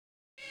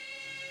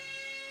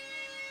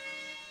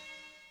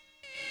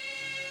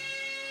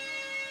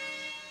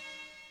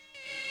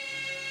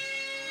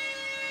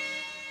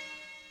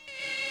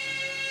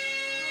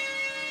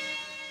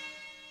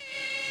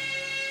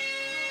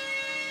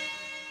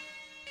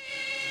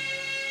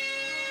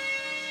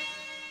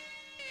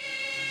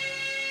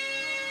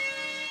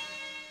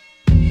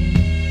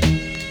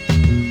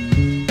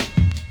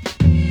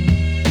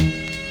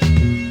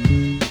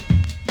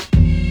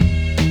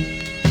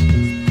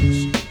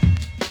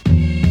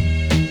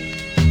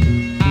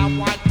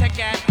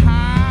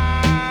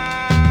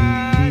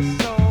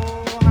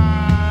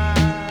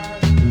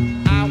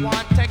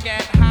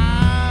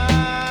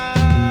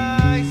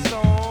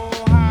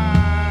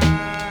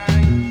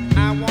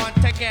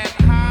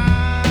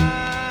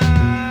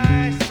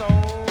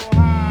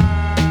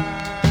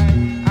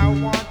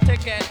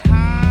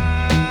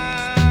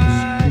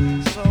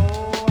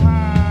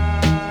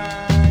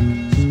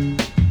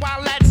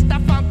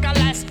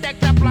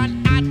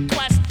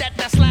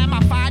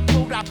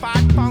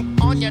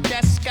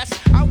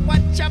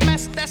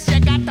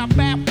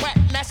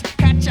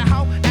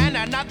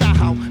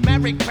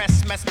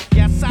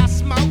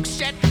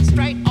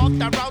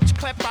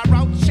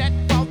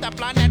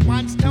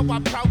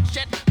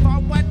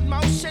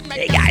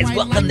Hey guys,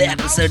 welcome to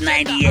episode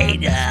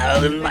 98.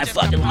 My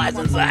fucking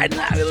license, I'm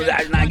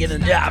not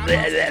getting a job.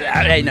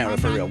 Hey, no,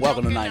 for real.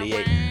 Welcome to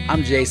 98.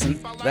 I'm Jason.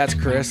 That's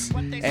Chris,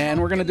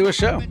 and we're gonna do a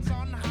show.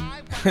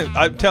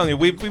 I'm telling you,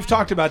 we've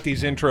talked about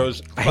these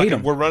intros. I hate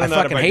them. We're running I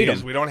out of fucking hate ideas.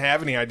 them. We don't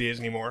have any ideas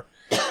anymore,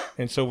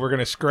 and so we're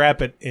gonna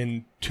scrap it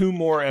in 2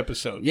 more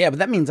episodes. Yeah, but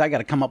that means I got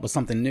to come up with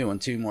something new in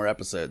 2 more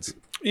episodes.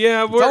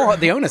 Yeah,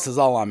 The onus is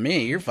all on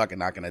me. You're fucking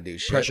not gonna do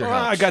shit. Pressure.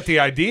 I got the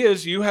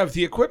ideas. You have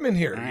the equipment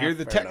here. You're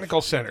the fair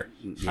technical center.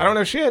 I don't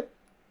know shit.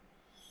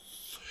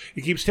 He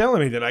keeps telling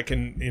me that I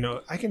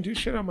can do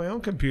shit on my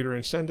own computer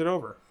and send it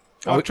over.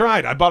 I've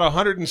tried. I bought a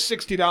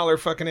 $160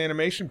 fucking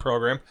animation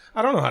program.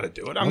 I don't know how to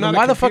do it. I'm not.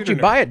 Why the fuck do you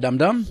buy it, dum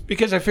dum?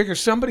 Because I figure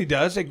somebody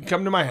does. They can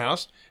come to my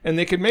house and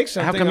they can make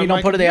something. How come you on don't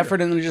my put the computer. effort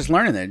into just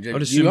learning it? I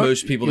would assume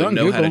most people that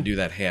know how to do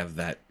that have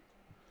that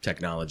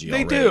technology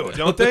They already. do,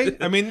 don't they?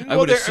 I mean, I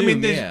would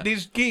assume,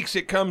 these geeks,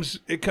 it comes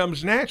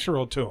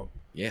natural to them.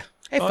 Yeah.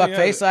 Hey,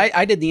 fuckface,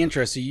 I did the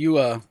intro, so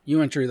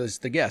you enter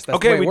the guest. That's the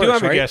Okay, way it we works, do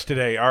have right? a guest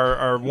today.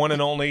 Our one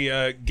and only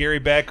Gary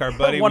Beck, our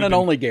buddy. One and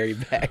only Gary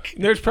Beck.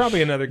 There's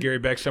probably another Gary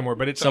Beck somewhere,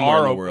 but it's Somewhere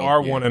in our the world,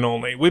 our yeah. one and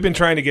only. We've been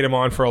trying to get him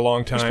on for a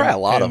long time. There's probably a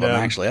lot of and, them,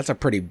 actually. That's a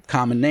pretty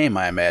common name,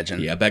 I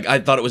imagine. Yeah, Beck, I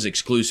thought it was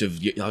exclusive.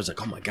 I was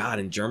like, oh my God,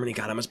 in Germany,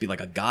 God, I must be like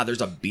a god.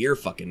 There's a beer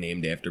fucking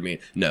named after me.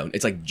 No,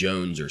 it's like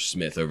Jones or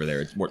Smith over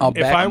there. It's more. Oh, If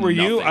Beck, I were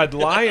you, nothing. I'd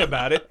lie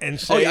about it and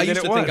say Oh, yeah, I that used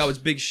it to was. think I was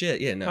big shit.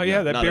 Yeah, no. Oh yeah,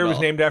 no, that not beer at was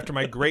all. named after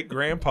my great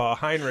grandpa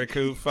Heinrich,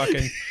 who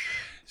fucking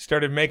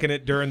started making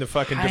it during the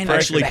fucking Heinrich.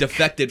 depression. Actually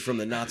defected from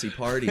the Nazi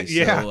party.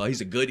 Yeah. So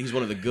he's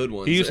one of the good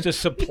ones. He used to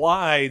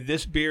supply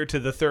this beer to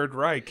the Third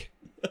Reich,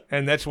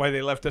 and that's why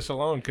they left us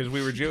alone, because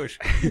we were Jewish.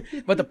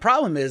 But the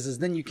problem is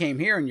then you came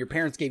here and your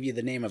parents gave you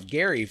the name of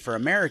Gary for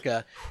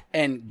America,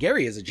 and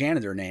Gary is a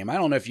janitor name. I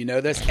don't know if you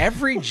know this.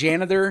 Every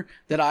janitor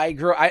that I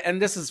grew,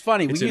 and this is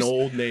funny. It's an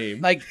old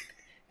name. Like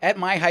at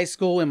my high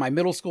school, in my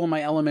middle school, and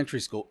my elementary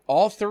school,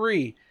 all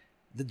 3.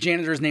 The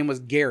janitor's name was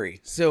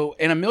Gary. So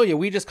in Amelia,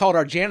 we just called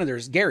our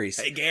janitors Garys.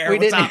 Hey, Gary,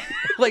 what's up?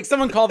 Like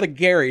someone called the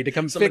Gary to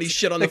come Somebody fix,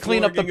 shit on to the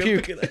clean floor, up the go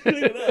puke. pick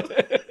it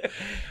up.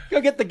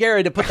 Go get the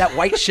Gary to put that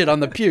white shit on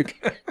the puke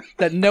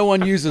that no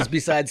one uses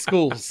besides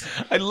schools.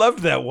 I loved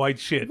that white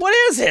shit. What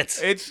is it?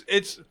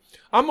 It's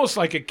almost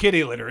like a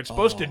kitty litter. It's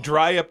supposed to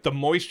dry up the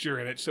moisture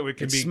in it so it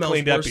can It be smells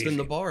cleaned up worse easy. than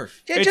the barf.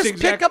 Yeah, It's just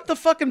pick up the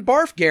fucking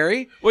barf,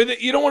 Gary. Well,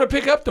 you don't want to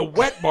pick up the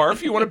wet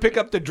barf. You want to pick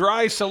up the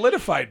dry,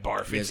 solidified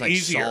barf. Yeah, It's it's like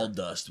easier.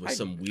 sawdust with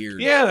some weird.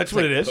 Yeah, that's it's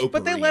what like it is.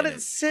 But they potpourri let in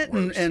it sit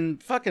and, Gross.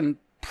 and fucking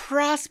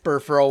prosper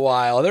for a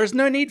while. There's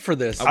no need for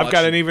this. I've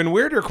got an even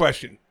weirder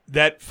question.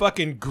 That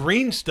fucking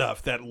green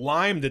stuff, that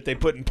lime that they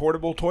put in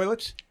portable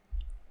toilets.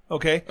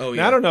 Okay? Oh, Now,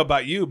 yeah. I don't know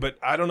about you, but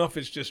I don't know if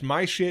it's just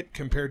my shit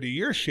compared to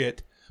your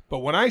shit, but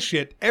when I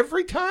shit,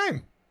 every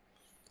time,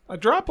 a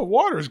drop of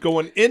water is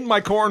going in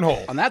my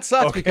cornhole. And that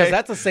sucks because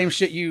that's the same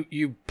shit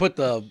you put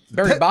the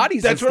buried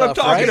bodies That's and what I'm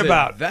stuff, talking right?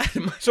 about. That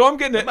might, So I'm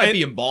getting that it. might and-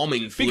 be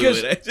embalming because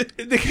fluid.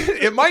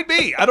 it might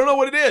be. I don't know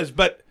what it is,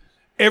 but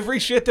every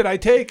shit that I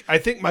take, I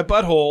think my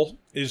butthole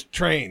is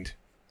trained.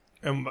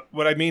 And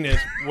what I mean is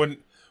when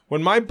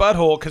my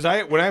butthole, because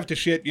when I have to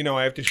shit,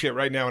 I have to shit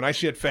right now, and I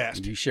shit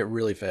fast. You shit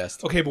really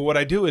fast. Okay, but what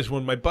I do is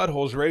when my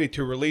butthole's ready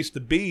to release the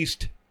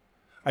beast,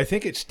 I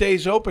think it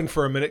stays open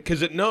for a minute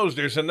because it knows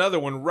there's another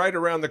one right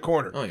around the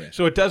corner. Oh, yeah.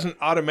 So it doesn't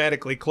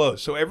automatically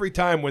close. So every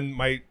time when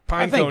my I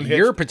pine think cone hits,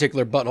 your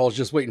particular butthole is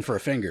just waiting for a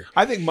finger.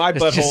 I think my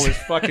butthole just- is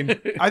fucking.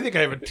 I think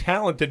I have a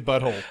talented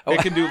butthole. It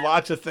can do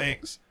lots of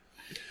things.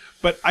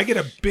 But I get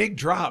a big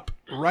drop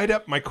right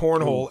up my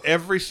cornhole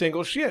every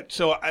single shit.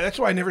 So that's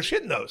why I never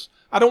shit in those.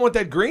 I don't want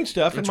that green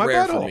stuff It's in my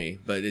rare butthole. for me,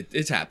 but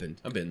it's happened.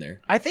 I've been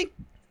there. I think.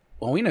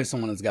 Well, we know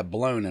someone that's got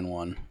blown in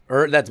one,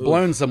 or that's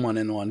blown someone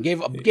in one.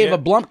 Gave a Yeah.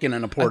 blumpkin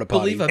in a porta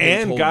potty. believe I've been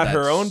And told got that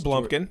her own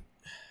story. blumpkin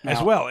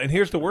as well. And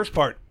here's the worst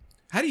part.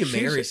 How do you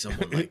marry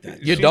someone like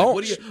that? You don't.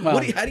 What do you, Well,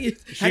 what do you, how do you,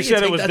 how She do you said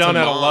it take was that done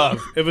to out of mom?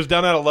 love. It was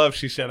done out of love,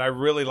 she said. I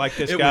really like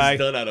this It guy. was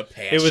done out of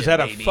passion. It was at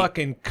a baby.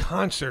 fucking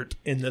concert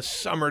in the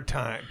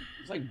summertime.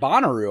 It's like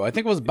Bonnaroo. I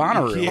think it was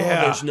Bonnaroo. Yeah.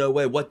 Oh, there's no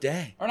way. What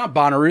day? Or not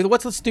Bonnaroo.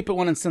 What's the stupid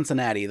one in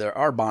Cincinnati?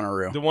 Our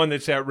Bonnaroo. The one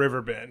that's at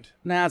Riverbend.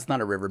 Nah, it's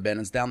not a riverbend.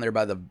 It's down there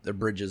by the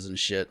bridges and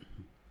shit. It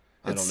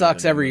don't know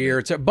sucks the name every of year.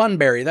 It's at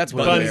Bunbury. That's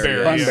what it is. Bunbury,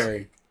 yeah.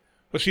 Bunbury.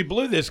 Well, she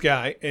blew this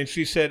guy, and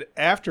she said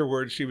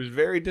afterwards she was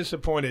very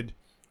disappointed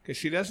because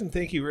she doesn't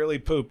think he really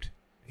pooped.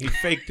 He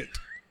faked it.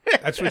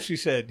 That's what she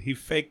said. He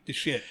faked the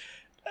shit.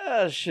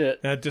 Oh,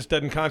 shit. That just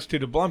doesn't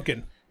constitute a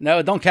blumpkin. No,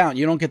 it don't count.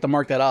 You don't get to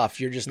mark that off.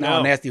 You're just now No.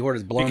 a nasty whore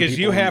that's blown Because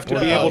people you in have to be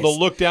porta able to potties.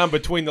 look down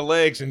between the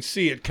legs and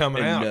see it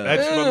coming out. No.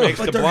 That's what makes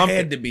but the there blumpkin.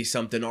 had to be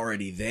something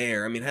already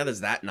there. I mean, how does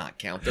that not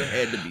count? There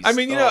had to be. I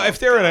mean, oh, if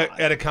they're God.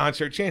 at a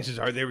concert, chances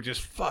are they were just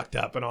fucked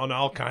up and on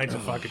all kinds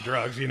of fucking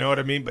drugs. You know what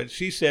I mean? But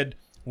she said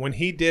when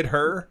he did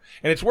her,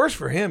 and it's worse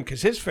for him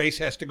because his face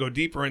has to go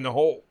deeper in the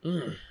hole.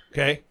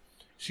 Okay?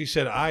 She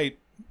said, I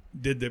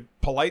did the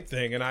polite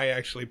thing and I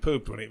actually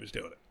pooped when he was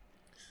doing it.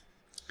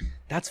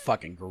 That's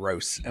fucking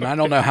gross, and I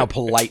don't know how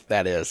polite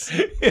that is.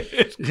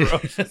 It's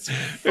gross.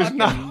 There's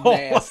not a whole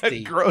nasty.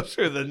 lot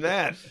grosser than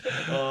that.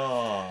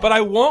 But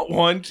I want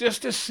one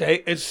just to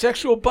say it's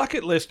sexual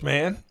bucket list,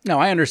 man. No,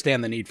 I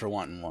understand the need for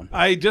wanting one.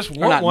 I just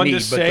not want one need, to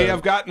but say the-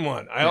 I've gotten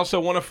one. I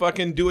also want to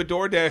fucking do a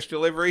DoorDash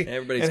delivery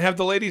Everybody's- and have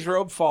the lady's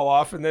robe fall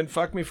off and then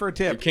fuck me for a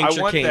tip. Kinks I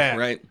are want kink, that.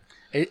 right?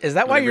 Is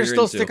that why Whatever you're you're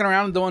still into. sticking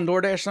around and doing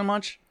DoorDash so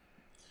much?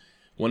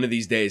 One of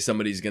these days,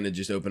 somebody's gonna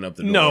just open up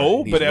the door. No,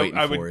 and he's but waiting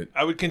I for would it.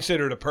 I would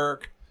consider it a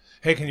perk.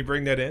 Hey, can you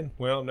bring that in?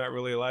 Well, I'm not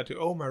really allowed to.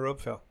 Oh, my robe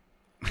fell.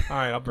 All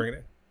right, I'll bring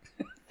it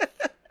in.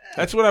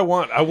 That's what I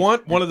want. I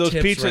want one of those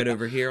Tips pizza. right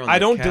over here on I the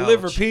don't couch.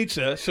 deliver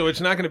pizza, so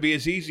it's not going to be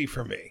as easy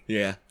for me.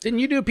 Yeah. Didn't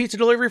you do a pizza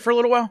delivery for a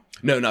little while?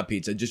 No, not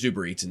pizza. Just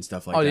Uber Eats and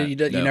stuff like Oh, that. you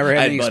did- you No. never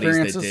had I any buddies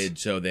experiences?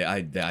 that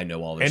did, so I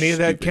know all the Any of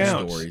that stupid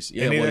counts. stories.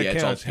 Yeah, Any well, of yeah, that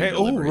it's all counts. food Hey, oh,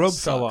 delivery. It robe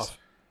fell sucks. off.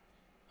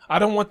 I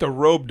don't want the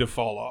robe to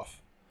fall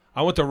off.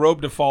 I want the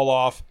robe to fall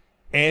off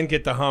and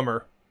get the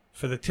Hummer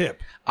for the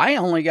tip. I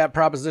only got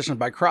propositioned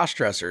by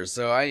cross-dressers,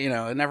 so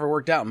it never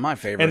worked out in my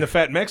favor. And the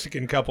fat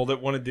Mexican couple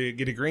that wanted to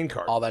get a green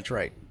card. Oh, that's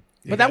right.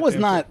 But that was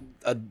goddamn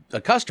not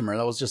a customer.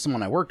 That was just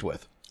someone I worked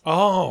with.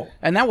 Oh,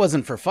 And that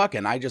wasn't for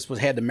fucking. I just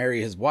had to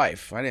marry his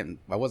wife. I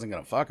wasn't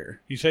going to fuck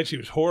her. you said she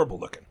was horrible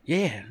looking.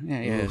 Yeah.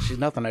 She's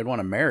nothing I'd want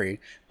to marry.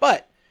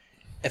 But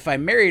if I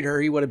married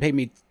her, he would have paid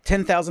me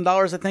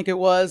 $10,000, I think it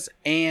was,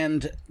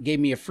 and gave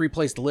me a free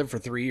place to live for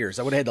 3 years.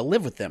 I would have had to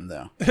live with them,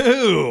 though.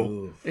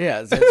 Ooh.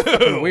 Yeah, it's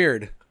fucking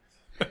weird.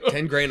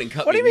 $10,000 and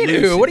cut What do me you mean,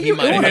 loose, who? What and are you he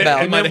might have oohing had-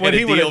 about? He might And have what had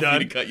he a would have deal for you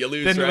done, to cut you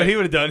loose, then right? what he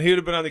would have done, he would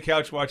have been on the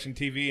couch watching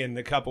TV, and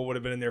the couple would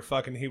have been in there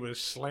fucking. He would have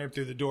slammed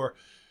through the door.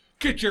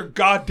 Get your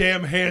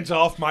goddamn hands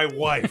off my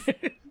wife.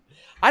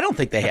 I don't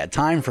think they had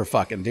time for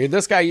fucking, dude.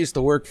 This guy used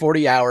to work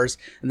 40 hours,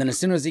 and then as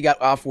soon as he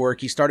got off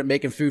work, he started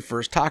making food for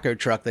his taco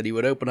truck that he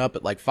would open up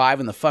at like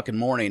 5 in the fucking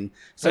morning.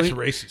 So That's he,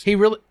 racist. He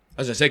really...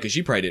 I was gonna say because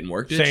she probably didn't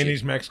work. Did Saying she?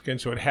 he's Mexican,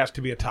 so it has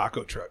to be a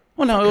taco truck.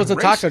 Well, no, it was a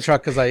Fucking taco racist.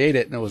 truck because I ate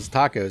it, and it was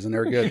tacos, and they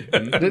were good.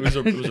 it was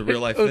a real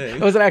life It thing.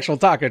 was an actual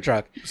taco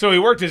truck. So he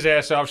worked his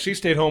ass off. She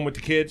stayed home with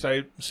the kids.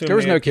 I assume There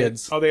was they no had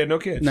kids. Oh, they had no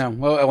kids. No,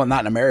 well,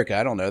 not in America.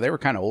 I don't know. They were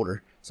kind of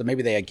older, so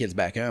maybe they had kids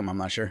back home. I'm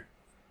not sure.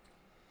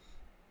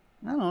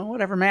 I don't know.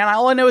 Whatever, man.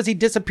 All I know is he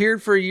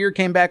disappeared for a year,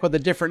 came back with a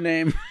different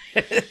name.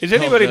 Is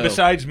anybody no.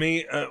 besides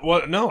me?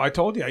 Well, no. I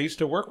told you I used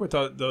to work with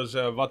those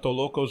Vato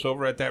Locos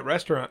over at that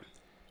restaurant,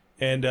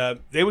 and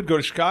they would go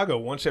to Chicago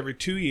once every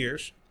 2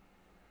 years,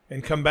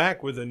 and come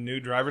back with a new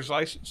driver's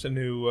license, a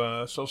new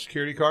Social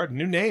Security card, a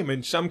new name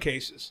in some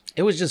cases.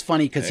 It was just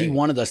funny because he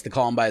wanted us to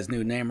call him by his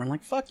new name. We're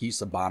like, fuck you,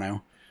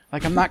 Sabano.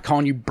 Like, I'm not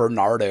calling you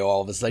Bernardo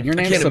all of a sudden. Your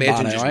I name's can't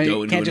imagine Sabano. just You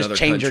going can't to just another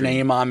change your country.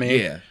 name on me.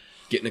 Yeah,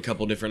 getting a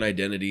couple different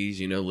identities.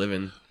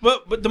 Living.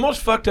 But the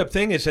most fucked up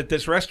thing is at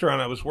this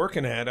restaurant I was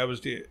working at, I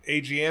was the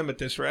AGM at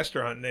this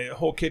restaurant, and the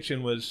whole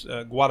kitchen was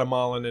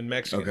Guatemalan and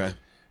Mexican. Okay.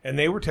 And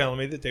they were telling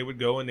me that they would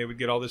go and they would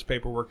get all this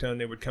paperwork done,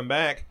 they would come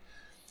back.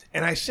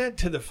 And I said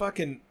to the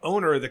fucking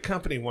owner of the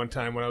company one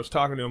time when I was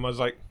talking to him, I was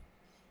like,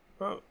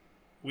 well,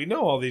 we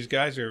know all these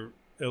guys are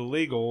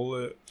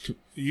illegal.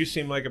 You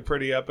seem like a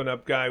pretty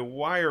up-and-up guy.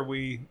 Why are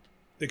we...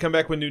 They come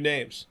back with new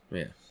names.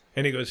 Yeah.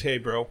 And he goes, hey,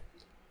 bro,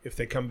 if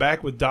they come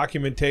back with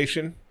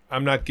documentation,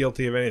 I'm not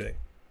guilty of anything.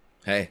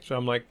 Hey, So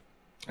I'm like,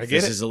 I if get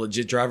this it. is a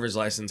legit driver's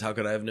license. How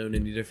could I have known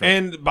any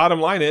different? And bottom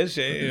line is,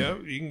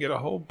 you can get a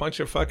whole bunch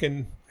of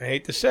fucking, I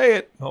hate to say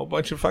it, a whole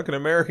bunch of fucking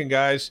American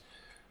guys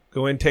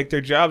go in, take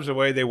their jobs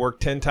away. They work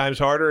 10 times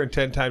harder and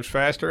 10 times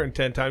faster and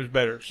 10 times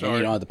better. And Sorry.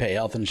 you don't have to pay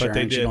health insurance.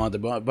 You did. don't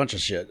have to a bunch of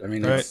shit. I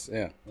mean, Right.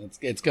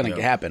 it's going to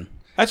happen.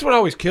 That's what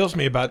always kills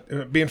me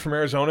about being from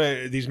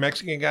Arizona. These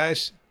Mexican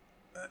guys,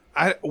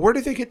 where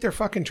do they get their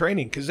fucking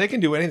training? Because they can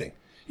do anything.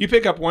 You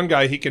pick up one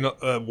guy, he can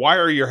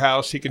wire your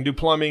house, he can do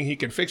plumbing, he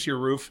can fix your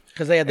roof.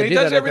 Because they had to And do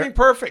he does that. everything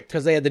perfect.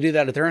 Because they had to do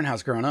that at their own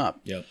house growing up.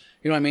 Yep.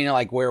 You know what I mean?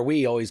 Like where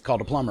we always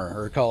called a plumber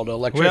or called an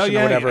electrician Well,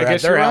 yeah, or whatever. I At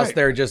guess their you're house,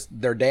 right.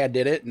 their dad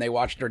did it, and they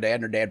watched their dad,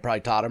 and their dad probably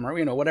taught them,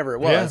 or whatever it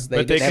was. Yeah,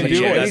 but they didn't have can any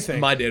do choice. anything.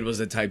 My dad was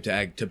the type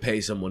to pay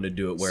someone to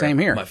do it. Where Same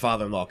here. My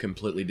father-in-law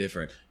completely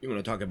different. You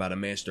want to talk about a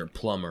master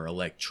plumber,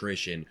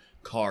 electrician,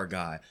 car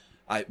guy.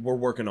 We're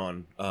working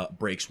on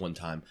brakes one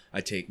time.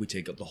 We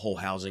take up the whole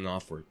housing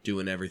off. We're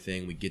doing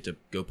everything. We get to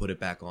go put it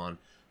back on.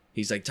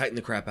 He's like, tighten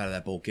the crap out of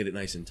that bolt. Get it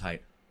nice and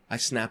tight. I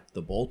snapped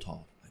the bolt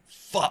off. Like,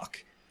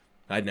 fuck.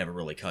 I'd never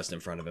really cussed in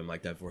front of him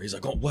like that before. He's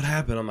like, oh, what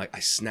happened? I'm like, I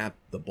snapped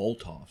the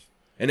bolt off.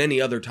 And any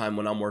other time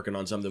when I'm working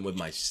on something with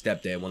my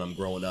stepdad when I'm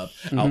growing up,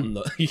 out in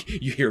the,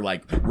 you hear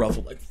like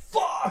ruffled, like,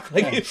 fuck.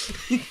 Like,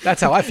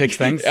 That's how I fix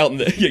things. out in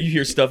the, you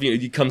hear stuff,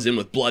 he comes in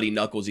with bloody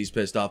knuckles, he's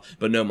pissed off.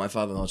 But no, my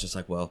father-in-law's just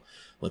like, well,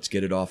 let's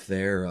get it off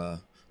there.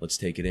 Let's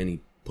take it in. He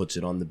puts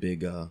it on the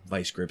big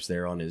vice grips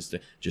there on his,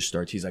 just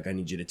starts, he's like, I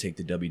need you to take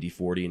the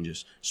WD-40 and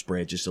just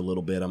spray it just a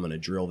little bit. I'm going to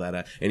drill that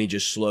out. And he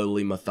just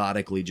slowly,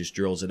 methodically just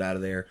drills it out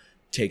of there.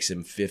 Takes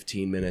him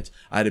 15 minutes.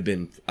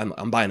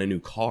 I'm buying a new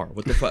car.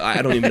 What the fuck?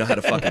 I don't even know how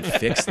to fucking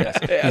fix this.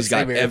 He's got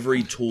same here.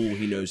 every tool.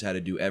 He knows how to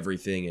do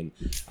everything.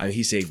 And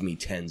he saved me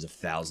tens of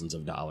thousands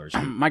of dollars.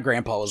 My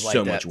grandpa was like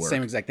So that. much work.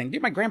 Same exact thing.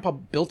 Dude, my grandpa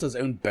built his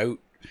own boat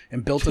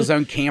and built his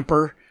own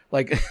camper.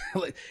 Like,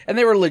 and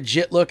they were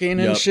legit looking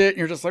and Yep. shit. And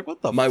you're just like,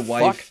 what the My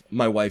fuck?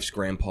 my wife's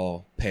grandpa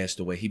passed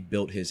away. He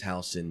built his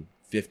house in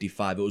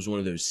 55. It was one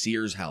of those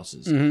Sears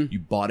houses. You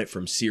bought it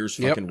from Sears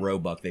Yep. fucking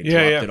Roebuck. They Yeah,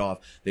 dropped yeah. it off.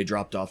 They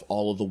dropped off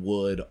all of the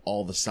wood,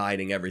 all the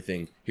siding,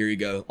 everything. Here you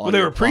go. Well, they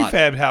were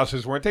prefab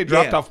houses, weren't they?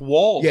 Dropped off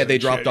walls. Yeah, they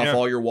and dropped shit, off yeah.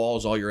 all your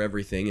walls, all your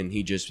everything, and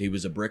he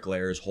was a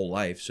bricklayer his whole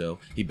life, so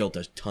he built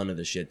a ton of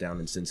the shit down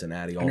in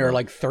Cincinnati. And they're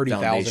like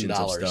 $30,000.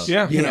 $30,000.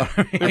 Yeah. You know,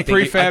 A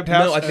prefabbed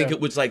house. No, I think it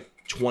was like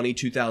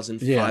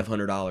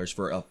 $22,500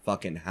 for a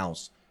fucking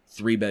house,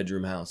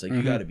 3-bedroom house. Like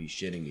you got to be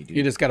shitting me, dude.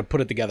 you just got to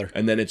put it together.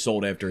 And then it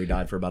sold after he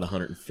died for about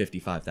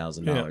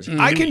 $155,000.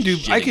 I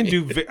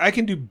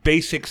can do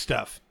basic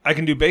stuff. I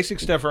can do basic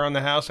stuff around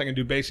the house. I can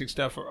do basic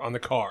stuff on the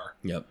car.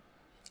 Yep.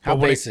 How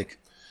But wait. basic?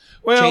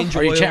 Well, Change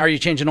Are you, oil. are you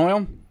changing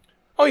oil?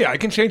 oh yeah, I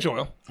can change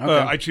oil. Okay.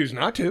 I choose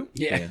not to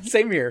Yeah,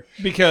 same here.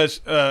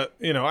 because I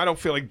don't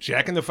feel like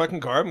jacking the fucking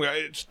car.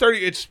 It's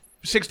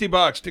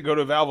 $60 to go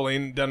to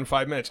Valvoline, done in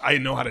 5 minutes. I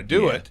know how to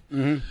do it,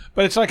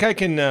 but it's like I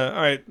can. All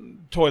right,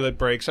 toilet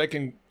breaks. I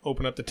can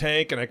open up the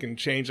tank and I can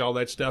change all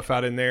that stuff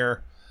out in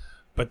there.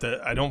 But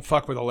I don't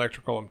fuck with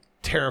electrical. I'm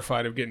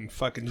terrified of getting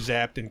fucking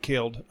zapped and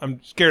killed.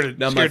 I'm scared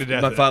Now, to my death.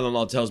 of that.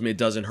 father-in-law tells me it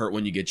doesn't hurt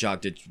when you get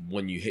shocked. It's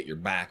when you hit your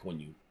back, when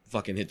you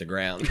fucking hit the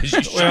ground. Because you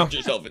Well- shocked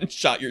yourself and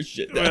shot your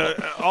shit down.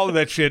 All of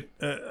that shit.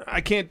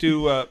 I can't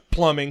do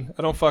plumbing.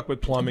 I don't fuck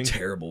with plumbing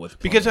Terrible with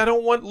because I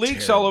don't want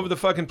leaks all over the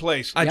fucking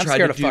place. I'm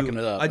scared of fucking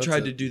it up. I That's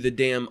tried it. to do the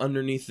damn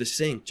underneath the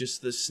sink,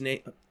 just the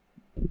snake.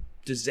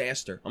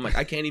 Disaster. I'm like,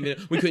 I can't even.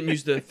 We couldn't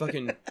use the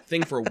fucking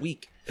thing for a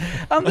week.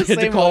 I'm the I had to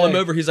same call way. him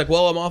over. He's like,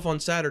 well, I'm off on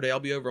Saturday. I'll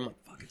be over. I'm like,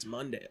 fuck, it's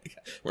Monday.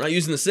 We're not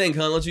using the sink,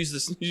 huh? Let's use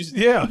this. Use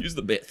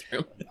the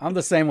bathroom. I'm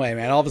the same way,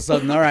 man. All of a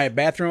sudden, all right,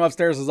 bathroom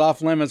upstairs is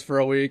off limits for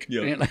a week.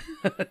 Yep. You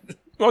know?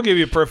 I'll give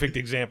you a perfect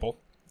example.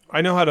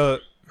 I know how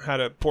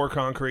to pour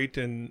concrete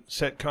and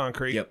set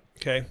concrete. Yep.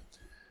 Okay.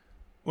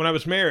 When I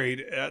was married,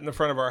 in the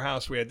front of our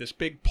house, we had this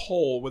big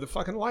pole with a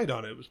fucking light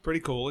on it. It was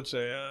pretty cool. It's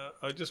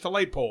just a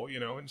light pole,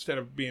 Instead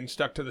of being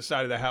stuck to the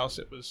side of the house,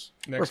 it was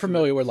next. We're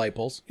familiar with light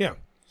poles. Yeah,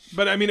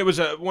 but I mean, it was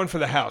one for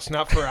the house,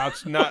 not for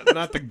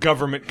not the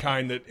government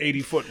kind, that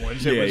 80-foot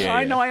ones. It was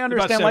I know, I about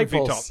understand 7 light feet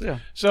poles. tall. Yeah.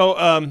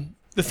 So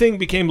the thing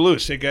became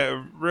loose. It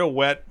got real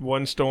wet.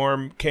 One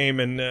storm came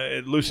and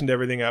it loosened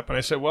everything up. And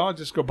I said, well, I'll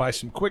just go buy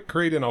some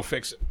Quikrete and I'll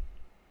fix it.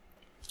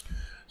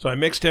 So I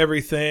mixed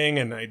everything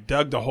and I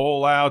dug the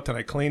hole out and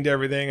I cleaned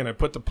everything and I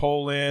put the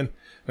pole in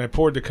and I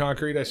poured the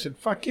concrete. I said,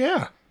 fuck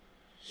yeah,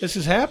 this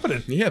is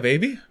happening. Yeah,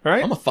 baby.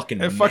 Right? I'm a fucking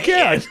And man. fuck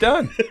yeah, it's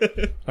done.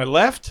 I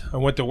left. I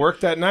went to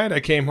work that night. I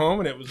came home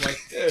and it was like,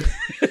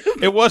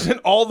 it wasn't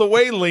all the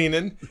way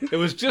leaning. It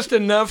was just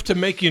enough to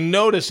make you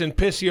notice and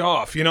piss you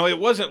off. It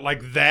wasn't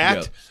like that,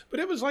 Yep. but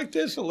it was like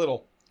this a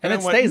little. And I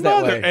it went, stays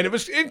that "Mother," way. And it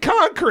was in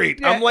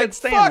concrete. Yeah, I'm like, it's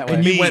staying fuck that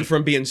way. me. You went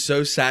from being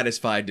so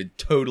satisfied to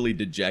totally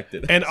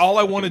dejected. And all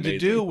I wanted to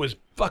amazing. do was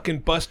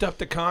fucking bust up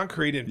the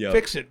concrete and Yep.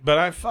 fix it. But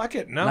I fuck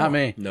it. No. Not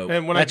me. No.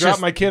 And when That's I drop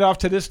just- my kid off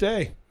to this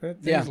day. that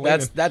Yeah,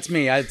 thing's that's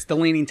me. It's the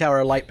Leaning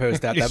Tower light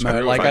post at You that moment.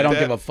 screw Like, I like don't that.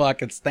 give a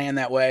fuck. It's staying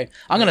that way.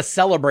 I'm going to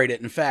celebrate it.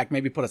 In fact,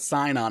 maybe put a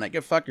sign on it.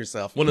 Go fuck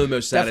yourself. One of the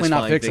most Definitely not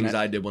satisfying fixing things it.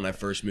 I did when I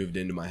first moved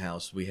into my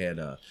house, we had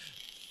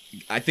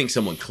I think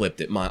someone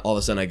clipped it. All of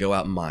a sudden I go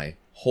out and my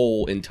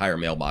whole entire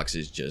mailbox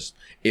is just,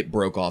 it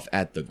broke off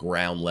at the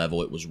ground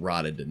level. It was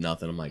rotted to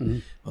nothing. I'm like,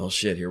 oh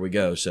shit, here we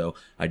go. So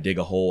I dig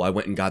a hole. I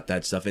went and got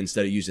that stuff.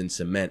 Instead of using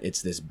cement, it's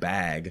this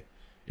bag.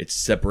 It's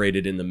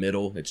separated in the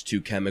middle. It's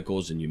 2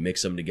 chemicals and you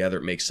mix them together.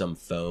 It makes some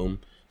foam.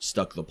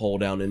 Stuck the pole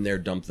down in there,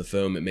 dumped the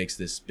foam. It makes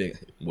this big,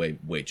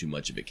 way too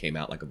much of it came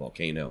out like a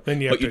volcano.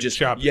 Then you but have you to just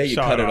saw cut it it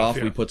off, off.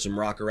 yeah. We put some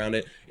rock around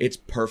it. It's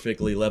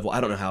perfectly level.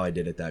 I don't know how I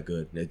did it that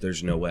good.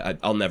 There's no way.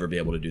 I'll never be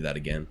able to do that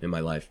again in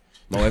my life.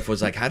 My wife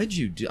was like, "How did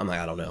you do?" I'm like,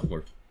 "I don't know.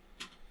 We're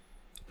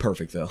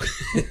perfect though."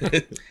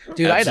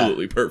 Dude,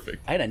 Absolutely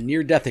perfect. I had a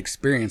near-death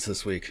experience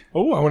this week.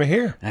 Oh, I want to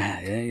hear.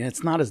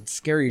 It's not as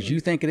scary as you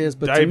think it is,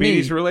 but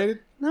Diabetes to me, related?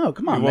 no,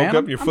 come on, You woke man.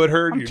 up, your foot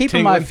hurt, I'm you're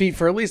keeping my tingling? feet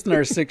for at least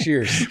another 6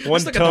 years.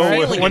 One look at the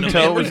feeling in them,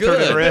 man. was We're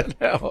turning good. red.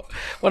 No.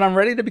 When I'm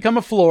ready to become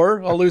a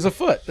floor, I'll lose a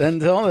foot.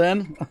 Until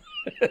then,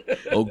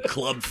 Oh,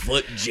 club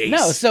foot, Jace.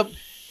 no. So,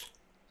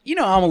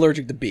 I'm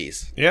allergic to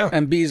bees. Yeah.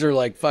 And bees are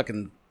like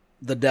fucking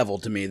the devil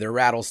to me. They're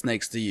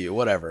rattlesnakes to you,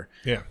 whatever.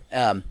 Yeah.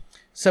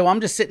 So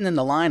I'm just sitting in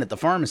the line at the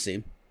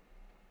pharmacy,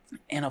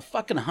 and a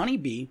fucking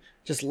honeybee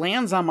just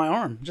lands on my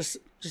arm. Just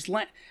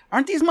land.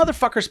 Aren't these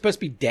motherfuckers supposed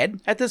to be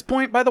dead at this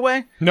point, by the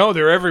way? No,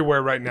 they're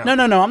everywhere right now.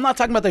 No. I'm not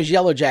talking about those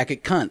yellow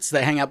jacket cunts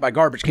that hang out by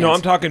garbage cans. No,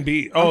 I'm talking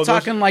bee. Oh, I'm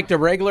talking like the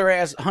regular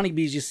ass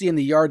honeybees you see in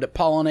the yard that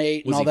pollinate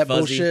and Was all he that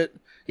fuzzy? bullshit.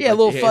 Yeah,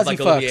 little fuzzy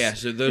fucks. Yeah,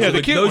 so those, Yeah, are the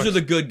the, cute those ones. are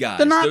the good guys.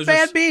 They're not Those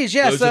bad are, bees.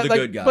 Yes, those are the like,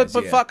 good guys.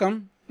 but yeah. fuck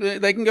them.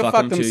 They can go Fuck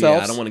fuck 'em too, themselves.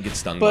 yeah, I don't want to get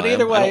stung But by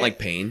either 'em. way, I don't like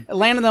pain. It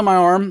landed on my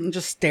arm and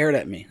just stared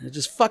at me. It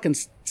just fucking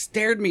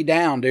stared me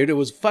down, dude. It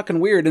was fucking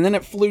weird. And then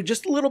it flew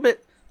just a little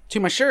bit to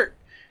my shirt.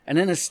 And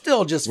then it's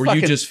still just Were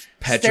fucking you just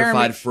staring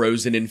petrified, me.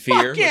 frozen in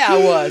fear? Fuck yeah, I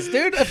was,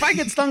 dude. If I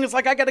get stung, it's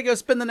like I got to go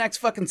spend the next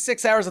fucking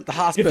 6 hours at the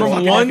hospital.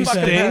 From Like, one I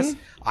fucking sting? piss.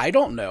 I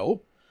don't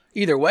know.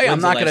 Either way, I'm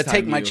When's the not going to last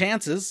take time my you-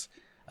 chances.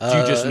 Do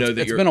you just know that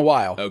it's you're- been a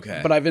while? Okay.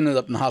 But I've ended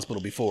up in the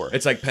hospital before.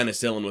 It's like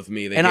penicillin with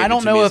me. They And gave I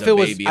don't to know me if as a it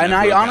was, baby, and I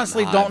I broke out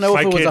honestly in don't know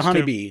My if it was kids a do.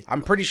 honeybee.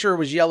 I'm pretty sure it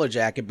was yellow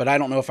jacket, but I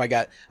don't know if I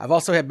got. I've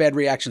also had bad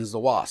reactions to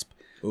wasp,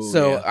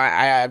 so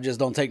yeah. I just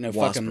don't take no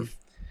Wasp fucking. are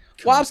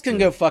Wasps can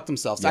go fuck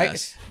themselves.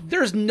 Yes.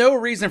 There's no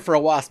reason for a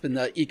wasp in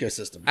the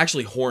ecosystem.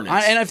 Actually,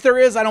 hornets. And if there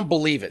is, I don't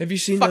believe it. Have you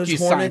seen Fuck those you,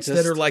 hornets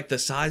scientist. that are like the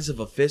size of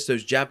a fist?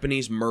 Those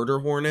Japanese murder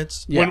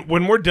hornets. Yeah.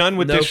 When we're done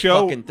with No this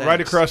show, fucking right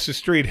thanks. across the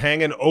street,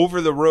 hanging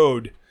over the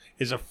road,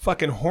 is a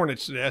fucking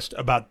hornet's nest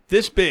about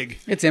this big.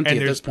 It's empty And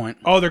at there's- this point.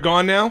 Oh, they're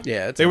gone now?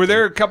 Yeah, it's They were empty.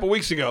 there a couple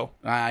weeks ago.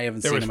 I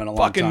haven't There seen was them in a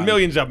long fucking time.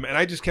 millions of them. And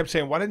I just kept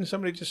saying, why didn't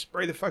somebody just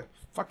spray the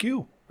fuck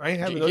you? I ain't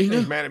having those You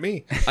things know- mad at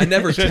me. I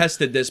never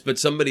tested this, but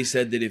somebody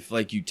said that if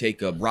like you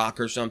take a rock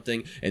or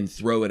something and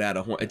throw it at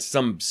a hornet, it's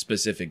some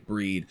specific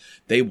breed,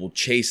 they will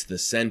chase the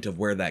scent of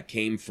where that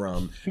came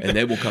from, and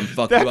they will come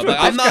fuck you That's up. what Like,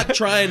 I'm this not guy-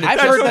 trying to. I've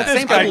test heard that. that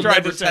same I thing will he tried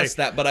never to say. test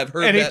that, but I've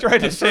heard. And he that. tried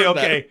to I've say, heard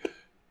that. okay,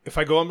 if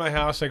I go in my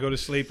house, I go to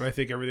sleep, and I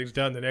think everything's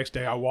done. The next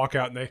day, I walk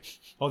out, and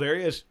there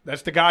he is.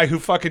 That's the guy who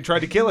fucking tried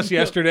to kill us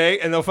yesterday,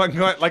 and they'll fucking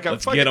go out like a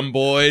Let's fucking, get them,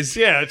 boys.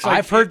 Yeah, it's like,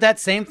 I've heard that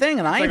same thing,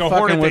 and I it's ain't like a fucking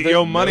hornet with that it. you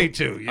owe money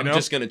to. You I'm know,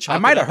 just gonna chalk I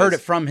might have heard as-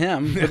 it from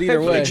him, but either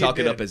I'm way. gonna chalk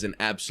it did. up as an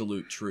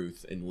absolute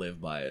truth and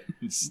live by it.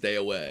 Stay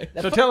away.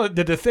 so tell it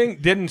that the thing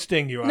didn't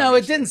sting you. No, it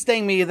obviously. didn't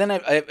sting me.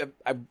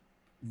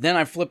 Then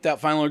I flipped out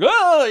finally, like,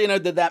 oh,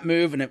 did that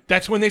move, and it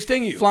That's when they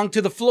sting you. flung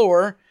to the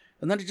floor,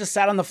 and then it just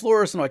sat on the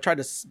floor. So I tried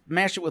to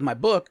smash it with my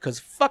book, because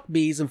fuck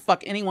bees and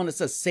fuck anyone that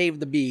says save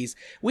the bees.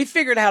 We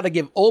figured out how to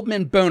give old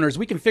men boners.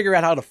 We can figure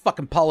out how to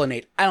fucking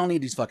pollinate. I don't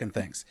need these fucking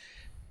things.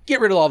 Get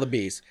rid of all the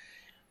bees.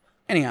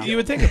 Anyhow, You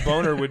would think a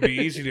boner would be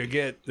easy to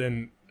get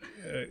than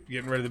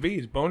getting rid of the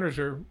bees. Boners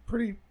are a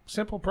pretty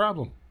simple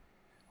problem.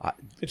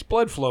 It's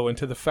blood flow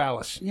into the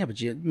phallus. yeah, but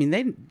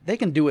they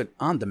can do it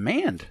on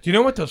demand. Do you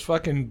know what those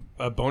fucking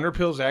boner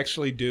pills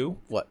actually do?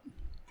 What?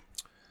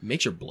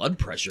 Makes your blood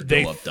pressure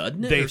They go up,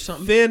 doesn't it, they or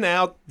something? thin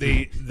out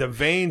the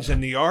veins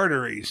and the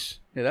arteries,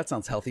 Yeah, that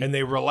sounds healthy. and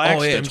they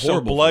relax Oh, yeah, them it's so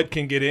horrible blood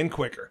can get in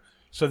quicker.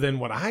 So then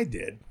what I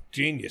did,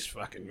 genius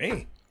fucking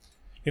me,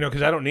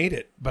 because I don't need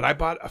it, but I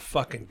bought a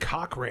fucking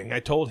cock ring. I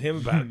told him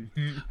about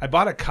it. I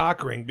bought a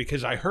cock ring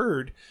because I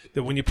heard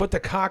that when you put the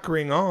cock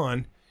ring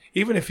on,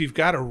 even if you've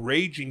got a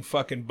raging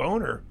fucking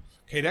boner,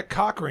 okay, that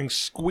cock ring's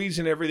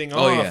squeezing everything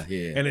Oh, off,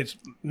 yeah. and it's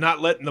not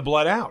letting the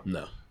blood out.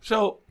 No.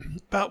 So,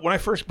 about when I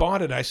first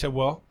bought it, I said,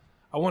 well,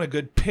 I want a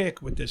good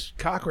pick with this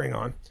cock ring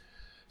on.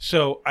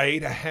 So I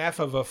ate a half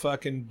of a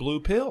fucking blue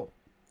pill.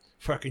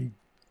 Fucking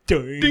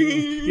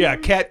ding. Yeah, a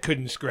cat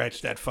couldn't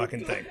scratch that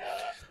fucking thing.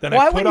 Then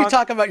Why I put when you on,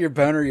 talk about your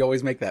boner, you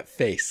always make that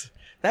face?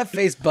 That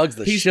face bugs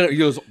the shit out of you.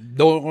 He goes,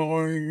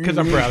 because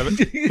I'm proud of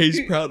it. He's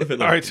proud of it.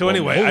 All right, so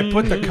anyway, I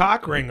put the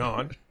cock ring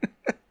on,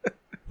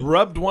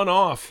 rubbed one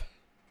off.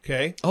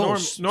 Okay. Oh,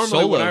 Normally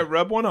solo. when I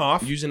rub one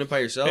off, Using it by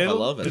yourself, I it'll-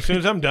 love it. As soon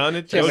as I'm done,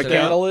 it Have goes a down.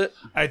 candle it.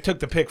 I took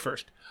the pick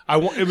first.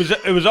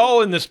 It was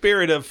all in the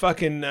spirit of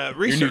fucking Your new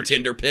research.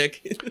 Tinder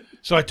pick.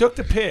 So I took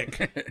the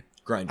pick.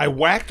 Grind. I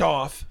whacked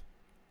off,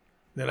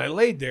 then I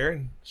laid there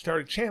and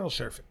started channel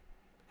surfing.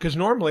 Because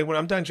normally when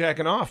I'm done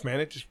jacking off, man,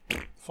 it just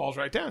falls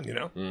right down,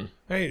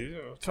 Hey,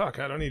 fuck,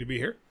 I don't need to be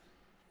here.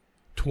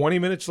 20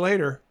 minutes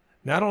later,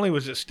 not only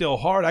was it still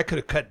hard, I could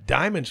have cut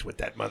diamonds with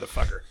that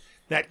motherfucker.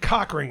 That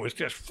cock ring was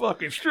just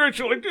fucking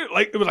stretching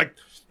like it was like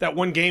that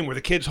one game where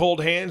the kids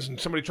hold hands and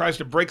somebody tries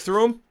to break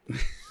through them.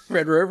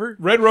 Red Rover.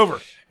 Red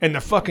Rover. And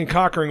the fucking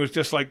cock ring was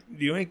just like,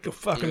 you ain't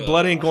fucking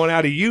blood ain't going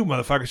out of you,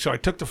 motherfucker. So I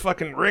took the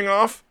fucking ring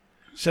off,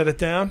 set it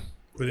down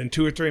within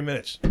 2 or 3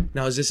 minutes.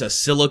 Now, is this a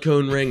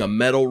silicone ring, a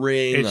metal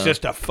ring? It's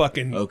just a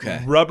fucking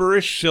Okay.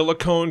 rubberish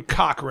silicone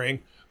cock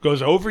ring.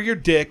 Goes over your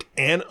dick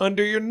and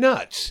under your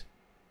nuts.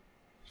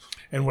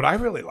 And what I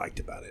really liked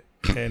about it,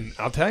 and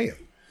I'll tell you,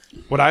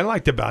 what I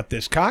liked about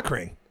this cock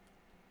ring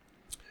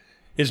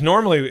is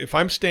normally if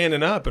I'm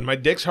standing up and my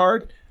dick's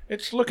hard,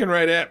 it's looking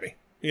right at me.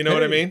 You know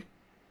what I mean?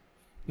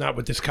 Not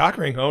with this cock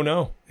ring. Oh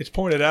no, it's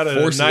pointed out at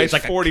a Forcing it. nice It's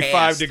like a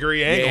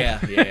 45-degree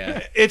angle.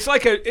 Yeah. It's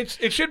like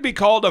it should be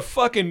called a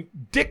fucking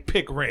dick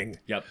pic ring.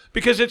 Yep.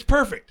 Because it's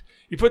perfect.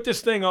 You put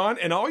this thing on,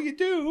 and all you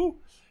do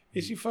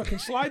is you fucking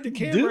slide the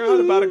camera out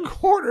about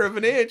 1/4 of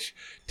an inch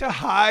to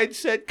hide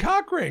said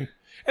cock ring.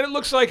 And it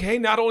looks like, hey,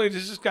 not only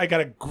does this guy got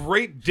a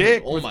great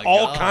dick Oh with my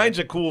all God. kinds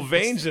of cool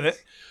veins in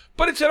it,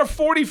 but it's at a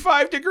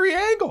 45-degree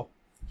angle.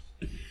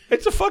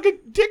 It's a fucking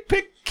dick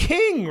pic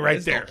king right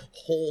It's there. the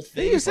whole Who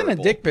thing. you sending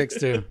purple. dick pics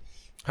to?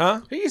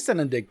 Huh? Who you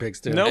sending dick pics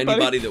to? No.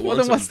 Anybody that Well,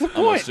 wants then what's them, the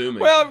I'm point? assuming.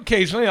 Well,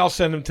 occasionally I'll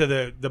send them to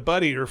the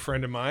butt eater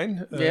friend of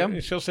mine. Yeah.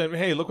 And she'll send me,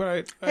 hey, look what I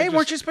Hey, just-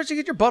 weren't you supposed to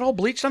get your butthole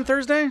bleached on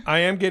Thursday? I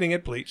am getting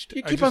it bleached.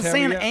 You I keep just on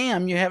saying haven't yet.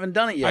 "am." You haven't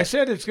done it yet. I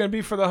said it's going to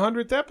be for the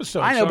 100th episode.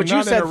 I know, so but I'm you not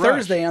in said a rush.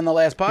 Thursday on the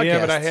last podcast. Yeah,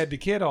 but I had the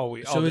kid all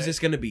week. so all is day. this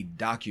going to be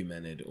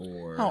documented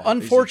or? Oh, is it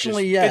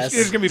unfortunately, just- yes.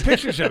 There's going to be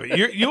pictures of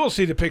it. You will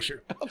see the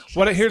picture.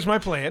 Here's my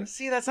plan.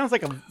 See, that sounds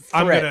like a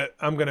threat.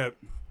 I'm gonna.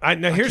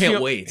 Now here's can't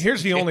the wait.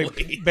 here's the Can't only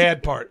wait.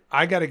 bad part.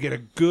 I got to get a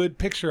good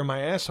picture of my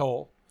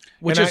asshole,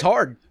 Which And is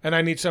hard. and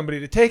I need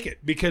somebody to take it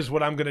because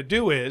what I'm going to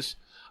do is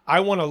I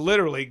want to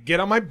literally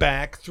get on my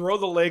back, throw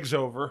the legs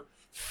over,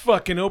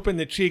 fucking open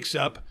the cheeks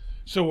up,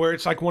 so where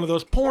it's like one of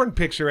those porn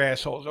picture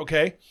assholes,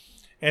 okay?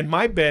 And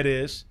my bet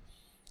is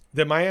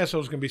that my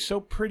asshole is going to be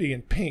so pretty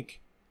and pink,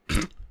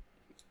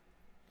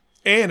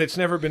 and it's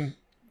never been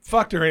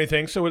fucked or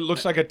anything, so it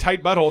looks like a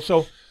tight butthole.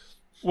 So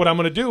what I'm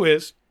going to do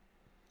is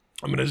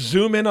I'm going to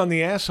zoom in on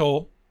the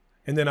asshole,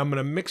 and then I'm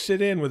going to mix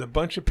it in with a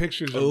bunch of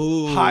pictures of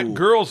hot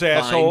girls'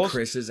 assholes. Find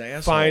Chris's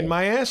asshole. Find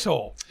my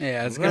asshole.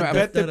 Yeah, it's I gonna.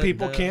 bet that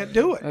people can't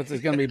do it.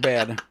 It's gonna be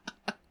bad.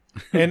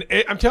 And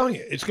I'm telling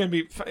you, it's going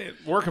to be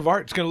work of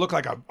art. It's going to look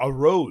like a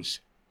rose,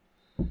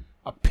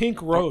 a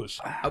pink rose.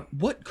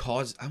 What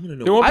caused? I want to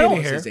know. There won't what be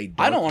any causes hair. a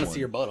dark I don't want to one. see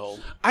your butthole.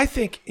 I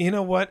think, you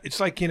know what?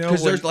 It's like,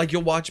 Because when- there's like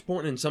you'll watch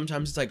porn and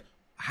sometimes it's like,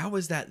 how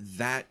is that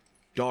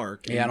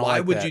dark? And Yeah, I don't why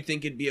like would that. you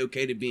think it'd be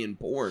okay to be in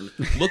porn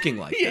looking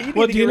like that?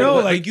 well, do you know,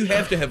 like you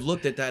have to have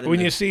looked at that.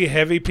 when you see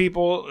heavy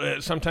people,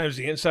 sometimes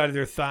the inside of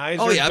their thighs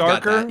Oh, are yeah, I've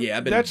got darker. that. Yeah,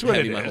 I've been That's what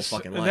heavy it my whole is.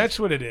 fucking life. That's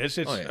what it is.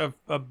 It's Oh, yeah.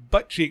 a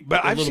butt cheek.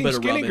 But A I've little seen bit of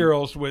skinny rubbing.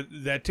 girls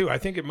with that too. I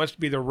think it must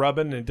be the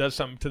rubbing and it does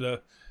something to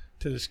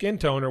the skin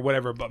tone or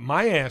whatever. But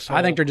my asshole,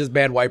 I think they're just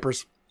bad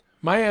wipers.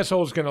 my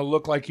asshole is going to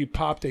look like you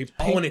popped a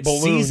pink and it's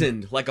balloon.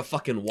 seasoned like a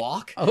fucking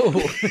wok. Oh,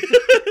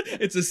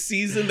 It's a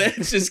season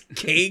that's just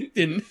caked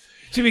and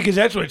See, because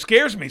that's what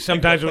scares me.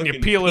 Sometimes when you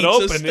fucking peel it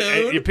pizza open,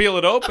 stone. you peel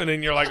it open,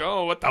 and you're like,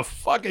 "Oh, what the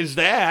fuck is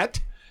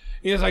that?"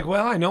 And it's like,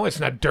 "Well, I know it's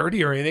not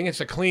dirty or anything.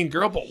 It's a clean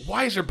girl, but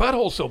why is her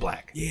butthole so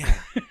black?" yeah.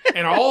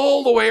 And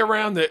all the way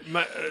around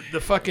the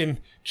fucking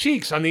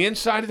cheeks on the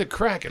inside of the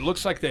crack, it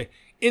looks like the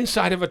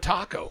inside of a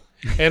taco.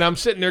 And I'm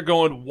sitting there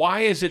going,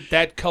 "Why is it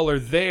that color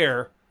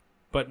there,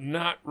 but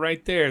not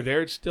right there?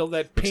 There, it's still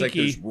that It's like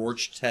pinky, those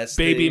Rorsch test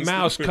baby things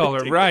mouse where color,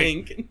 they take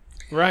right. pink.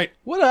 right?"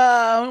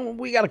 what?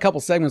 We got a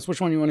couple segments.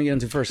 Which one you want to get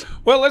into first?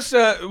 Well, let's.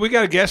 We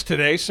got a guest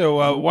today,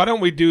 so why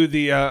don't we do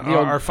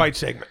our fight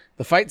segment?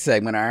 The fight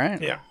segment. All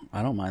right. Yeah.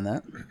 I don't mind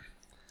that.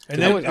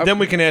 And I was- then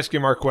we can ask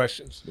him our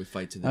questions. We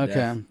fight to the Okay.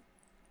 death.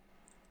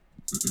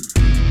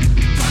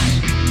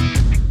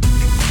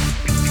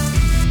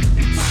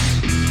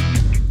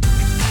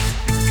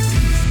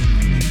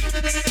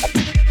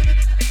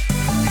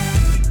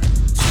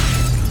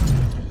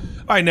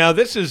 All right, now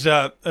this is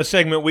a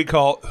segment we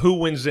call "Who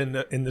Wins in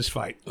this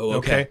Fight." Oh,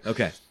 okay.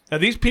 Okay. Now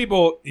these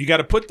people, you got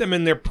to put them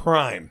in their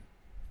prime.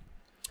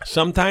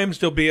 Sometimes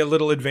there'll be a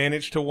little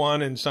advantage to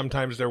one, and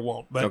sometimes there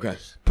won't. But Okay.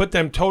 put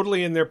them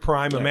totally in their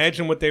prime.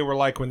 Imagine what they were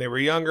like when they were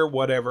younger.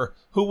 Whatever.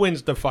 Who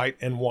wins the fight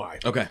and why?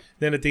 Okay.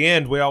 Then at the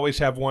end, we always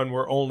have one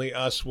where only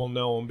us will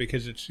know them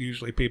because it's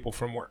usually people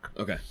from work.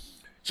 Okay.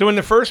 So in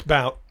the first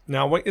bout,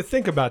 now I want you to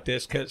think about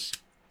this because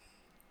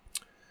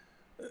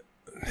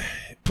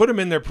put them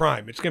in their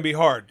prime. It's going to be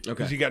hard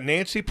because Okay. you got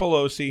Nancy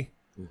Pelosi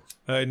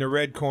in the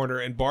red corner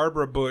and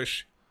Barbara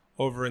Bush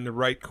over in the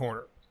right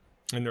corner,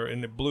 in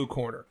the blue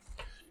corner.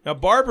 Now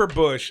Barbara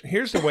Bush,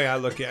 here's the way I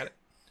look at it.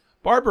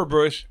 Barbara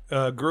Bush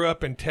grew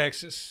up in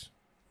Texas,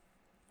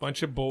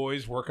 bunch of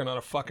boys working on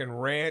a fucking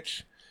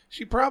ranch.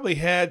 She probably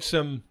had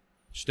some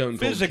Stone Cold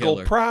physical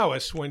Killer.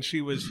 prowess when she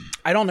was.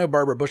 I don't know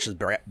Barbara Bush's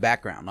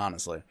background,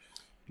 honestly.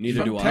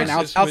 Neither do I mean, I.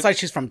 Texas. outside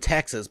she's from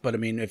Texas, but I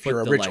mean, if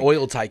you're a the, rich like-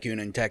 oil tycoon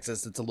in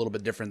Texas, it's a little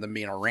bit different than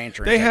being a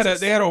rancher. They in had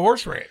Texas. a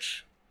horse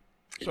ranch.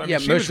 So, I Yeah,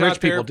 she most was rich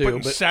out there people do,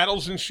 putting but-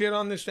 saddles and shit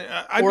on this thing.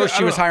 or I she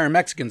don't was know. hiring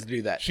Mexicans to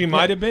do that. She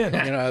might have been,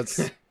 You know,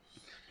 it's.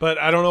 but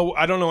I don't know.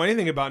 I don't know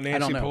anything about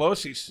Nancy know.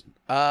 Pelosi's.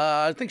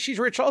 I think she's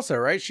rich also,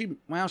 right? She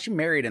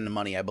married into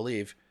money, I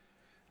believe.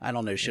 I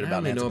don't know shit I about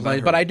only Nancy know about Pelosi,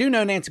 her. but I do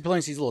know Nancy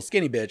Pelosi's a little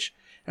skinny bitch,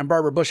 and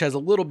Barbara Bush has a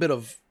little bit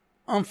of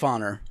umph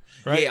on her.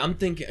 Right. Yeah, I'm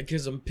thinking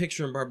because I'm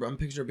picturing Barbara. I'm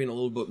picturing her being a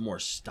little bit more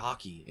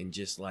stocky and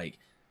just like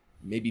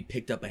maybe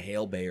picked up a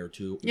hail bay or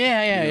two.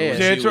 Yeah, yeah, when yeah. she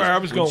That's where I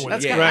was going when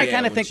with she- it. That's kinda- I yeah,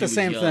 kinda when think she the was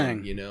same young,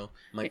 thing. You know,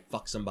 might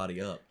fuck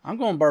somebody up. I'm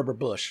going Barbara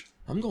Bush.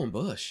 I'm going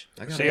Bush.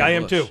 See, I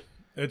am too.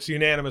 It's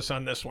unanimous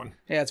on this one.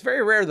 Yeah, it's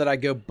very rare that I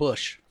go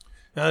Bush.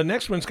 Now the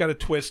next one's got a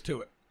twist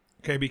to it.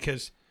 Okay,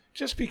 because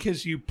just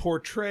because you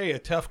portray a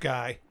tough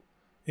guy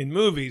in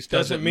movies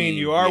doesn't mean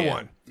you are yeah.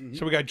 one.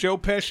 So we got Joe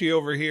Pesci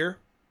over here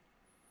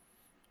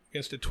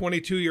against a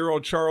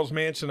 22-year-old Charles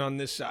Manson on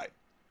this side.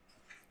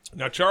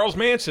 Now Charles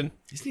Manson,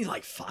 Isn't he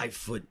like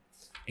 5'6"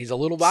 He's a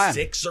little guy.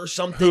 or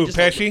something? Who, Just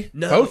like- Pesci?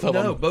 no, Both of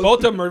no, them. both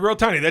of them are real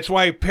tiny. That's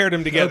why I paired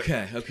them together.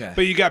 Okay, okay.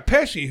 But you got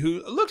Pesci,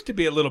 who looks to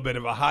be a little bit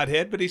of a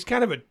hothead, but he's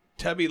kind of a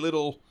tubby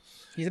little.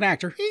 He's an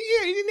actor.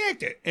 Yeah, he's an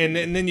actor. And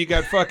then you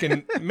got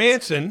fucking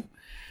Manson,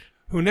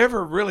 who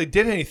never really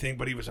did anything,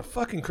 but he was a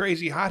fucking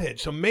crazy hothead.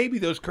 So maybe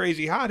those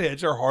crazy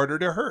hotheads are harder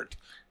to hurt.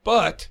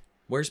 But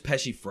Where's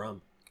Pesci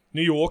from?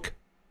 New York.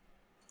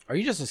 Are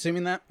you just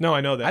assuming that? No,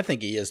 I know that. I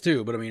think he is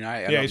too, but I mean,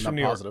 I'm he's not from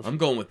New York. positive. I'm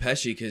going with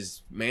Pesci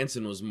because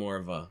Manson was more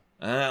of a.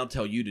 I'll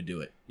tell you to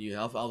do it.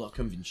 I'll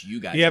convince you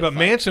guys. Yeah, to but fight.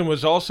 Manson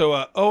was also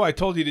a, oh, I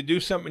told you to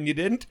do something you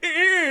didn't.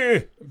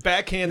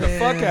 Backhand the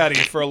fuck out of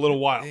you for a little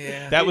while.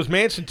 Yeah. That was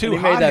Manson too. He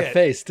made that Hothead.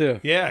 face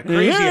too. Yeah,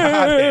 crazy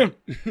hothead.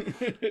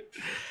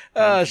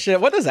 Oh shit!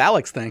 What does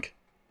Alex think?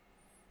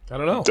 I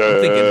don't know. I'm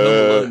thinking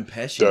Home Alone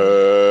Pesci.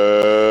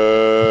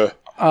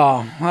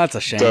 Oh, that's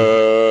a shame.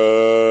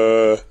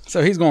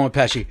 So he's going with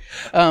Pesci.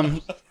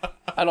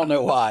 I don't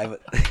know why,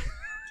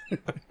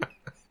 but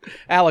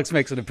Alex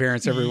makes an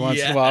appearance every once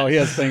in a while. He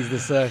has things to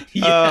say.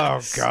 Oh,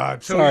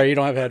 God. So Sorry, you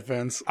don't have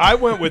headphones. I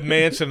went with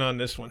Manson on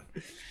this one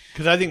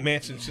because I think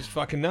Manson's just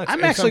fucking nuts. I'm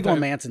And actually going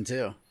sometimes- Manson,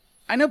 too.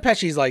 I know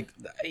Pesci's like,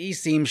 he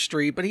seems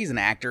street, but he's an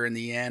actor in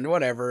the end,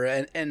 whatever.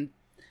 And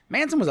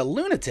Manson was a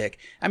lunatic.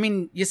 I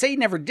mean, you say he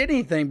never did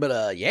anything,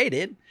 but yeah, he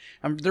did.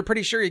 They're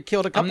pretty sure he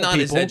killed a couple I'm not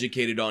people. as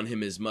educated on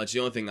him as much. The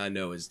only thing I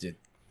know is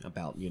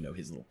about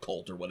his little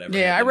cult or whatever.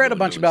 Yeah, I They've read a been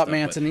bunch doing about stuff,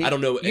 Manson. but I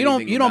don't know. You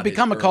don't about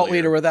become a his cult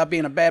earlier- leader without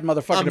being a bad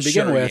motherfucker I'm to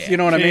begin sure, with. yeah. You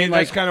know what I See, mean?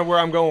 that's Like, kind of where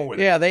I'm going with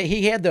it. yeah,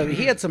 he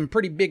had some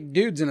pretty big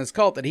dudes in his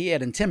cult that he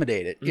had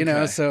intimidated. You know,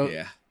 Okay, so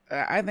yeah.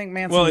 I think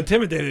Manson. Well,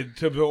 intimidated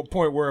to the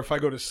point where if I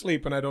go to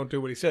sleep and I don't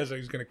do what he says,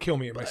 he's going to kill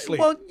me in my sleep.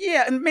 Well,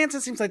 yeah, and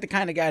Manson seems like the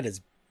kind of guy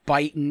that's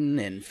biting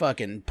and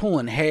fucking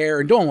pulling hair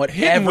and doing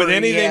Hitting whatever with he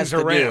anything's has to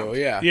around. do.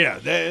 Yeah, Yeah,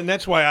 and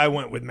that's why I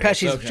went with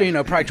Manson. Pesci's, Okay.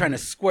 probably trying to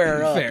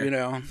square up. Fair, You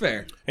know,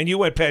 fair. And you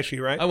went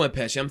Pesci, right? I went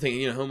Pesci. I'm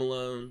thinking, Home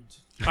Alone.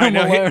 I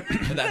know. Home Alone.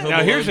 That Home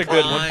Now, here's Alone a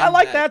good one. prime, I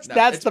like that's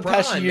it's the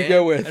Pesci prime, you man.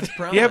 go with. That's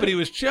prime. Yeah, but he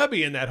was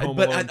chubby in that Home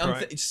But Alone.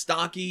 I'm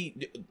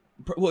stocky.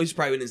 Well, he's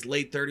probably in his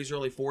late 30s,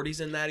 early 40s.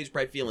 In that, he's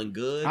probably feeling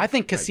good. I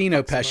think Casino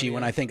Fuck somebody Pesci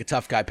when up. I think of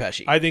tough guy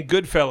Pesci. I think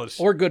Goodfellas.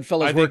 Or I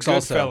Goodfellas think works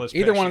also. Goodfellas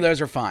Either Pesci. one of those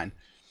are fine.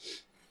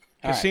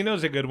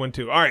 Casino's a good one,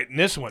 too. All right, and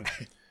this one.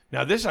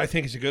 Now, this I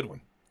think is a good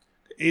one.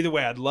 Either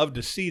way, I'd love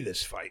to see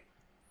this fight.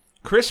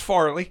 Chris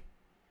Farley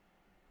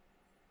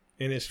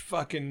in his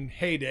fucking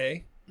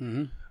heyday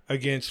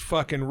against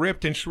fucking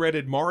ripped and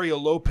shredded Mario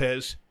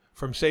Lopez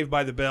from Saved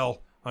by the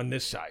Bell on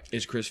this side.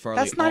 Is Chris Farley?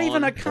 That's not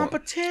even a on-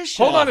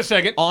 competition. Hold on a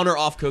second. On or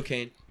off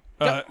cocaine?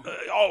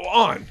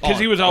 On, because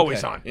he was always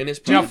Okay. on. In his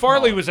Now, prime.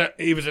 Farley was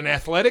an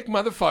athletic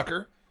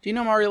motherfucker. Do you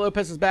know Mario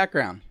Lopez's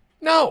background?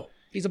 No.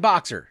 He's a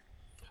boxer.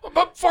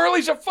 But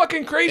Farley's a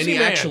fucking crazy And he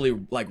man. actually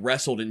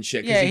wrestled and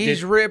shit. 'cause Yeah, he he's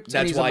did, ripped. That's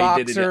And he's why a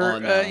he did it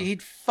boxer. on.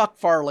 He'd fuck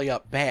Farley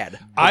up bad.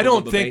 I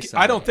don't Bubba think. Bayside.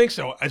 I don't think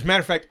so. As a matter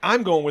of fact,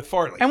 I'm going with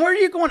Farley. And where are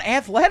you going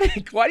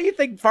athletic? Why do you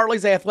think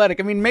Farley's athletic?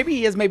 I mean, maybe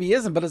he is, maybe he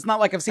isn't, but it's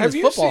not like I've seen Have his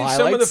you football seen highlights.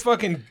 some of the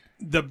fucking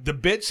the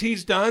bits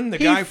he's done? The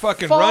He guy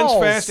fucking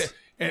falls. runs fast.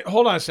 And,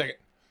 hold on a second.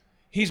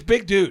 He's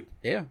big dude.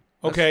 Yeah.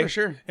 That's Okay, for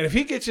sure. And if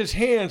he gets his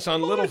hands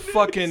on little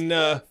fucking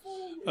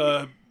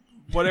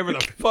whatever the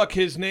fuck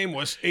his name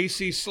was,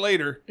 AC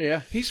Slater.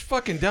 Yeah. he's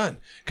fucking done.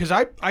 Because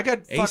I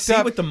got fucked AC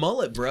up with the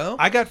mullet, bro.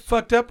 I got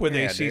fucked up with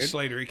Yeah, AC dude.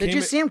 Slater. He Did came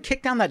you in- see him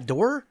kick down that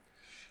door?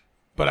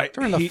 But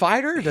during the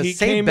fighter? The he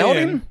same came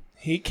building? in.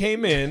 He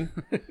came in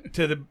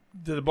to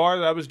the bar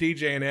that I was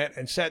DJing at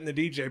and sat in the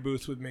DJ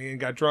booth with me and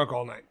got drunk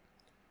all night.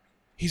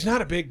 He's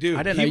not a big dude.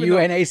 I didn't know Even you though-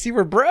 and AC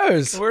were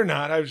bros. We're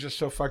not. I was just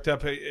so fucked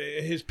up.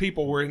 His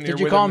people were in there. Did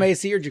you with call him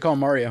AC or did you call him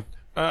Mario?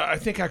 I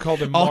think I called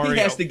him All Mario. he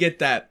has to get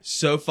that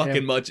so fucking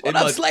Yeah. much. What it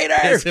up, must Slater?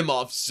 piss him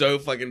off so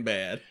fucking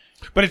bad.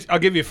 But I'll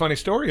give you a funny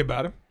story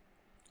about him.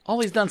 All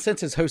he's done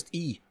since is host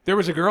E. There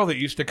was a girl that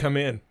used to come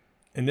in,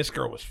 and this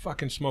girl was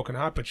fucking smoking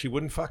hot, but she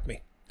wouldn't fuck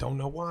me. Don't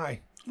know why.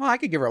 Well, I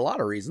could give her a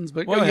lot of reasons,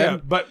 but Well, go yeah,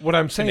 ahead. but what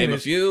I'm saying Name a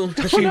is, few.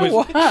 she know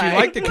was she why.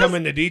 liked to come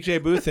in the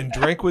DJ booth and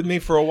drink with me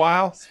for a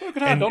while, hot.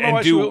 and, Don't know and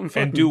why she wouldn't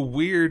fuck me. do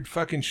weird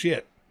fucking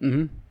shit.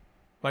 Mm-hmm.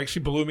 Like she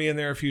blew me in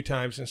there a few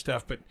times and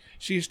stuff. But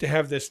she used to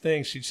have this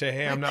thing. She'd say,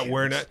 "Hey, I'm not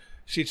wearing it."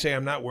 She'd say,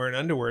 "I'm not wearing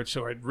underwear,"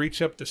 so I'd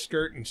reach up the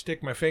skirt and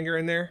stick my finger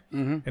in there,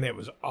 and it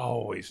was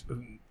always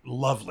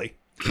lovely.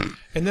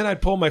 And then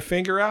I'd pull my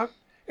finger out,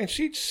 and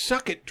she'd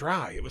suck it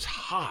dry. It was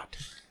hot.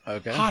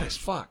 Okay. Hot as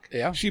fuck.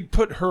 Yeah. She'd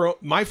put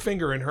my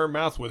finger in her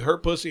mouth with her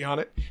pussy on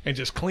it and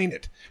just clean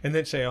it, and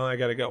then say, "Oh, I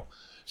gotta go."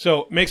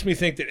 So it makes me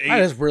think that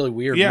That is a really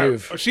weird yeah,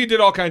 move. she did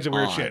all kinds of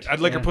weird Odd. shit. I'd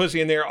lick her pussy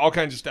in there, all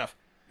kinds of stuff.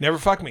 Never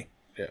fuck me.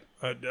 Yeah.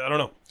 I don't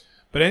know.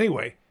 But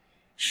anyway,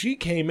 she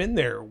came in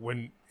there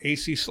when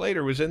AC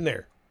Slater was in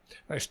there.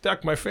 I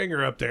stuck my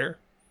finger up there,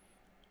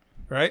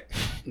 right?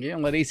 Yeah,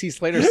 and let AC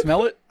Slater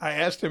smell it. I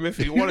asked him if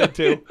he wanted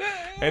to,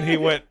 and he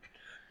went,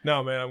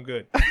 "No, man, I'm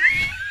good."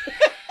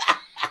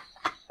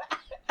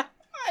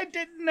 I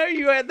didn't know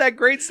you had that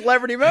great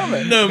celebrity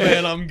moment. No,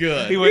 man, I'm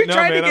good. He You went, "No,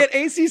 tried man, to get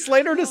AC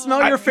Slater to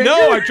smell your finger?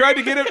 No, I tried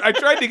to get him. I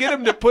tried to get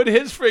him to put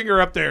his finger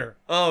up there.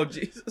 Oh,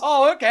 Jesus.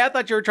 Oh, okay. I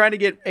thought you were trying to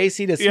get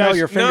AC to smell Yes,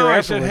 your finger no, I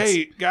afterwards. said,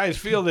 "Hey, guys,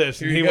 feel this."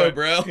 And Here he you go, went,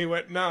 bro. He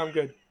went, "No, I'm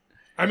good."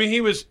 I mean, he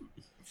was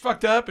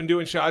fucked up and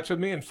doing shots with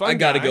me and fun. I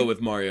got to guy. go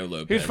with Mario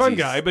Lopez. He was a fun He's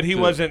guy, but he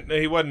good. wasn't.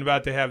 He wasn't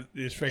about to have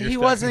his finger. He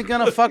stuck. wasn't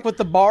going to fuck with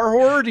the bar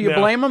whore. Do you No.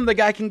 blame him? The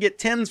guy can get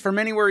 10s from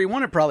anywhere he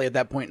wanted probably at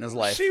that point in his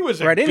life. She was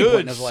Or a at any point in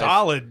good, his life.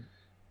 solid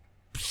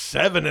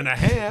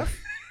 7.5.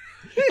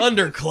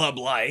 under club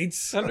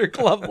lights. Under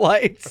club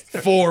lights.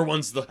 4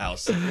 once the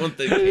house once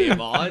they came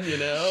on, you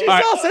know. She's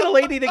also a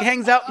lady that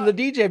hangs out in the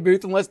DJ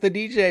booth and lets the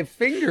DJ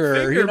finger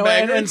her, you know,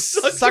 and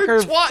suck her.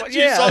 twat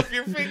juice off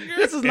your finger.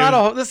 This is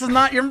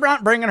not, you're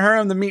not bringing her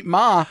home to meet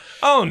Ma.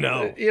 Oh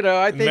no! You know,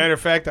 I think, Matter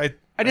of fact, I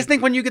just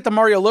think when you get to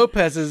Mario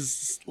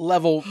Lopez's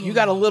level, you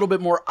got a little bit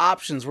more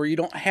options where you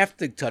don't have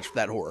to touch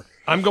that whore.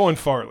 I'm going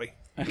Farley.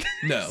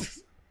 No,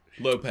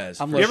 Lopez.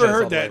 I'm for You ever Lopez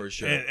heard all the way that? for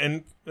sure.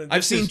 And I've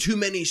this seen is- too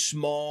many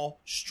small,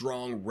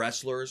 strong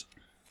wrestlers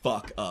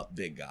fuck up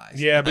big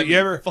guys. Yeah, but I mean,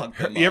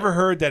 you ever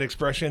heard that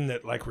expression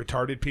that like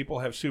retarded people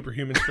have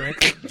superhuman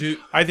strength? Dude,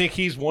 I think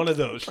he's one of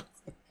those.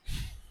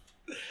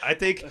 I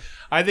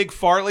think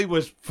Farley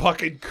was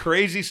fucking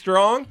crazy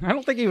strong. I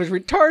don't think he was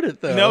retarded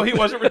though. No, he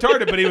wasn't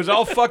retarded, but he was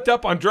all fucked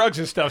up on drugs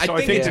and stuff. So I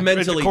think it's there's a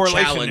mentally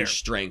correlation challenged there.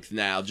 strength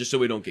now, just so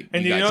we don't get.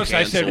 And you guys notice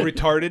I said canceled.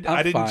 retarded. I'm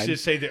I didn't fine.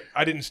 just say that.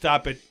 I didn't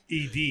stop at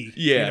ed.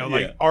 Yeah,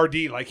 like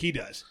RD, like he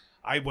does.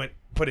 I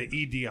put an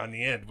ed on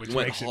the end, which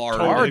Went makes hard.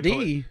 it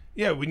totally RD?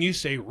 Yeah, when you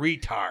say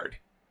retard.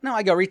 No,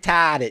 I go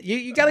retarded.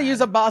 You got to use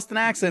a Boston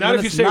accent. Not and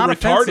if you it's say not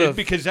retarded, offensive.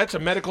 because that's a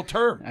medical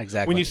term.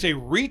 Exactly. When you say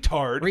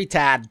retard,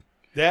 retard.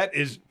 that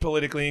is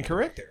politically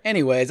incorrect there.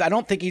 Anyways, I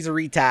don't think he's a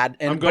retard.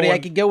 And but I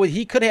could go with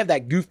he could have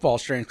that goofball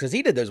strength because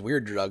he did those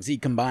weird drugs. He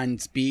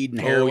combined speed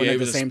and heroin he at the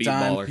was a same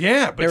time. speedballer.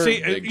 Yeah, but They were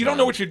see, big you don't time.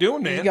 know what you're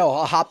doing, He man. go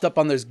all hopped up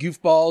on those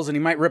goofballs, and he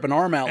might rip an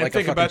arm out And like a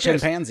think fucking about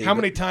this. chimpanzee. How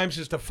many times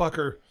has the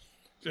fucker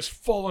just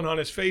fallen on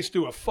his face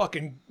through a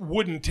fucking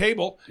wooden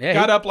table, Yeah,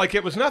 got he- up like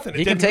it was nothing? It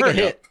he can didn't take a hurt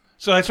him. hit.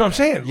 So that's what I'm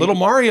saying. Little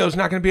Mario's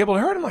not going to be able to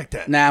hurt him like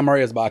that. Nah,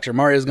 Mario's a boxer.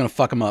 Mario's gonna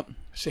fuck him up.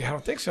 See, I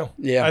don't think so.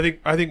 Yeah.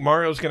 I think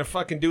Mario's going to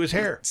fucking do his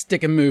hair.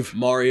 Stick and move.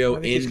 Mario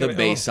I think he's in the gonna-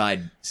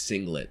 Bayside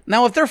singlet.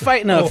 Now, if they're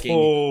fighting a,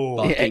 Oh.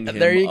 Fucking yeah,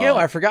 there him you go.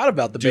 up. I forgot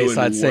about the Doing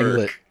Bayside singlet.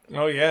 work.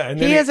 Oh yeah, and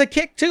then He has a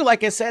kick too.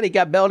 Like I said, he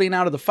got belting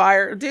out of the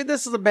fire. Dude,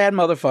 this is a bad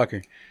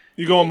motherfucker.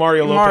 you going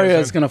Mario Lopez?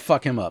 Mario's then. gonna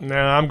fuck him up.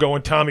 Nah, I'm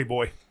going Tommy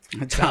Boy.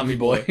 Tommy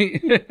boy.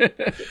 All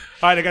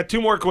right, I got two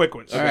more quick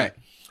ones. All right.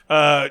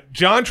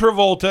 John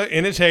Travolta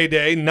in his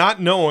heyday, not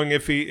knowing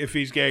if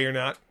he's gay or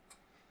not,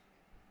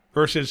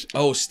 versus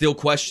Oh, still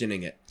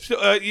questioning it.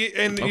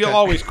 you'll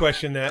always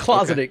question that.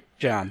 Closeted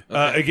John.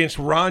 Against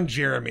Ron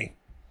Jeremy,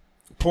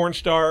 porn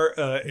star,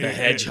 the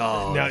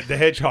Hedgehog. Now, the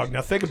Hedgehog.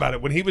 Now think about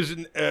it. When he was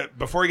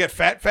before he got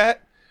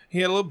fat, he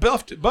had a little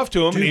buff to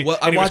him. Dude, and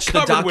I he was watched the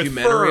covered with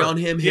documentary fur. on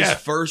him. His Yeah.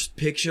 first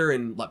picture,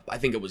 and I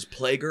think it was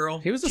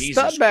Playgirl. He was a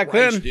Jesus stud back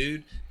Christ, then.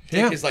 dude.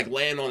 Yeah. He's like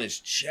laying on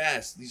his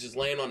chest. He's just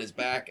laying on his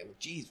back, and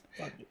jeez,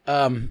 fuck.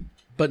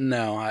 But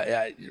no,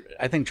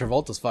 I think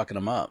Travolta's fucking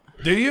him up.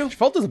 Do you?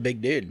 Travolta's a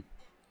big dude.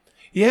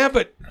 Yeah,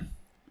 but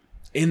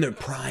In their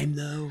prime,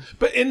 though.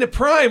 in the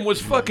prime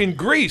was fucking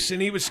Grease, and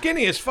he was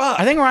skinny as fuck.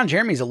 I think Ron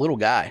Jeremy's a little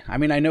guy. I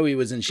mean, I know he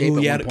was in shape Ooh,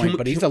 at yeah, one point, can-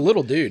 but he's a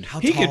little dude. How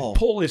he tall? could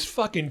pull his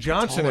fucking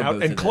Johnson Taller out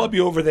both and of club them.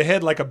 you over the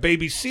head like a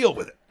baby seal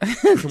with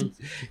it.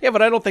 Yeah,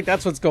 but I don't think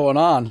that's what's going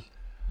on.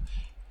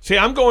 See,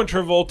 I'm going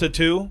Travolta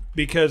too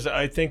because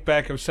I think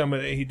back of some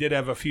of he did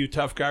have a few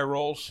tough guy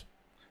roles.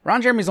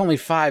 Ron Jeremy's only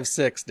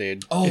 5'6",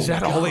 dude. Oh, Is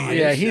that my all he God. is?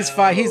 Yeah, he's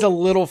fine. He's a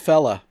little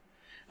fella.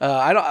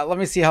 I don't. Let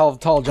me see how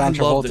tall John I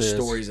Travolta love the is.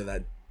 stories of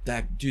that.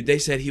 That dude, they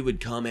said he would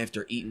come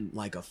after eating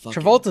like a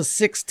fucking Travolta's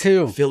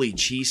 6'2". Philly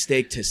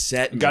cheesesteak to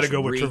set. Got to just go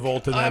with reek.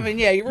 Travolta then. I mean,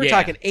 yeah, we're Yeah,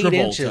 talking 8 Travolta.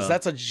 inches.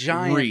 That's a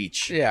giant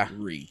Reach. Yeah,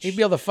 Reach. He'd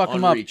be able to fuck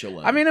him On up. reach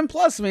alone. I mean, and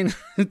plus,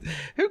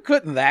 who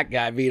couldn't that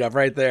guy beat up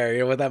right there? You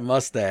know, with that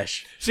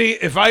mustache. See,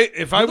 if I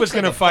was Looks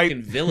going to like a fight,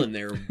 fucking villain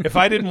there. if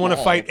I didn't want to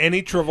Ball. fight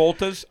any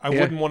Travoltas, I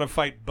Yeah. wouldn't want to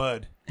fight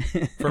Bud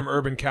from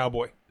Urban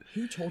Cowboy.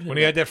 Who told him When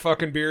he had that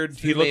fucking beard,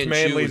 he looked Fu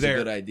manly was a there.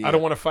 good idea. I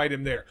don't want to fight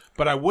him there,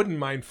 but I wouldn't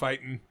mind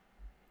fighting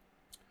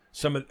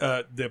some of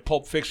the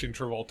Pulp Fiction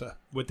Travolta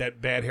with that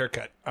bad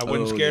haircut. I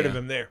wasn't Oh, scared yeah. of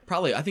him there.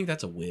 Probably, I think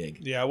that's a wig.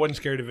 Yeah, I wasn't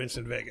scared of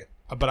Vincent Vega,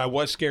 but I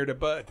was scared of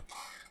Bud.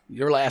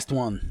 Your last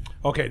one.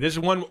 Okay, this is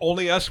one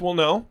only us will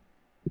know.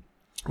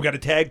 We got a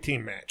tag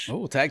team match.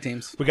 Oh, tag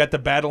teams. We got the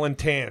Battle in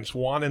Tans,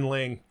 Juan and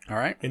Ling All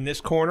right. in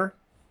this corner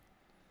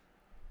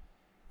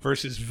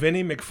versus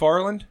Vinny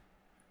McFarland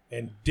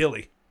and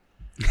Dilly.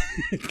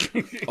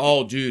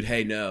 Oh, dude,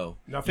 hey, no.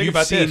 Now think You've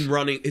about seen this.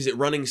 Running? Is it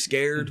Running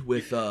Scared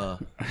with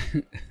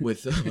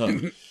with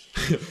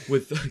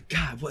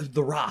God, what,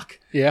 The Rock?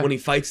 Yeah. When he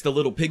fights the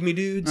little pygmy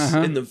dudes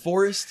in the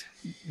forest.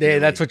 Yeah,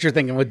 that's what you're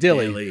thinking with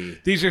Dilly. Dilly.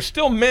 These are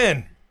still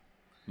men.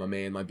 My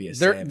man might be a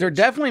They're savage.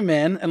 definitely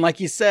men, and like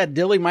you said,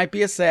 Dilly might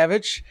be a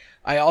savage.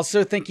 I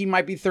also think he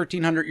might be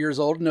 1,300 years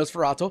old,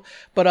 Nosferatu.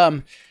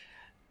 But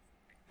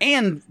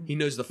and He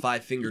knows the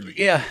 5-fingered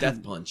Yeah.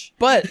 death punch.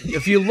 but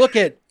if you look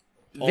at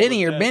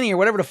Vinny or death. Benny or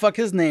whatever the fuck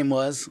his name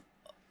was,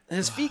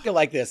 his feet go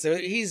like this.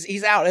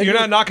 He's out. You're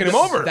not knocking him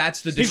over.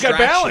 That's the He's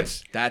distraction. got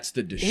balance. That's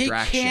the He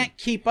distraction. can't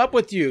keep up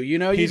with you. You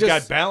know, He's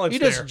got balance You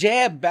just there.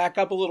 jab back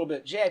up a little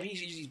bit. Jab.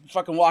 He's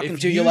fucking walking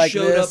If to you you like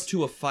showed this. up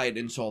to a fight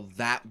and saw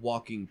that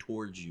walking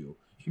towards you,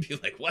 you'd be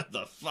like, "What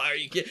the fuck are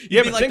you getting?" You'd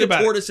Yeah, be but like think the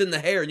about it. tortoise in the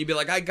hare, and you'd be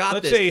like, "I got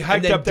Let's this." say he hiked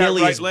and then up that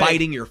Dilly right is leg.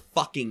 biting your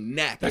fucking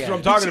neck. That's Yeah. what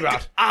I'm talking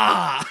about.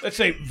 Ah, Let's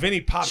say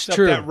Vinny pops It's up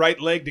true. that right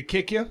leg to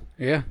kick you.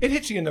 Yeah. It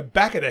hits you in the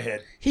back of the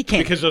head. He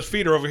can't. Because those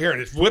feet are over here and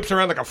it whips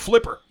around like a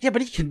flipper. Yeah,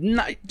 but he can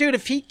not. Dude,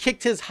 if he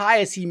kicked his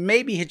highest, he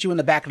maybe hit you in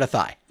the back of the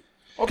thigh.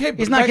 Okay, but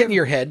He's not back getting of-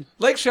 your head.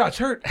 leg shots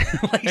hurt.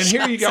 And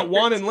here you shots got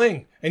Juan hurt. and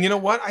Ling. And you know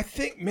what? I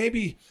think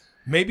maybe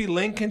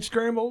Ling can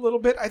scramble a little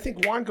bit. I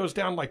think Juan goes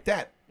down like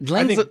that.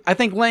 I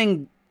think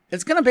Ling.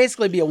 It's going to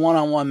basically be a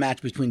one-on-one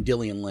match between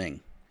Dilly and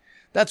Ling.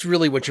 That's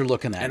really what you're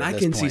looking at. And at I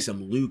this can see point.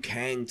 some Liu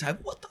Kang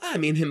type. I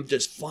mean, him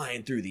just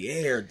flying through the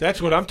air.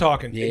 That's what I'm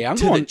talking. Yeah, I'm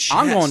to the going. chest,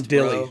 I'm going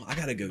Dilly. bro. I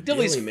gotta go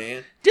Dilly's- Dilly,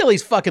 man.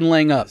 Dilly's fucking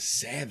laying up.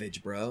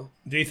 Savage, bro.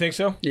 Do you think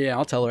so? Yeah,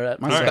 I'll tell her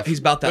that All myself. right. He's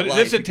about that But life,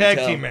 this is a you can tag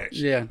tell. team match.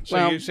 Yeah, So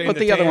well, you're saying but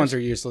the other Tans- ones are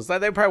useless.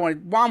 They probably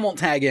want. Mom won't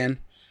tag in.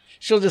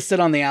 She'll just sit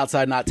on the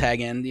outside, not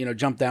tag in.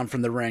 Jump down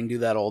from the ring, do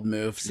that old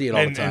move. See it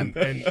all the time.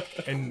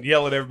 and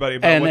yell at everybody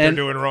about And- what and-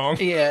 they're doing wrong.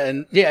 Yeah,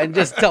 and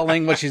just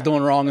telling what she's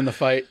doing wrong in the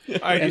fight. All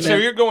right, And so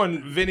then- you're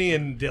going Vinny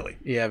and Dilly.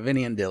 Yeah,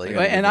 Vinny and Dilly. I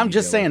gotta And go I'm Vinny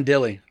just Dilly. saying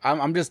Dilly.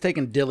 I'm just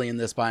taking Dilly in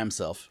this by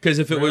himself. Because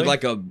if it Really? was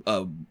like a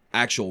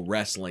actual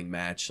wrestling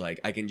match, like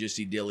I can just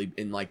see Dilly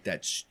in like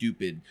that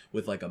stupid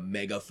with like a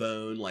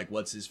megaphone, like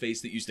what's his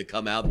face that used to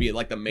come out being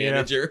like the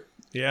manager.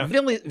 Yeah.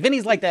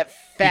 Vinny's like that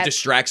He fat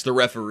distracts the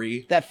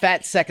referee.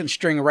 second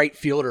string right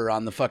fielder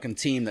on the fucking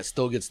team that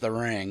still gets the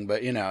ring,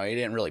 but he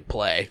didn't really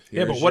play.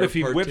 Yeah, but Here's what your if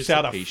he whips out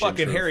a participation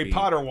fucking Harry trophy.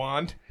 Potter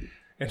wand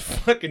and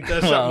fucking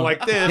does something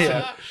like this? yeah.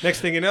 And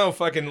next thing you know,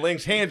 fucking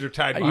Link's hands are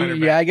tied behind her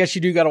Yeah, back. I guess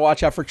you do got to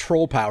watch out for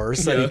troll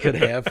powers that he could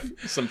have.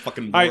 Some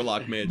fucking I-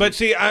 warlock man. But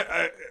see,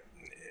 I,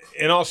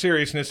 in all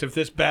seriousness, if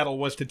this battle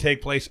was to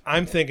take place,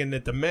 I'm thinking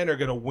that the men are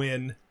going to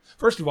win.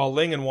 First of all,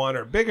 Ling and Juan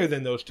are bigger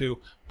than those two,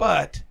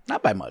 but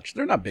Not by much.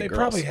 They're not big they girls.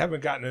 probably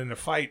haven't gotten in a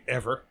fight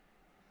ever.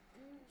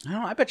 I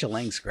don't know. I bet you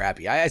Lang's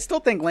scrappy. I still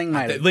think Ling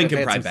might have. Link can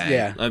had probably some- bang.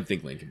 Yeah. I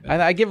think Link can bang.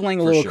 I give Ling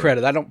a For little sure.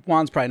 credit.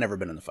 Juan's probably never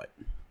been in the fight.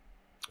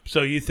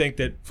 So you think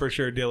that for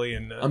sure Dilly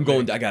and I'm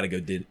going. I gotta go.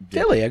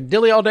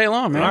 Dilly all day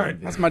long, man. All right.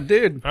 That's my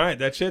dude. All right,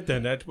 that's it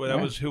then. That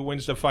was who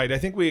wins the fight. I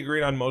think we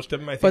agreed on most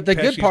of them. I think But the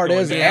good Pesci's part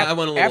going is, down. Yeah, I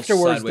went a little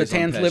afterwards, the sideways on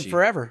Tans live Pesci.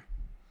 forever.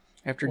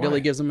 After Why?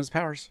 Dilly gives him his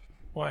powers.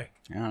 Why?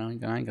 I don't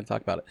know. I ain't gonna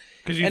talk about it.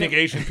 Because you And think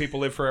Asian people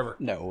live forever.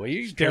 No,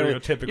 you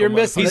Stereotypical You're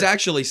missing. He's it.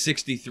 actually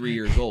 63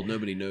 years old.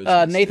 Nobody knows.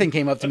 this. Nathan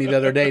came up to me the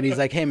other day and he's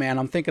like, "Hey man,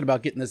 I'm thinking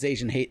about getting this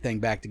Asian hate thing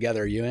back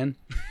together. Are you in?"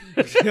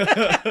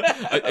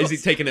 Is he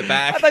taking it I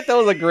back? thought that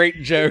was a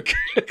great joke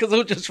because it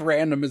was just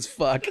random as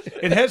fuck.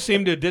 It has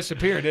seemed to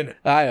disappear, didn't it?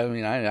 I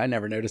mean, I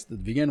never noticed it to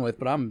begin with,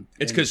 but I'm.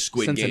 It's in because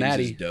Squid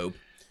Cincinnati. Games is dope.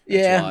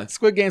 Yeah, why.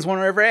 Squid Game's one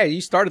wherever. Hey,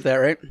 you started that,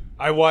 right?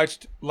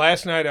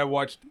 Last night I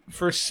watched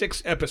first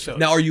 6 episodes.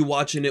 Now, are you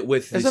watching it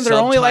with the Isn't there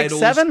only, like,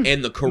 subtitles 7?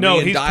 and the Korean no,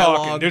 he's dialogue?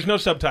 talking. There's no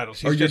subtitles.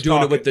 He's Or you're just doing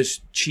talking. it with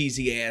this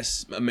cheesy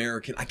ass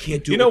American? I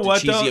can't do You it know with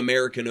what, the cheesy though?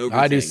 American over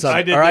I do things. sub.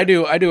 I did or I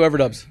that. do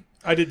overdubs.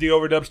 I did the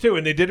overdubs too,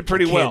 and they did it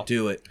pretty Can't well.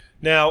 do it.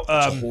 Now,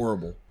 It's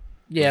horrible.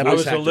 Yeah, I but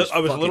was a actors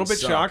little fucking bit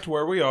suck. shocked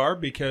where we are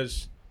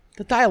because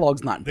the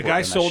dialogue's not. the important guy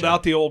in that sold show.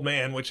 out the old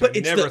man, which But I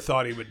it's never the-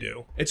 thought he would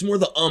do. It's more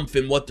the umph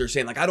in what they're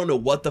saying. Like, I don't know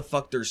what the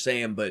fuck they're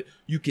saying, but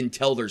you can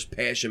tell there's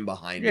passion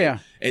behind Yeah.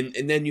 it.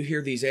 And then you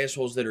hear these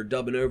assholes that are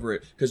dubbing over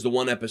it. Because the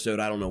one episode,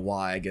 I don't know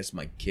why, I guess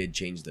my kid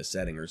changed the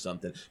setting or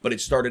something. But it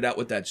started out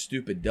with that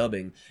stupid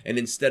dubbing. And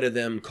instead of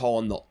them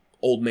calling the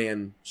old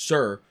man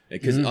sir,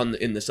 because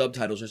in the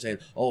subtitles they're saying,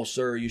 "Oh,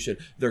 sir, you should."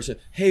 They're saying,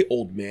 "Hey,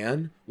 old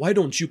man, why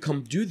don't you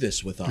come do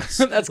this with us?"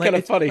 That's kinda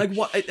it's- funny. Like,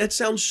 what? That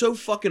sounds so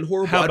fucking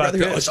horrible. How I'd about rather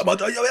hear, this? How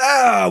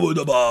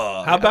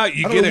How about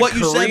you I don't get know a what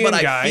you said, Korean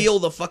but guy? I feel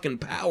the fucking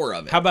power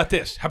of it. How about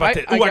this? How about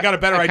this? Ooh, I got a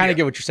better I kind idea. of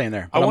get what you're saying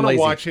there. I but I'm want to lazy.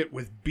 watch it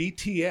with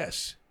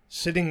BTS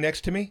sitting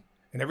next to me,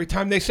 and every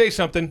time they say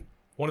something,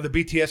 one of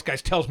the BTS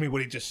guys tells me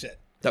what he just said.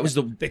 That was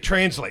the. They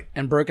translate.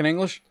 And broken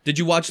English. Did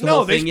you watch the No,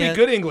 whole they thing speak yet?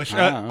 good English.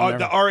 never.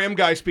 The RM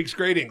guy speaks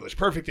great English,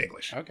 perfect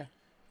English. Okay.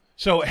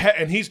 So,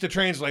 and he's the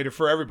translator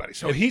for everybody.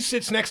 So he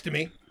sits next to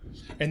me,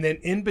 and then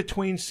in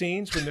between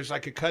scenes, when there's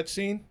like a cut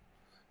scene,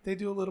 they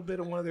do a little bit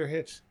of one of their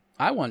hits,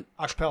 I want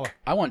acapella.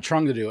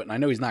 Trung to do it, and I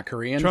know he's not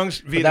Korean.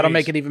 Trung's but that'll Vietnamese.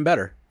 make it even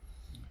better.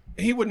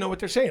 He wouldn't know what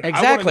they're saying. I wanna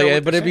Exactly. know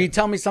what But they're if you saying.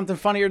 tell me something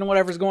funnier than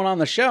whatever's going on in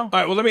the show, All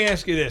right, well, let me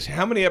ask you this: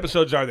 how many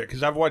episodes are there?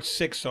 Because I've watched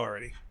 6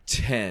 already.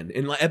 10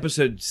 in like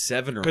episode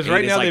 7 or 8. Because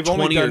right now it's like they've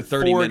only 20 done or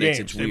 30 4 minutes.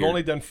 games. It's They've weird.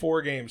 only done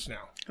 4 games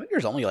now. I think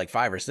there's only like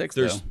 5 or 6.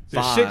 There's though.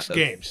 There's five. 6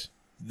 games.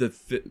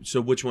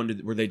 So which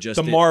one were they just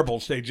The did?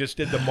 marbles. They just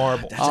did the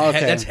marbles. That's, Oh,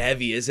 okay. that's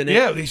heavy, isn't it?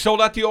 Yeah, he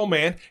sold out the old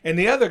man, and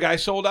the other guy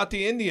sold out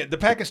the Indian, the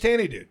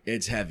Pakistani dude.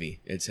 It's heavy.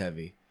 It's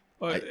heavy.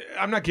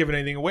 I'm not giving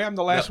anything away. I'm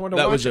the last one to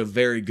that watch was it. a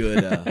very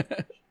good.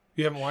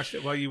 You haven't watched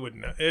it? Well, you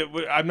wouldn't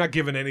know. I'm not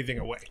giving anything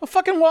away. Well,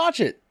 fucking watch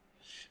it.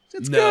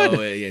 It's no,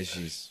 good. yeah,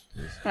 she's.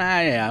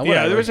 Yeah, Yeah,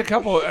 whatever. there was a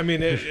couple. I mean,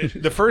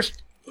 the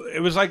first,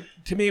 it was like,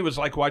 to me, it was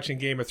like watching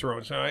Game of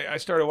Thrones. So I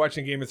started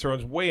watching Game of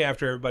Thrones way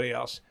after everybody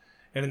else.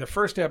 And in the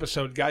first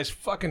episode, guy's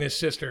fucking his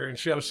sister and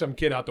shoves some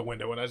kid out the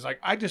window. And I was like,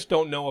 I just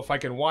don't know if I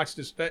can watch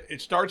this.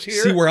 It starts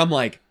here. See where I'm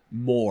like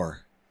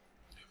more.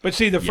 But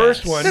see, the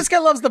first one. This guy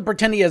loves to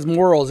pretend he has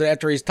morals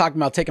after he's talking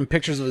about taking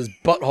pictures of his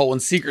butthole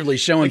and secretly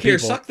showing Like, here,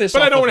 people. suck this.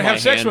 But I off don't of want to have my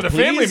sex hand, with a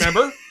family please.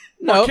 member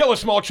No. or kill a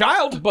small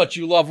child. But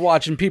you love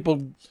watching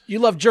people. You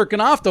love jerking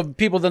off to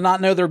people that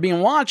not know they're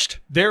being watched.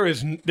 There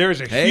is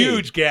a Hey.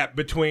 huge gap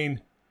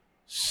between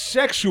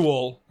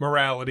sexual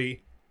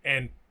morality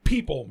and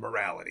people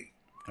morality.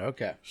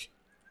 Okay.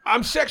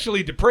 I'm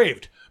sexually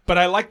depraved, but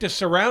I like to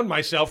surround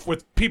myself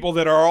with people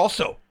that are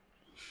also.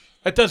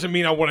 That doesn't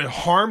mean I want to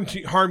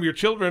harm your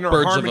children or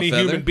Birds harm of a any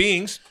feather. human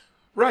beings.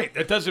 Right.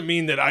 That doesn't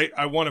mean that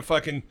I want to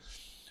fucking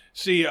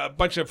see a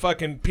bunch of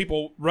fucking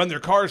people run their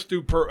cars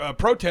through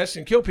protests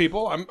and kill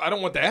people. I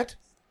don't want that.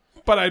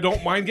 But I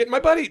don't mind getting my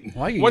butt eaten.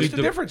 What's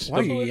the difference? Why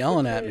are you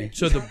yelling at me?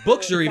 So the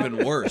books are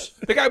even worse.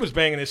 The guy was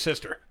banging his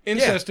sister.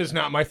 Incest is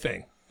not my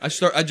thing. I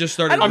just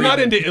started. I'm not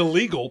into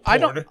illegal porn. I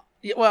don't.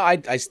 Yeah, well,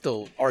 I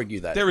still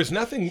argue that. There is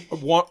nothing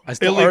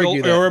still argue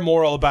illegal that. or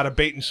immoral about a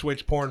bait and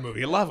switch porn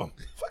movie. I love them.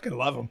 Fucking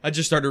love them. I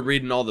just started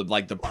reading all the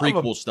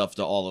prequel stuff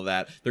to all of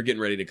that. They're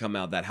getting ready to come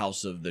out, that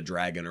House of the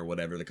Dragon or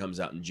whatever that comes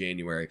out in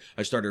January.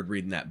 I started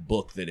reading that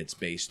book that it's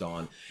based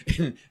on.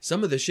 And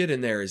some of the shit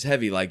in there is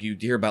heavy. Like you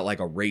hear about like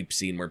a rape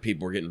scene where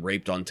people are getting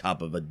raped on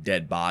top of a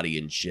dead body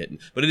and shit.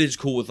 But it is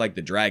cool with like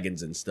the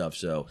dragons and stuff.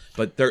 So,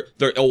 but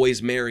they're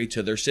always married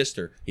to their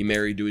sister. He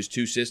married to his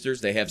 2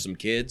 sisters. They have some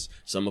kids.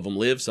 Some of them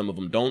live, some of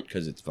them don't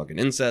because it's fucking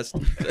incest.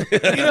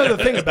 The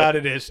thing about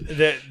it is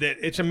that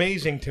it's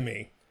amazing to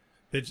me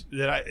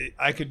that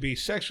I could be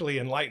sexually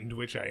enlightened,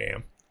 which I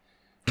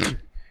am,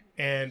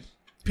 and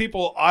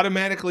people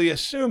automatically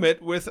assume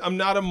it with I'm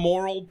not a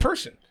moral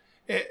person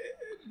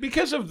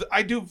because of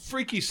I do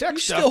freaky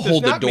sex stuff. Still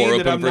hold the not mean door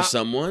that open I'm for not,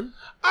 someone.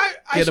 I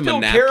Get 'em a still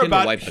napkin care to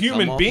about wipe the cum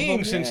human off of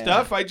beings them. and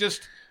stuff.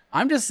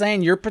 I'm just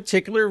saying your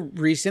particular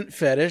recent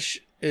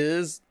fetish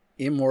is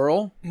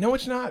immoral. No,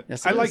 it's not.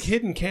 Yes, I it like is.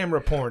 hidden camera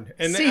porn,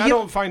 and See, I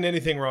don't find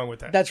anything wrong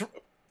with that. That's.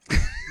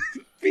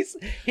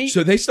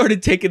 So they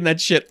started taking that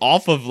shit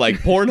off of like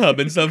Pornhub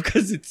and stuff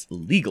because it's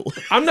legal.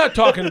 I'm not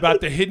talking about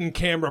the hidden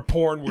camera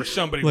porn where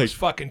somebody was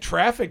fucking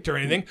trafficked or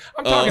anything.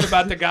 I'm talking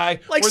about the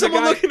guy Like where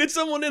someone the guy, looking at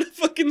someone in a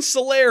fucking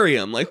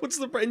solarium. Like what's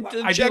the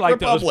I Czech do like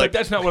those, Republic? but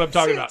that's not what I'm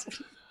talking about.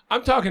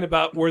 I'm talking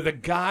about where the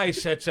guy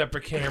sets up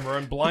a camera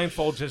and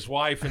blindfolds his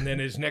wife, and then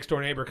his next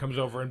door neighbor comes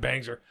over and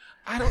bangs her.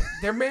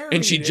 They're married,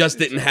 And she just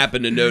didn't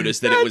happen to notice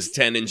that it was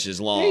 10 inches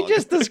long. He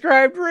just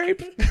described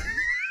rape.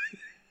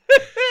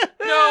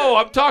 No,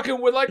 I'm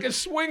talking with like a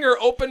swinger,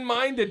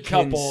 open-minded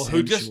couple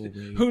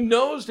who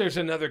knows there's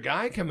another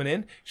guy coming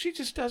in. She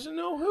just doesn't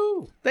know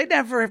who. They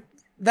never.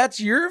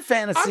 That's your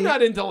fantasy. I'm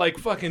not into like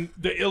fucking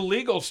the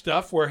illegal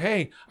stuff where,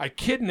 hey, I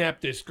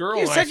kidnapped this girl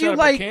You and I said set you up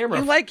like a camera.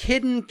 you like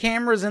hidden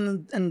cameras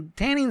and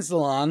tanning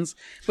salons,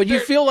 but you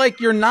feel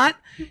like you're not.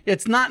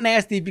 It's not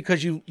nasty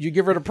because you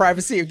give her the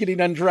privacy of getting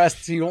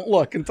undressed, so you don't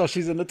look until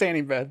she's in the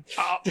tanning bed.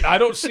 I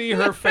don't see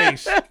her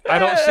face. I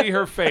don't see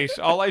her face.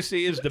 All I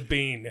see is the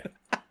bean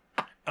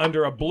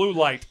under a blue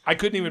light. I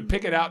couldn't even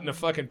pick it out in the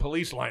fucking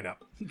police lineup.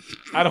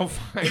 I don't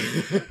find.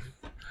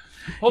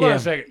 Hold on a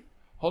second.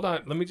 Hold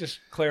on. Let me just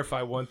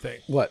clarify one thing.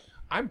 What?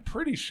 I'm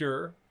pretty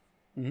sure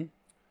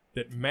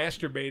that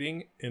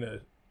masturbating in a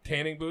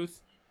tanning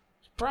booth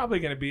is probably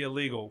going to be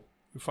illegal.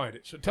 You find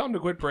it. So tell them to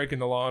quit breaking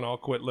the law, and I'll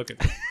quit looking.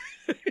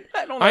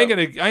 I don't know.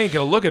 I ain't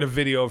gonna look at a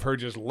video of her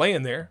just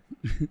laying there.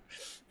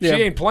 Yeah.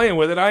 She ain't playing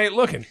with it. I ain't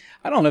looking.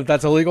 I don't know if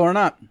that's illegal or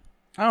not.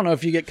 I don't know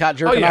if you get caught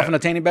jerking yeah. off in a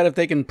tanning bed if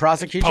they can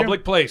prosecute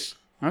Public place.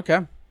 you.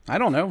 Okay. I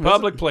don't know.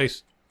 Public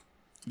place.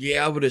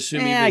 Yeah, I would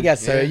assume. Yeah, I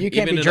guess so. You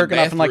can't even be in jerking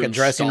off in, like, a bathroom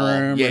dressing stall.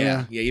 room or-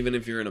 Yeah, even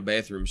if you're in a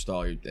bathroom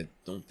stall, I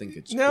don't think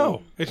it's No,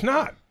 cool. it's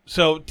not.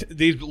 So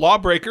these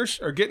lawbreakers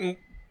are getting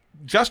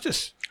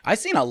justice. I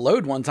seen a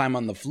load one time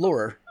on the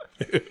floor.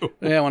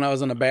 Yeah, when I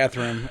was in a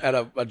bathroom at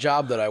a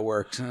job that I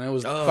worked, and it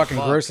was the fucking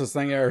grossest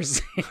thing I ever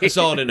seen. I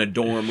saw it in a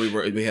dorm.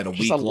 We had a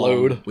week a long.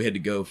 load. We had to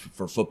go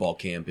for football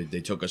camp.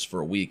 They took us for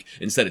a week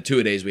instead of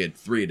 2 days. We had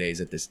 3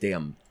 days at this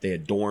damn. They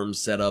had dorms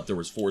set up. There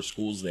was 4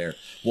 schools there.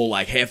 Well,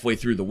 like halfway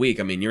through the week,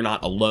 I mean, you're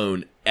not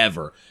alone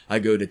ever. I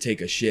go to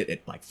take a shit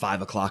at like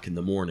 5 o'clock in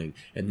the morning,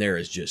 and there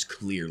is just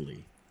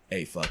clearly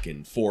a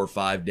fucking 4 or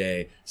 5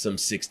 day, some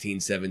 16,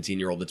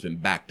 17-year-old that's been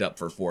backed up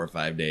for 4 or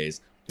 5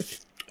 days.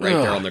 Right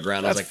there on the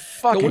ground. I was like,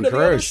 fucking go into the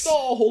other gross.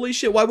 stall. Holy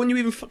shit. Why wouldn't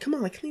you even... Come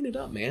on, like, clean it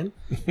up, man.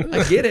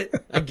 I get it.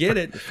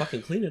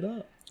 Fucking clean it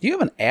up. Do you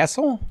have an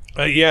asshole?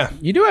 Yeah.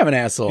 You do have an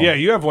asshole. Yeah,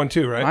 you have one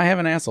too, right? I have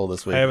an asshole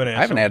this week. I have an I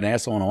haven't asshole. had an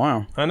asshole in a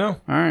while. I know. All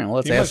right, well,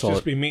 let's You must asshole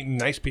just it. be meeting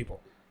nice people.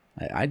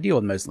 I deal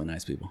with mostly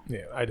nice people.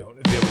 Yeah, I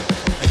don't. Deal with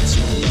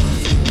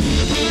it.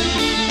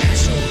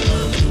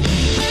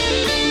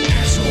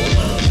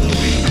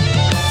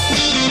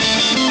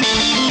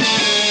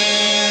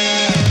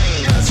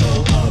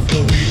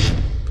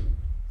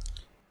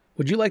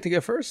 Would you like to go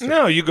first?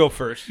 No, you go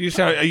first. You've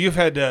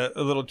had a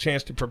little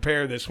chance to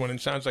prepare this one, and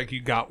it sounds like you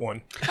got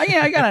one.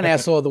 Yeah, I got an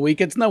asshole of the week.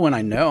 It's no one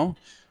I know.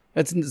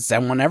 It's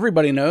someone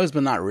everybody knows,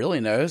 but not really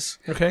knows.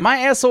 Okay. My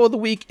asshole of the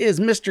week is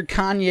Mr.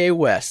 Kanye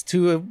West,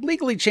 who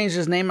legally changed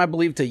his name, I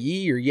believe, to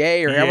Ye or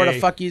Yay or however the Yay.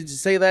 fuck you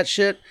say that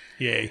shit.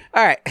 Yay.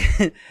 All right.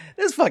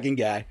 This fucking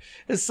guy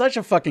is such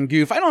a fucking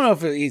goof. I don't know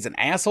if he's an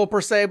asshole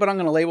per se, but I'm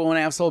going to label him an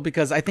asshole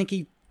because I think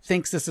he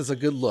thinks this is a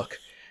good look.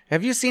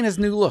 Have you seen his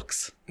new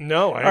looks?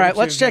 No. All right,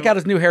 let's check out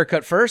his new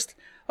haircut first.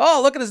 Oh,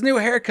 look at his new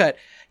haircut.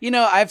 You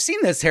know, I've seen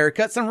this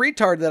haircut. Some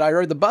retard that I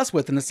rode the bus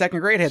with in the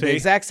second grade had the See?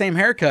 exact same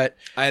haircut.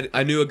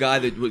 I knew a guy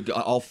that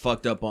got all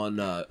fucked up on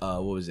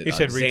what was it? He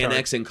said retard.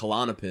 Xanax and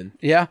Klonopin,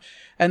 Yeah,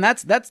 and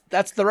that's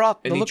the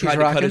rock. and the he look tried he's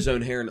to rocking. cut his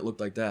own hair, and it looked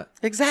like that.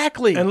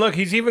 Exactly. And look,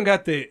 he's even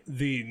got the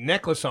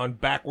necklace on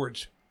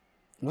backwards.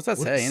 What's that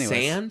say? Anyway,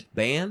 Sand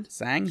band.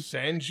 Sang.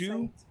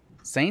 Sanju?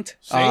 Saint?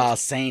 Saint?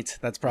 Saint.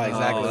 That's probably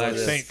exactly what it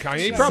is. Saint Kanye.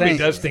 He probably Saint.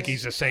 does think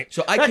he's a saint.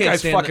 So I that can't guy's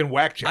stand fucking that,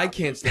 whack job. I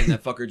can't stand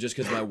that fucker just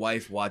because my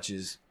wife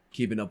watches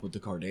Keeping Up with the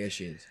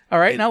Kardashians. All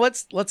right, now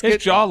let's His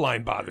get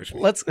jawline bothers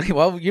me.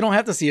 Well, you don't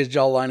have to see his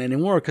jawline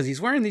anymore because he's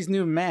wearing these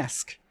new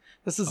masks.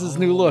 This is his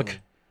new look.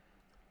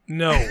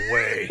 No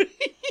way.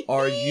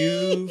 Are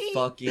you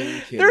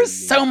fucking kidding There's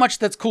me? so much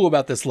that's cool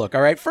about this look.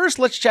 All right, first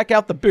let's check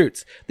out the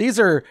boots. These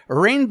are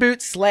rain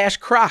boots /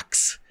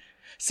 Crocs.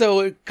 So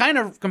it kind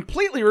of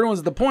completely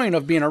ruins the point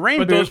of being a rain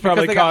But boot those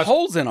probably because they got cost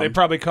holes in them. They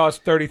probably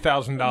cost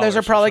 $30,000. Those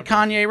are probably or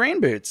something. Kanye rain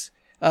boots.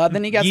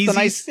 Then he got the Yeezys?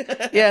 nice,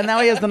 yeah. Now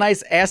he has the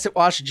nice acid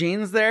wash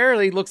jeans there.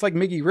 He looks like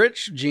Miggy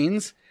Rich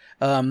jeans.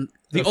 The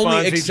The only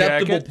Fonzie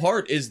acceptable jacket.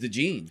 part is the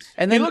jeans.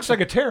 And He then looks like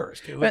a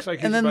terrorist. He looks like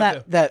he's and then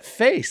about that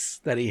face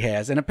that he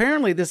has, and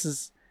apparently this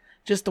is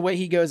just the way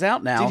he goes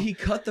out now. Did he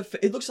cut the?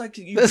 It looks like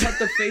you cut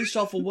the face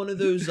off of one of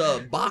those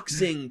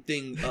boxing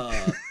thing.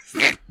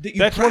 That you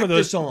That's one of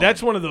those. practice on.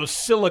 That's one of those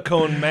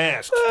silicone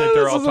masks that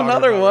they're This all is talking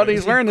another about one. right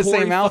He's now. wearing the Corey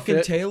same fucking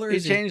outfit. Taylor? He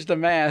Is he- changed the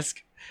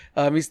mask.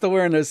 He's still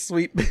wearing a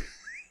sweet.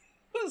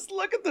 Just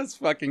look at this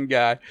fucking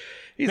guy.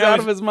 He's Now, out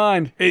of his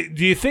mind.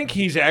 Do you think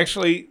he's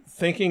actually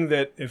thinking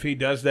that if he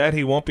does that,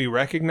 he won't be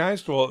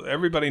recognized? Well,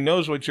 everybody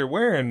knows what you're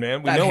wearing,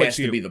 man. We that know has it's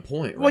to you. be the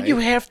point, right? Well, you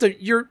have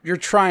to. You're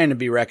trying to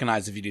be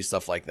recognized if you do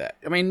stuff like that.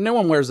 I mean, no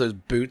one wears those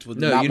boots with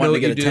No, not you know wanting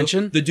what to get you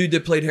attention. do? The dude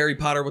that played Harry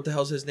Potter, what the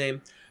hell's his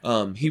name?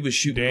 He was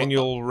shooting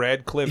Daniel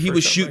Radcliffe. He or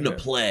was something shooting like a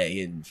that.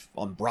 play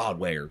on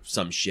Broadway or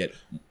some shit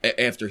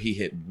after he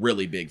hit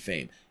really big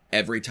fame.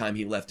 Every time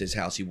he left his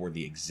house, he wore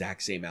the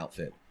exact same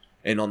outfit.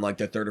 And on like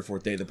the third or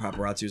fourth day, the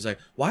paparazzi was like,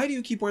 "Why do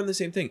you keep wearing the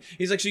same thing?"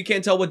 He's like, "So you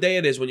can't tell what day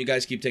it is when you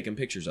guys keep taking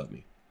pictures of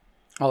me."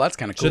 Oh, that's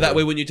kind of cool. So that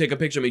way, when you take a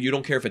picture of me, you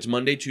don't care if it's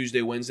Monday,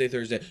 Tuesday, Wednesday,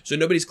 Thursday. So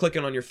nobody's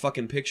clicking on your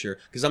fucking picture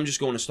because I'm just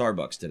going to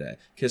Starbucks today.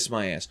 Kiss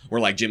my ass. Or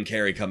like Jim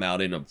Carrey come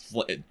out in a,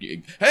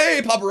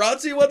 "Hey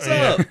paparazzi, what's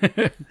up?"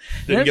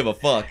 Didn't give a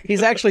fuck.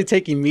 He's actually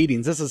taking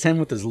meetings. This is him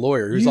with his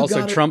lawyer, who's You also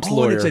got it. Trump's Oh,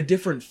 lawyer. and it's a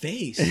different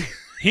face.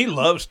 He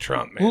loves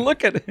Trump, man.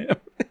 Look at him.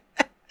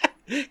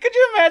 Could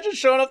you imagine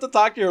showing up to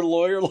talk to your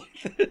lawyer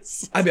like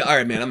this? I mean, all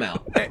right, man, I'm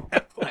out.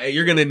 Hey,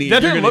 you're gonna need.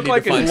 Doesn't you're it gonna look need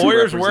like to find his some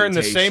lawyer's wearing the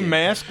representation. same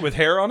mask with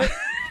hair on it?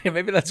 Yeah,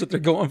 maybe that's what they're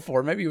going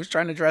for. Maybe he was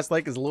trying to dress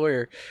like his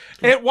lawyer.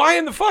 And why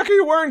in the fuck are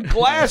you wearing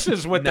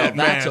glasses with Now that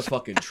that's mask? a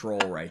fucking troll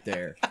right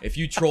there. If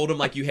you trolled him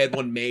like you had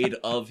one made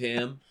of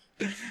him,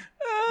 and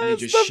you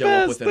It's just the show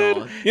up best, with it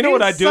dude. on. You know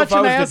what I'd He's do if such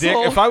I an was the dick?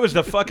 asshole. If I was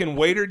the fucking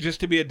waiter just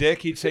to be a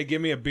dick, he'd say, "Give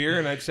me a beer,"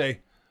 and I'd say,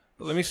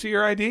 "Let me see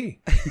your ID."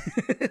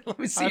 Let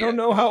me see. I don't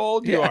know how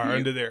old you Yeah, are you-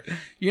 under there.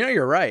 You know,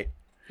 you're right.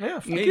 Yeah,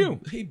 fuck Hey, you.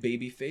 hey,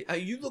 baby face,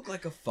 you look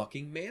like a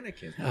fucking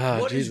mannequin. Oh,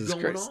 What is Jesus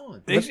going Christ.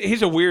 on?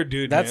 He's a weird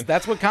dude, That's man.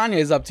 that's what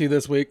Kanye's up to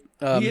this week.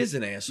 He is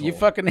an asshole. You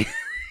fucking.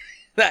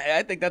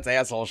 I think that's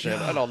asshole shit.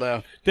 I don't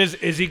know.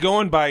 Is he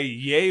going by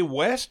Ye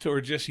West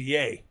or just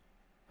Ye?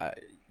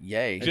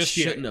 Yay. It just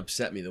shouldn't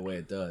upset me the way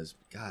it does.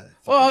 God. that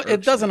Well, fucking it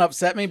irks doesn't me.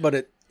 upset me, but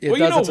it Well, you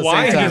does know at the why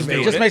same he's time.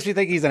 doing It just it. makes me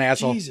think he's an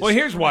asshole. Jesus Well,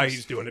 here's why Christ.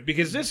 he's doing it,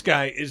 because this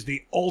guy is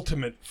the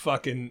ultimate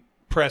fucking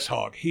press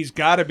hog. He's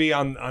got to be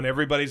on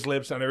everybody's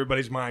lips, on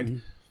everybody's mind. Mm-hmm.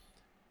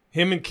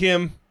 Him and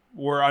Kim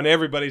were on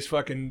everybody's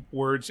fucking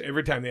words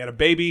every time they had a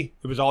baby.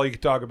 It was all you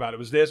could talk about. It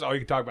was this, all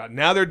you could talk about.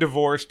 Now they're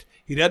divorced.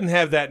 He doesn't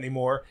have that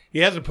anymore. He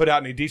hasn't put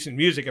out any decent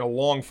music in a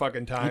long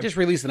fucking time. He just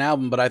released an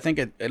album, but I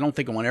don't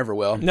think it went over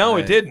well. No,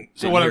 it didn't.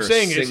 So Didn't what I'm hear a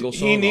saying is single he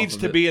song needs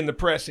off to of be in the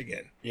press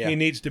again. Yeah. He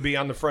needs to be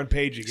on the front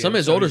page again. Some of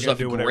his so older he can stuff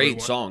do are whatever he great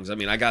wants. songs. I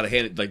mean, I gotta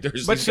hand it. Like,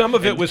 there's. But some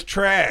of it was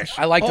trash.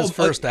 I liked Oh, his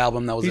first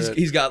album. That was He's, it.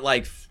 he's got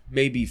like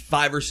maybe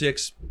 5 or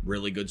 6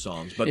 really good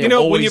songs, but You they'll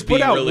know, when always you put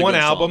be out really one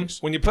good album,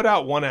 songs. when you put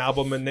out one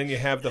album and then you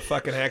have the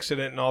fucking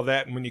accident and all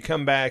that, and when you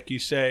come back, you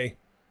say,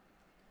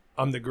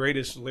 "I'm the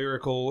greatest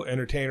lyrical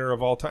entertainer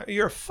of all time."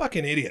 You're a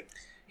fucking idiot.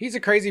 He's a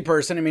crazy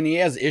person. I mean, he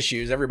has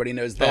issues. Everybody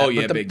knows that. Oh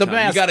yeah, but the, big the time.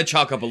 mask, You got to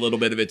chalk up a little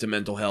bit of it to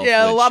mental health.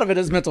 yeah, a which lot of it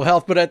is mental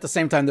health, but at the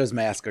same time, those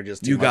masks are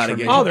just too you much got to for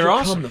get. me. Oh, they're come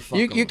awesome. the fuck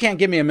You on. can't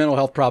give me a mental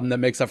health problem that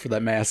makes up for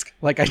that mask.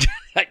 Like I'm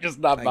just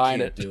not buying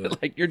can't it. do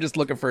it. Like you're just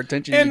looking for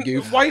attention. And you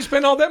goof. why you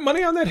spend all that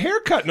money on that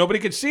haircut? Nobody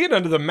could see it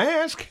under the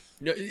mask.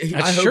 No, I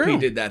That's hope he true.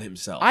 did that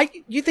himself.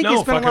 You think No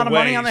he spent a fucking lot of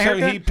money way. on the So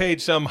haircut? he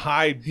paid some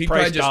high he price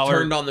probably just dollar.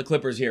 turned on the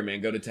Clippers. Here,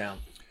 man, go to town.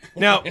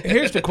 Now,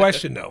 here's the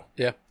question, though.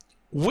 Yeah.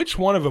 Which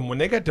one of them, when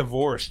they got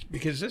divorced,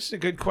 because this is a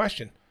good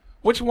question,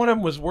 which one of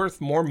them was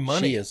worth more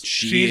money? She is.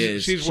 She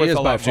She's is. worth is a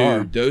by lot far. more.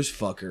 Dude, those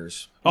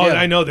fuckers. Oh, Yeah.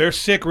 I know they're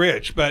sick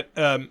rich, but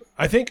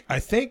I think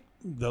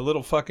the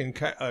little fucking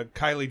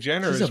Kylie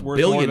Jenner She's is a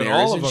worth more than billionaire,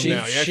 all of them isn't she?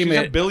 now. Yeah, She she's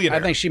made a billionaire.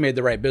 I think she made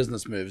the right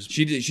business moves.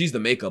 She's the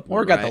makeup one,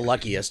 Or got right? the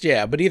luckiest,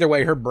 yeah. But either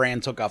way, her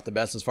brand took off the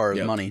best as far as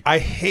Yep. money. I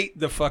hate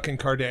the fucking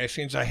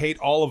Kardashians. I hate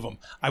all of them.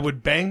 I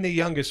would bang the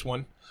youngest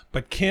one,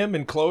 but Kim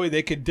and Khloe,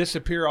 they could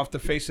disappear off the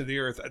face of the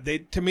earth. They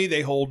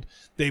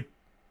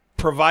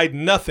provide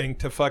nothing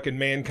to fucking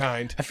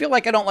mankind. I feel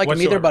like I don't like them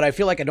Whatsoever. either, but I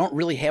feel like I don't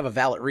really have a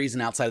valid reason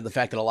outside of the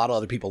fact that a lot of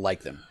other people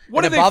like them.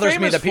 What And are it they bothers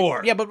famous me that people,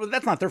 for? Yeah, but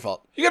that's not their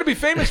fault. You got to be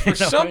famous for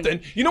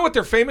something. You know what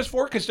they're famous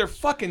for? Because their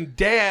fucking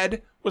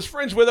dad was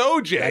friends with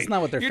OJ. That's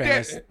not what they're Your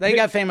famous. dad- They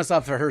got famous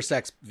off of her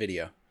sex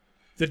video.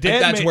 The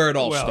dad. That's made- where it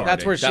all well, started.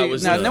 That's where that she-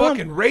 was no, the, no one-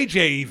 Fucking Ray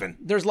J. Even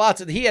There's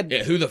lots of he had.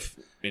 yeah, who the f-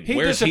 and he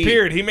where's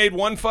disappeared. He made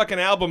one fucking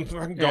album.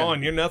 Fucking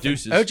gone. You're nothing.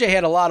 Deuces. OJ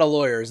had a lot of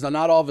lawyers. Now,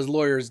 not all of his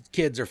lawyers'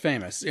 kids are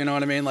famous. You know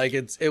what I mean? Like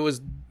it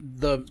was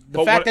the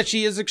But fact what- that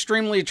she is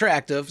extremely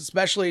attractive,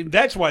 especially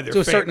That's why they're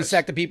to a certain famous.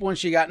 sect of people, and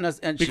she got in a,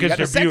 and she Because got in a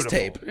they're sex beautiful.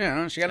 tape. You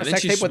know, she got in a And then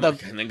sex she tape with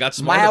smart- a and then got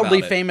smart mildly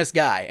about it. famous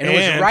guy, and it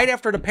was And- right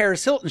after the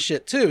Paris Hilton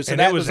shit too. So And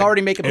that it was was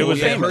already a- making it people was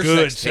a famous.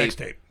 good sex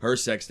tape. Her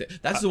sex tape.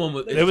 That's the one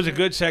with. It was a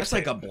good sex That's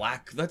like tape. a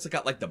black. That's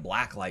got like the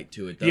black light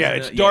to it. Yeah, doesn't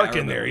it's it? dark I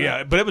in there. remember Yeah,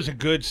 that. but it was a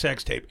good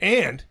sex tape.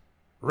 And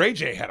Ray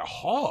J had a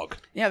hog.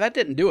 Yeah, that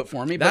didn't do it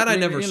for me. That but, I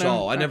never you know,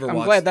 saw. I never I'm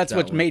watched glad that's that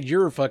what one. made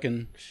your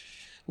fucking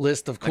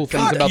list of cool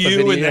things Fuck about the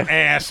you video. in the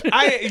ass.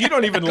 You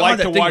don't even God, like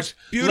that to thing watch was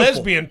beautiful.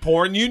 lesbian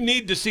porn. You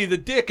need to see the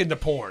dick in the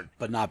porn.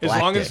 But not as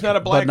black long dick. as it's not a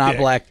black But not dick.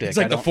 black dick. It's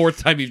like I the don't-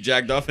 fourth time you've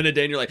jacked off in a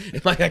day, and you're like,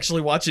 "Am I actually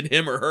watching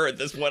him or her at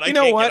this point? I You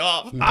know can't what? get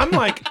off." I'm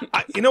like,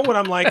 you know what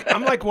I'm like?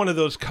 I'm like one of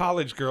those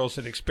college girls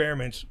that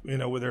experiments, you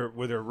know, with her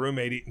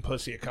roommate eating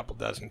pussy a couple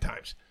dozen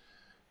times.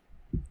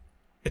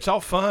 It's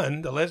all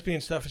fun. The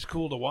lesbian stuff is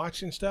cool to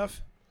watch and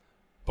stuff.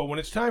 But when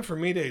it's time for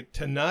me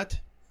to nut,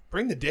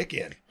 bring the dick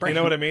in. You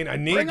know what I mean? I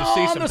need bring to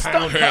see on some the stuff.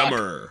 pounding.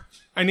 Hammer.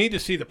 I need to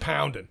see the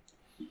pounding.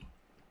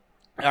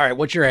 All right,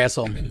 what's your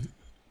asshole?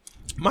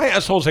 My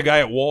asshole's a guy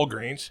at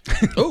Walgreens.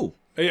 Oh,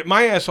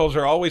 My assholes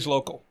are always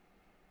local.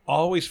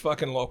 Always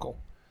fucking local.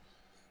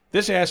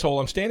 This asshole,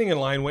 I'm standing in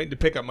line waiting to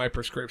pick up my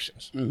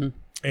prescriptions. Mm-hmm.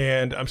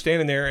 And I'm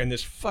standing there, and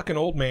this fucking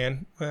old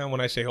man, well,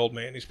 when I say old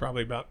man, he's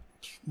probably about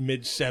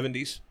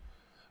mid-70s.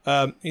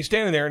 He's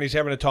standing there, and he's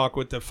having a talk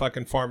with the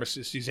fucking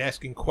pharmacist. He's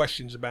asking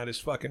questions about his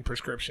fucking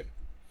prescription.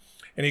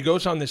 And he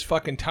goes on this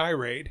fucking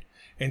tirade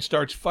and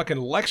starts fucking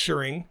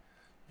lecturing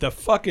the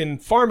fucking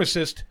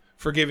pharmacist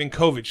for giving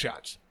COVID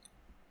shots.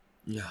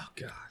 oh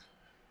God.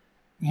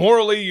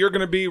 Morally, you're going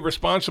to be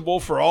responsible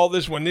for all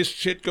this when this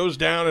shit goes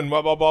down and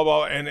blah, blah, blah,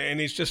 blah. And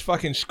he's just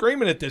fucking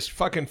screaming at this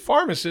fucking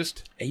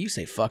pharmacist. Hey, you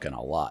say fucking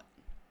a lot.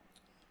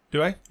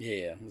 Do I?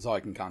 Yeah, that's all I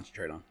can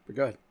concentrate on. But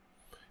go ahead.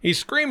 He's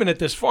screaming at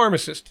this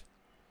pharmacist,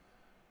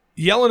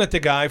 yelling at the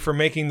guy for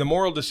making the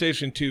moral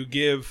decision to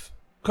give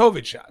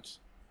COVID shots.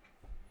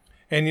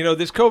 And, you know,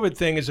 this COVID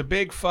thing is a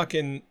big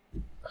fucking...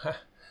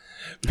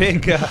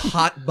 big...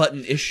 Hot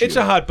button issue. It's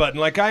a hot button.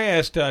 Like I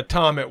asked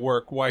Tom at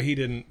work why he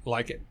didn't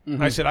like it.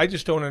 I said, I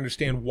just don't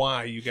understand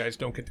why you guys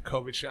don't get the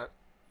COVID shot.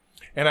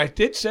 And I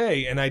did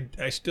say, and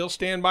I still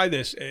stand by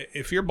this,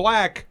 if you're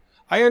black,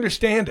 I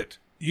understand it.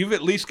 You've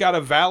at least got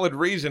a valid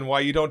reason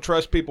why you don't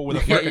trust people with a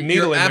fucking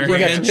needle Your in their hand.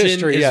 apprehension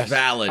history, is yes.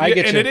 valid. I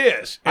get And you. it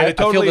is. And I it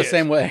totally feel the is.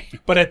 same way.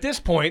 But at this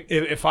point,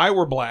 if I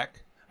were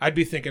black, I'd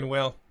be thinking,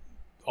 well,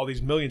 all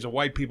these millions of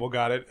white people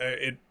got it.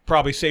 It's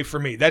probably safe for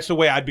me. That's the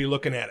way I'd be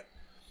looking at it.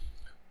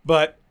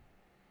 But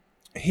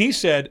he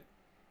said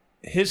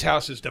his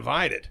house is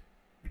divided.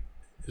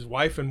 His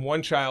wife and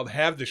one child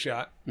have the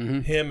shot.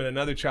 Him and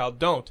another child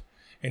don't.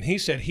 And he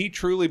said he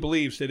truly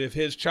believes that if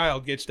his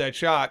child gets that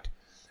shot,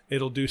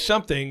 it'll do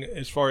something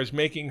as far as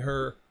making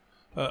her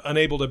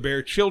unable to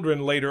bear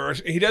children later. Or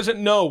he doesn't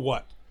know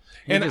what.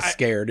 He was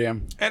scared, yeah.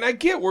 And I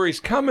get where he's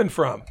coming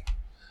from.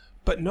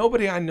 But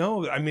nobody I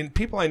know, I mean,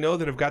 people I know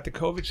that have got the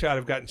COVID shot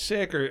have gotten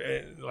sick,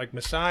 or like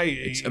Masai,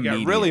 he got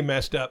immediate. really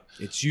messed up.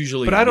 It's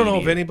usually. But I don't know of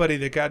immediate. anybody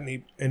that got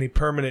any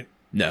permanent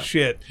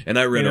shit. And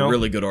I read you know? a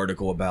really good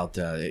article about.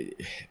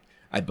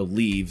 I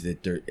believe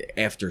that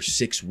after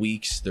 6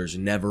 weeks, there's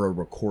never a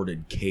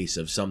recorded case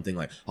of something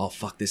like, "Oh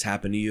fuck, this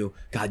happened to you.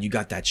 God, you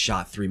got that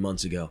shot 3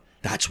 months ago.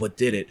 That's what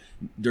did it."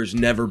 There's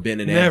never been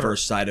an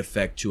adverse side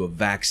effect to a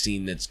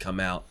vaccine that's come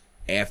out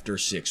after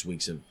 6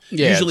 weeks of.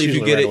 Yeah, usually, if it's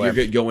you usually get right it,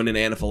 away. you're going in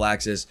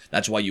anaphylaxis.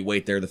 That's why you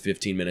wait there the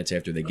 15 minutes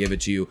after they give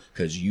it to you,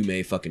 because you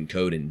may fucking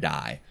code and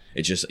die.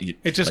 It just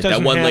just like doesn't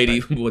that one lady.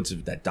 happen. What's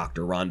that?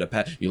 Dr. Rhonda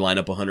Pat. You line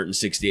up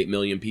 168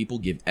 million people,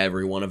 give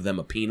every one of them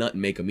a peanut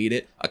and make them eat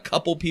it. A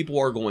couple people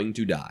are going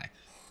to die.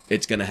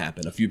 It's going to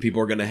happen. A few people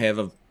are going to have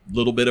a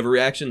little bit of a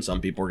reaction.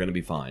 Some people are going to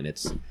be fine.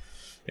 It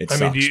I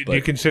sucks, mean, do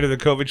you consider the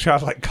COVID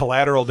shot like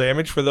collateral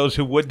damage for those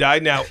who would die?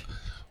 Now,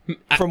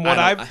 from what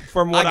I I've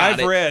got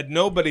it. read,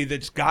 nobody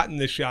that's gotten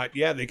the shot,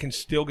 yeah, they can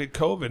still get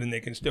COVID and they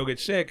can still get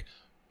sick.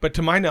 But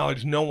to my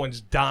knowledge, no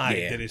one's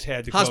died that has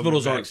had the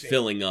hospitals COVID aren't vaccine.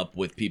 filling up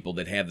with people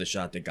that have the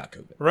shot that got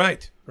COVID.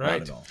 Right.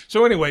 at all.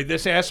 So anyway,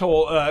 this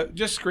asshole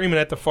just screaming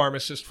at the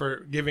pharmacist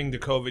for giving the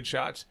COVID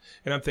shots,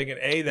 and I'm thinking,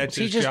 that's Was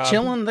he his just job.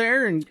 chilling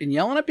there and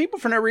yelling at people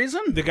for no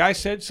reason? The guy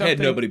said I something. had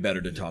nobody better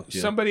to talk to.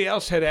 Somebody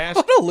else had asked.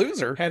 What a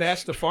loser. Had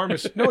asked the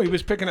pharmacist. No, he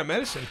was picking up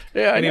medicine.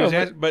 Yeah, I and he know, was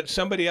but- but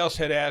somebody else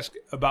had asked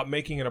about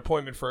making an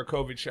appointment for a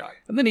COVID shot.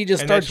 And then he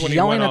just And starts that's when he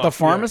yelling went at the off.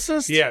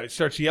 pharmacist? Yeah, it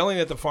starts yelling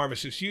at the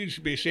pharmacist. You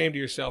should be ashamed of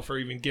yourself for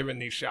even giving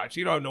these shots.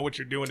 You don't know what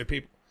you're doing to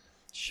people.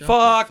 Shut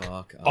Fuck the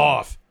fuck up.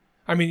 off.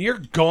 I mean, you're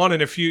gone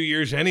in a few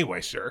years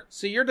anyway, sir.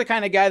 So you're the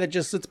kind of guy that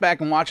just sits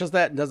back and watches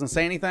that and doesn't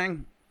say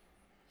anything?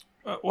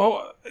 I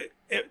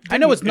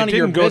know it's none of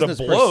your business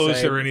go per to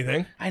blows se. or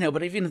anything. I know,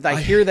 but even if I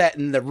hear that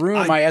in the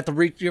room, I have to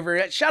reach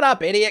over. Shut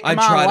up, idiot! Come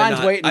on,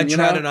 line's waiting. I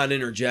try to not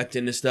interject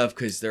into stuff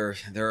because there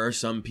are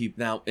some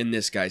people. Now, in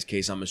this guy's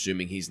case, I'm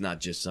assuming he's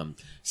not just some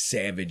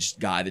savage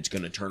guy that's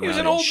going to turn around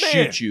and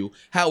shoot you.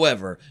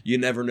 However, you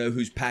never know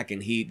who's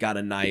packing heat, got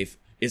a knife,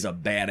 is a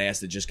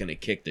badass that's just going to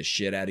kick the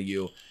shit out of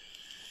you.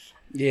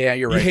 Yeah,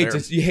 you're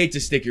right. You hate to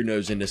stick your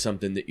nose into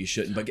something that you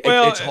shouldn't, but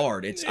it's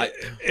hard.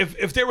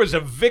 If there was a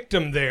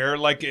victim there,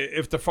 like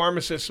if the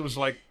pharmacist was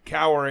like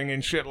cowering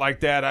and shit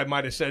like that, I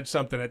might have said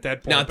something at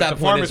that point. Now at that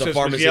point, as a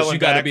pharmacist, you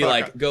got to be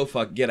like, "Go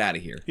fuck, get out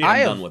of here." Yeah,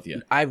 I'm done with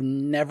you. I've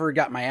never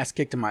got my ass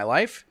kicked in my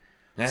life.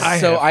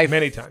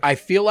 Many times. I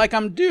feel like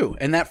I'm due,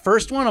 and that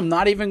first one, I'm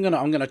not even gonna.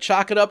 I'm gonna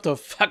chalk it up to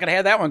fucking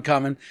had that one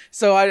coming.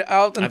 So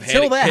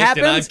until that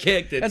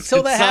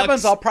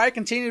happens, I'll probably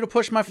continue to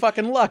push my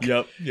fucking luck.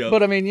 Yep.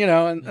 But I mean,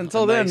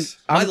 until then,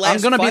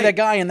 I'm gonna be that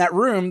guy in that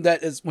room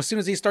that is as soon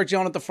as he starts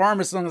yelling at the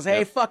pharmacist, I'm gonna say,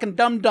 "Hey, fucking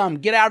dum,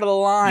 get out of the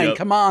line! Yep.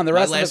 Come on, the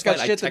rest of us got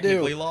shit to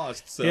do."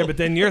 Lost, so. Yeah, but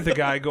then you're the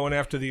guy going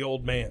after the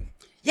old man,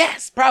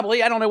 Yes,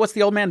 probably. I don't know what's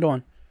the old man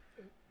doing.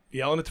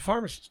 yelling at the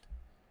pharmacist.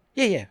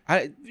 Yeah.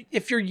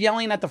 If you're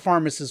yelling at the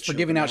pharmacist for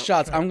giving out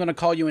shots, I'm going to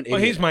call you an idiot.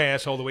 Well, he's my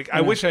asshole of the week.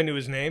 I wish I knew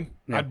his name.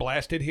 I'd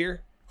blast it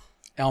here.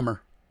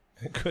 Elmer.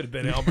 It could have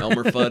been Elmer.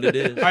 Elmer Fudd it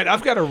is. All right,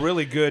 I've got a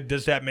really good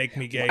Does That Make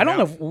Me Gay? I don't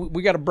know if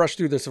we got to brush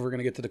through this if we're going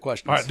to get to the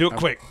questions. All right, do it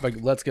quick. But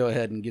let's go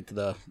ahead and get to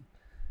the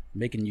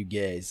making you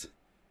gays.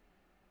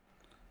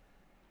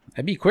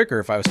 I'd be quicker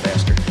if I was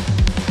faster.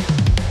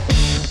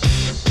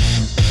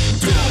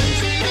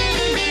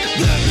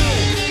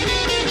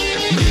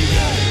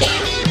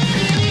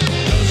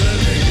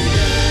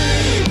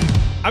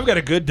 I've got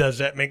a good Does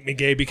That Make Me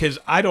Gay because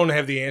I don't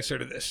have the answer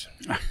to this.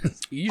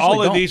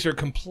 All of these are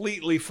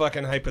completely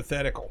fucking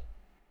hypothetical.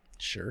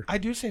 Sure. I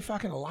do say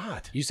fucking a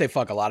lot. You say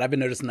fuck a lot. I've been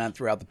noticing that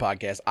throughout the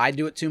podcast. I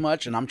do it too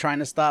much, and I'm trying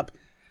to stop.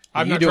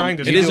 I'm not trying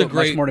to. It is a much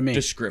great more to me.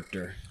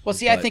 descriptor. Well,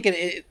 see, I think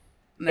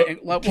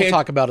we'll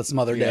talk about it some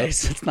other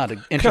days. It's not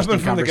an interesting Coming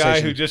from conversation.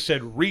 the guy who just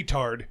said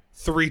retard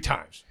 3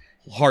 times.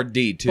 Hard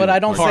D too. But I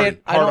don't say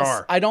it.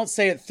 R. I don't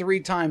say it 3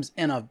 times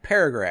in a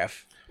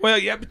paragraph. Well,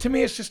 yeah, but to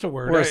me it's just a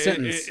word. Or a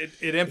sentence.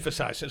 It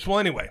emphasizes. Well,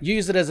 anyway.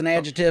 Use it as an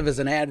adjective, as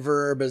an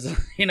adverb, as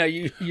you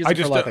use it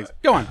for a lot of things.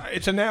 Go on.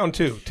 It's a noun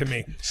too to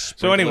me. So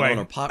Sprinkle it anyway, on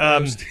a pot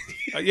roast.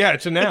 yeah,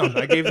 it's a noun.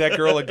 I gave that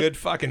girl a good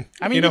fucking.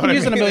 I mean, you can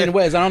use it in a million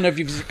ways. I don't know if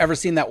you've ever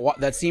seen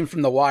that scene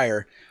from The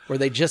Wire where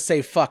they just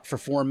say fuck for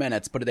 4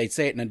 minutes, but they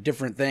say it in a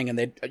different thing, and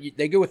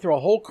they go through a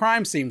whole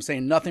crime scene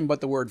saying nothing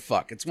but the word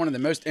fuck. It's one of the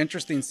most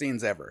interesting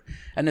scenes ever,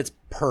 and it's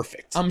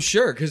perfect. I'm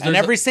sure because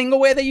every single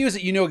way they use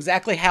it, you know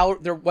exactly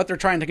what they're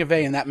trying to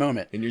convey in that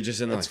moment. and you're just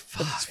in It's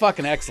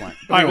fucking excellent.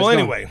 All right. Well,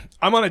 anyway,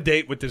 I'm on a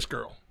date with this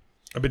girl.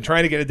 I've been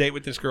trying to get a date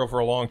with this girl for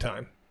a long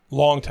time.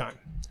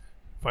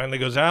 Finally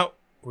goes out.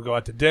 We go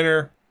out to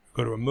dinner.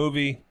 Go to a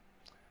movie.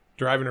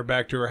 Driving her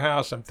back to her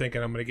house. I'm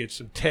thinking I'm going to get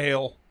some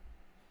tail.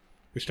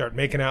 We start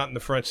making out in the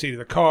front seat of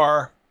the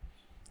car.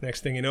 Next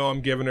thing you know,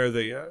 I'm giving her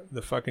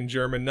the fucking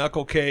German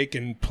knuckle cake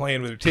and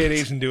playing with her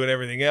titties and doing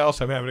everything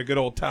else. I'm having a good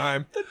old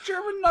time. The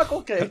German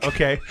knuckle cake.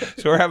 Okay,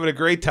 so we're having a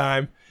great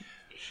time.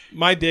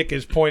 My dick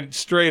is pointed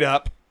straight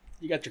up.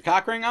 You got your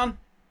cock ring on?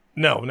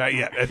 No, not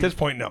yet. At this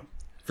point, no.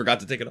 Forgot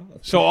to take it off.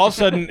 So all of a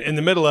sudden, in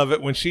the middle of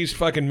it, when she's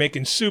fucking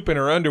making soup in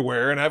her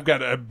underwear, and I've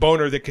got a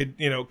boner that could,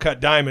 cut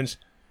diamonds,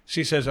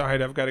 she says, "All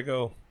right, I've got to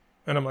go,"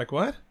 and I'm like,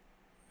 "What?"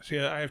 She,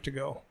 I have to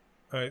go.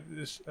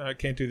 I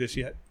can't do this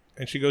yet.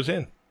 And she goes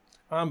in.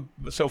 I'm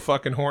so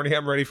fucking horny.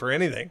 I'm ready for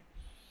anything.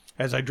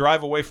 As I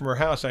drive away from her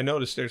house, I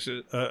notice there's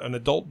an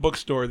adult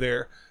bookstore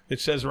there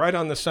that says right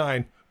on the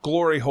sign,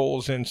 "Glory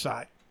holes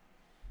inside."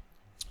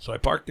 So I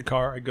park the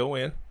car. I go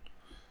in.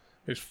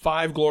 There's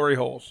 5 glory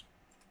holes.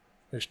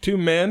 There's 2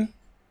 men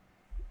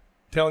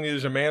telling you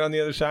there's a man on the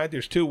other side.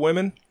 There's 2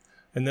 women.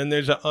 And then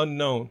there's an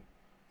unknown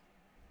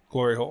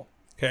glory hole.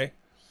 Okay?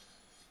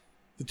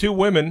 The 2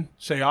 women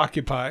say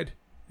occupied.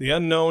 The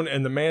unknown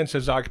and the man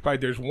says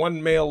occupied. There's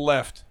 1 male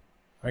left.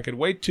 I could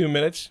wait 2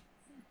 minutes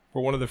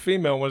for one of the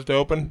female ones to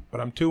open, but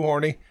I'm too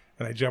horny,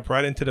 and I jump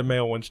right into the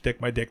male one,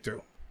 stick my dick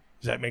through.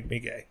 Does that make me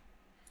gay?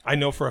 I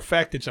know for a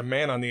fact it's a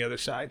man on the other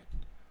side.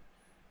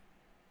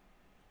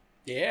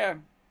 Yeah.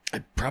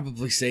 I'd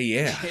probably say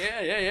yeah.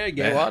 Yeah,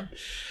 gay wad.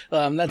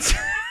 That's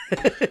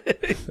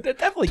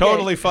definitely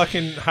totally gay.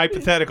 Fucking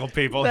hypothetical,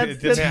 people. It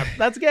didn't happen.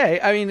 That's gay.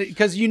 I mean,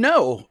 because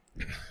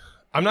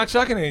I'm not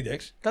sucking any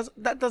dicks.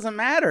 That doesn't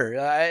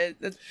matter.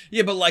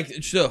 Yeah, but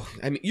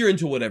I mean, you're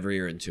into whatever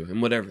you're into,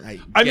 and whatever.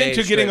 I'm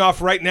into getting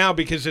off right now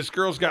because this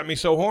girl's got me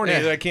so horny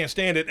that I can't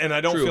stand it, and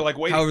I don't feel like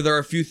waiting. However, there are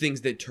a few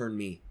things that turn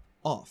me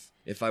off.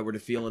 If I were to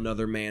feel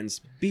another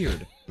man's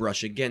beard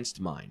brush against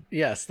mine,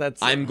 yes,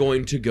 I'm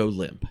going to go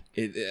limp.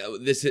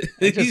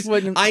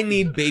 I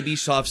need baby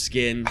soft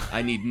skin.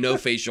 I need no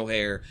facial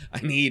hair. I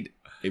need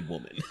a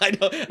woman. I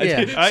know.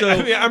 Yeah.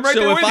 I'm right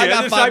there with you. So if I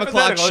got This 5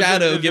 o'clock hypothetical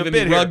shadow is a giving me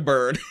bit rug here.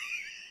 burn.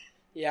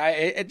 Yeah,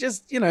 it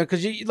just,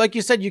 because you, like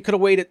you said, you could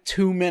have waited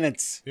 2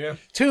 minutes. Yeah.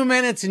 2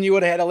 minutes and you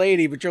would have had a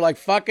lady, but you're like,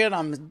 fuck it,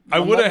 I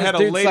would have had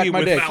a lady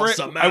with dick.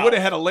 I would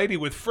have had a lady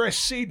with fresh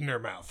seed in her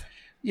mouth.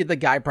 Yeah, the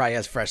guy probably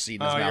has fresh seed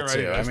in his Oh, mouth you're right,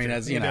 too. he I does mean, too.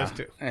 as He you know, does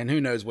too. and who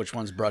knows which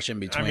ones brush in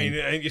between.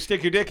 I mean, you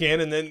stick your dick in,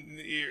 and then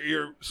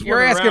you're swimming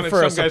You're asking around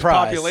for in a some guy's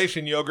surprise.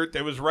 population yogurt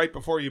that was right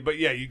before you. But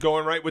yeah, you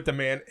going right with the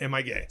man. Am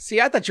I gay?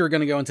 See, I thought you were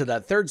going to go into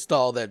that third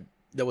stall that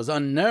was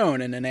unknown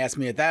and then ask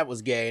me if that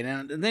was gay.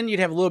 And then you'd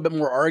have a little bit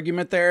more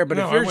argument there. But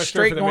No, if I you're went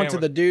straight straight for the going man to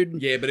one. the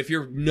dude, Yeah, but if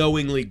you're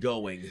knowingly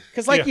going,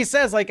 because like Yeah. he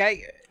says, like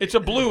It's a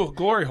blue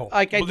glory hole.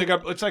 Like,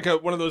 it's like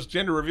one of those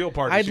gender reveal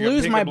parties. I'd You got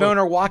lose pink my and blue.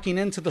 boner walking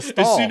into the as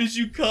stall. soon as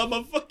you come,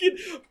 a fucking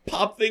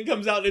pop thing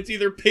comes out and it's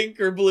either pink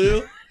or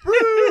blue. All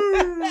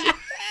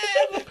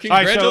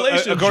right, so,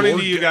 Congratulations. according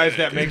to you're you guys, gay.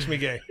 that makes me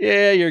gay.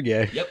 Yeah, you're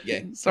gay. Yep,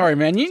 gay. Sorry,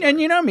 man.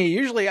 And you know me.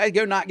 Usually I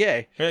go not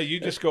gay. Yeah, you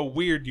just go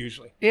weird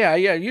usually. Yeah.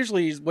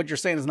 Usually what you're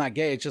saying is not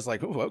gay. It's just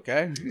like, oh,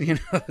 okay.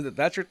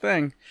 That's your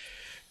thing.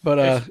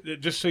 But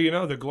Just so you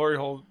know, the glory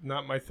hole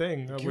not my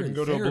thing. I You're wouldn't in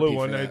go to a therapy blue for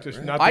one. that,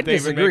 right? Not I that they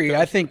even make disagree. those.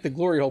 I think the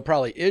glory hole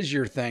probably is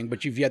your thing,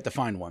 but you've yet to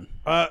find one.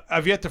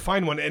 I've yet to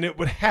find one, and it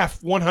would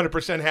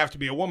 100% have to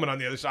be a woman on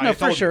the other side. No, I for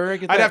told you. sure, I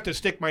get I'd that. have to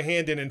stick my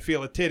hand in and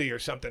feel a titty or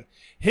something.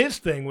 His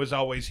thing was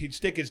always he'd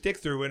stick his dick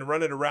through and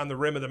run it around the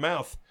rim of the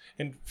mouth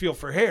and feel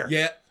for hair.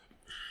 Yeah.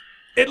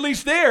 At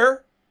least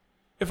there,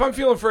 if I'm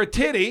feeling for a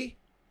titty,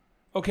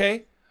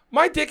 okay,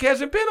 my dick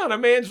hasn't been on a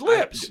man's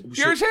lips.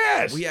 Yours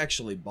has. We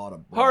actually bought a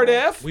bra. Hard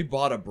F? We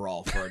bought a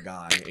bra for a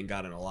guy and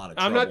got in a lot of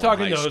trouble. I'm not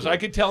talking in high those. school. I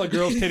could tell a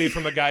girl's titty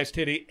from a guy's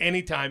titty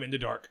anytime in the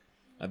dark.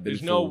 I've been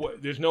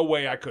There's no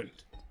way I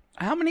couldn't.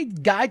 How many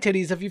guy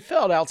titties have you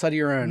felt outside of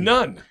your own?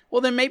 None. Well,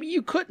 then maybe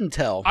you couldn't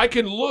tell. I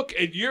can look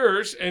at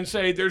yours and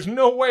say, "There's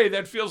no way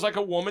that feels like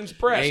a woman's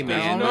breast." Hey,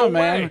 There's man. no I don't know,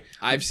 way. man.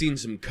 I've seen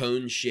some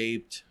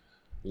cone-shaped,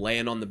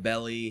 laying on the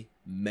belly,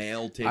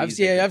 male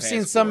titties. I've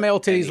seen some male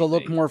titties that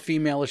look more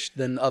femalish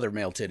than other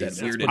male titties.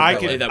 That weird, I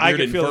inverted- can- that I weird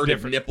can feel the inverted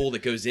difference. nipple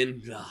that goes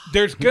in. Ugh.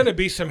 There's gonna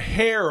be some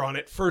hair on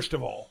it first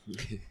of all,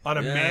 on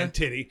a man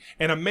titty,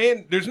 and a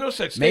man. There's no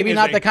such thing. Maybe as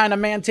not a, the kind of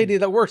man titty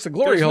that works the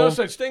glory There's hole. no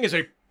such thing as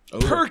a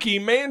perky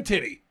man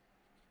titty.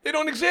 They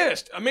don't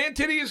exist. A man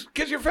titty is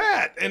because you're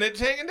fat and it's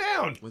hanging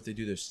down. What they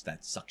do? There's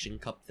that suction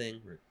cup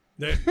thing. Or-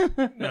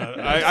 No,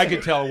 I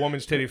can tell a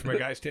woman's titty from a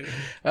guy's titty.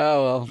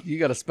 Oh, well, you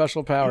got a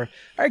special power.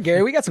 All right,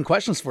 Gary, we got some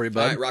questions for you,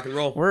 bud. All right, rock and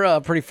roll.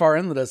 We're pretty far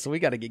into this, so we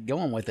got to get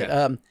going with it.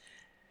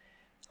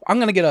 I'm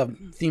going to get a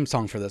theme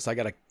song for this. I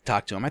got to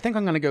talk to him. I think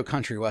I'm going to go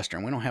country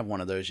western. We don't have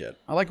one of those yet.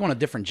 I like one a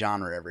different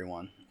genre,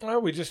 everyone.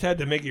 Well, we just had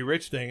the Mickey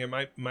Rich thing. It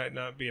might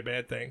not be a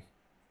bad thing.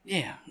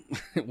 Yeah,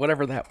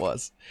 whatever that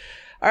was.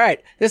 All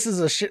right, this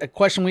is a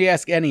question we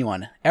ask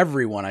everyone,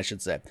 I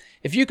should say.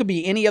 If you could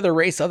be any other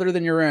race other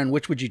than your own,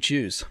 which would you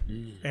choose?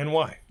 And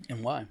why?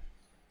 And why?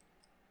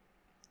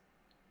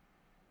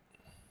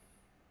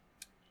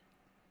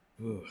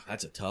 Ooh,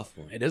 that's a tough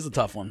one. It is a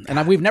tough one.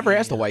 And we've never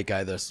asked a white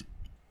guy this.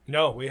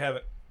 No, we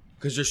haven't.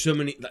 Because there's so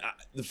many.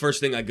 The first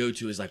thing I go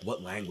to is like,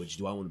 what language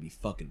do I want to be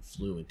fucking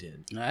fluent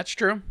in? That's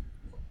true.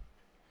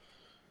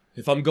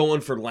 If I'm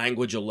going for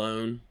language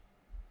alone,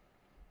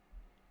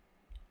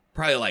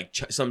 probably like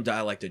some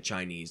dialect of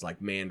Chinese, like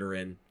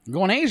Mandarin. I'm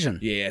going Asian.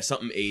 Yeah,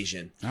 something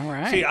Asian. All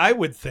right. See, I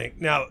would think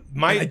now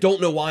I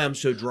don't know why I'm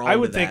so drawn. I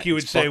would to think that. you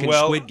would It's say, fucking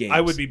well, Squid Games.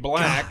 I would be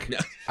black. No.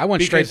 I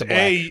went straight because to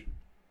black.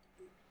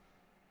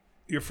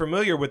 You're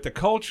familiar with the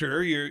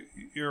culture. You're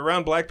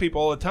around black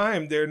people all the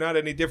time. They're not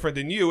any different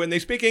than you, and they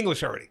speak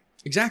English already.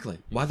 Exactly.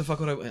 Why the fuck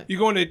would I? You're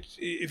going to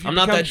if you I'm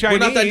not become that.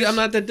 Chinese, I'm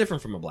not that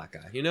different from a black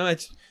guy. You know,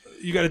 it's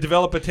you got to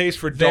develop a taste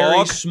for very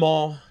dog.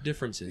 small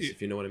differences,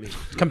 if you know what I mean.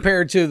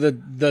 Compared to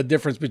the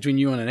difference between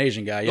you and an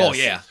Asian guy, yes. Oh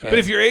yeah. But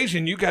if you're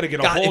Asian, you got to get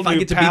a God, whole if I new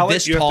get to be palate.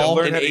 this You have to tall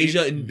learn in how to eat.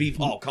 Asia and be,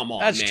 oh come on,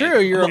 That's man. true,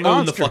 you're I'm a gonna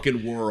own the monster.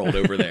 fucking world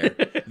over there.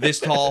 This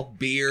tall,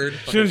 beard.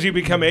 As soon as you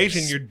become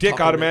Asian, your dick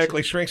Taco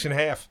automatically shrinks in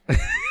half.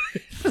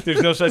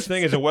 There's no such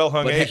thing as a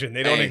well-hung But Asian.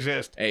 They don't hey,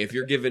 exist. Hey, if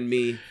you're giving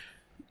me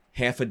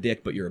half a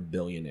dick, but you're a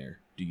billionaire,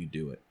 do you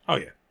do it? Oh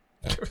yeah.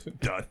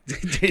 Done.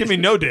 Give me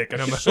no dick,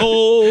 and I'm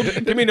Sold.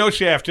 give me no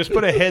shaft. Just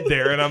put a head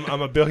there, and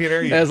I'm a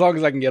billionaire. As long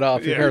as I can get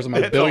off. Who cares? I'm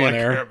a that's all I care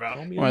billionaire. about.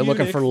 Am I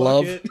looking for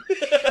love?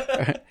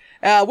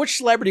 Which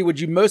celebrity would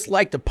you most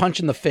like to punch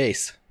in the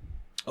face?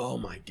 Oh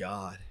my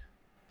god.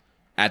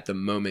 At the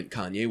moment,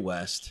 Kanye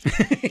West,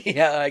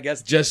 Yeah, I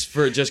guess. just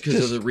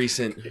because of the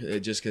recent,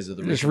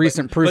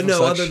 recent proof But of no,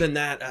 such. other than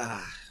that,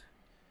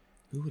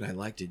 who would I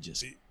like to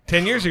just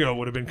 10 years ago, it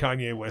would have been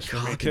Kanye West for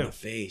me cock in too. the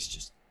face,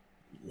 just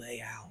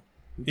lay out?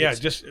 Who Yeah, gets-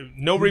 just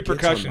no who gets on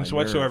repercussions my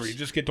whatsoever. nerves? You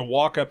just get to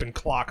walk up and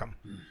clock them,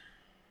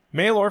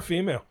 male or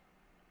female.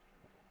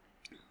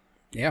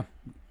 Yeah.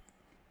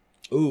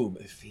 Ooh,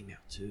 a female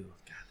too.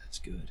 God, that's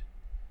good.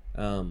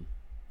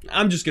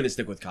 I'm just gonna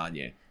stick with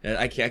Kanye.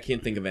 I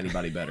can't think of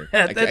anybody better.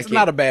 I That's can't-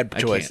 not a bad I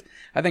choice. can't.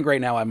 I think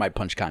right now I might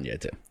punch Kanye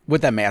too.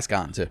 With that mask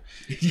on too.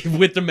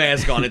 With the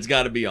mask on, it's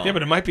got to be on. Yeah,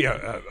 but it might be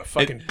a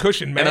fucking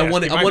cushion mask. And I You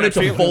want might it not to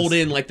feel fold it.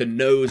 in like the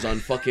nose on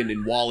fucking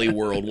in Wally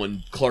World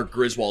when Clark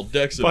Griswold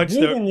decks him. Punch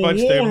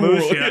the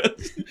moose,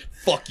 yeah.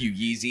 Fuck you,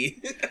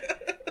 Yeezy.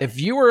 If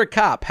you were a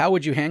cop, how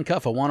would you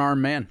handcuff a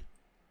one-armed man?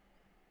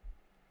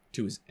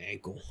 To his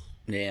ankle.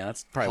 Yeah,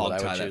 that's probably what I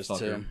Hog-tie would that choose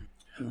too.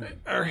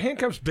 Are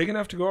handcuffs big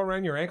enough to go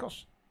around your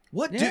ankles?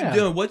 What Yeah.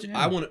 do what Yeah.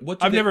 I want?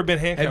 What? I've never been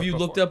handcuffed. Have you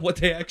before. looked up what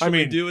they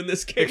actually do in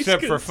this case?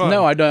 except for 'Cause fun?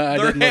 No, I don't. I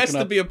There didn't look has it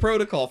to up. be a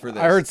protocol for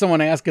this. I heard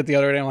someone ask it the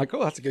other day. I'm like,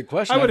 oh, that's a good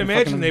question. I would haven't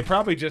imagine fucking- they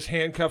probably just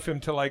handcuff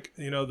him to like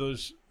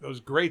those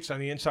grates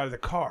on the inside of the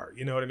car.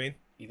 You know what I mean?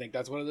 You think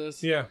that's what it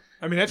is? Yeah.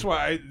 I mean that's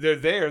why they're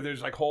there.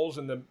 There's like holes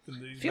in the. In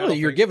these I feel metal like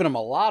you're things. giving them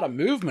a lot of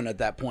movement at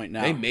that point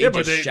now. They may Yeah,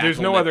 but just shackle there's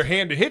no him other at-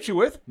 hand to hit you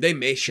with. They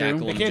may shackle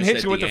They him. can't just hit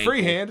at you with the the free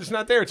ankle. hand. It's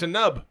not there. It's a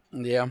nub.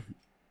 Yeah.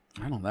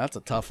 I don't know. That's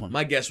a tough one.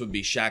 My guess would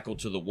be shackled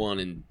to the one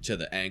and to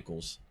the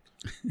ankles.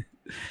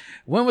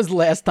 When was the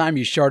last time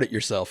you sharted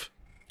yourself?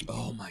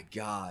 Oh my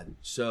god!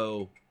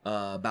 So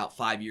about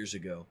 5 years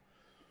ago.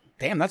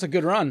 Damn, that's a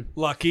good run.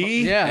 Lucky.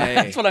 Yeah, Hey,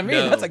 that's what I mean.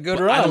 no, That's a good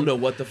but run. I don't know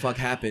what the fuck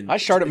happened. I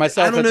sharted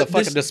myself I don't at know, the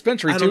fucking this-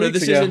 dispensary I 2 don't know. weeks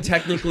This ago. isn't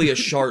technically a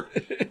shart.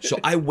 So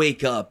I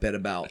wake up at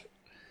about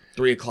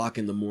 3 o'clock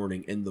in the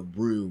morning, and the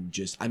room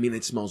just—I mean,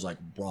 it smells like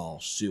raw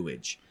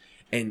sewage,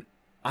 and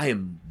I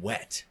am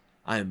wet.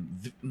 I am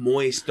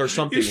moist. There's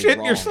something You shit in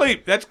wrong. your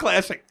sleep. That's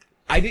classic.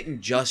 I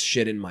didn't just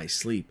shit in my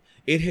sleep.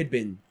 It had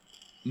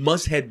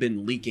must have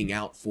been leaking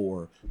out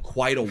for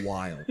quite a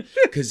while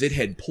because it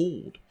had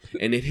pooled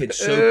and it had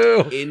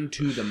soaked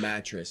into the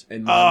mattress.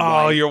 And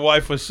my wife, Your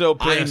wife was so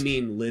I pissed.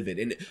 mean, livid.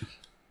 And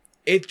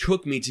it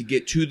took me to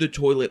get to the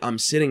toilet. I'm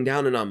sitting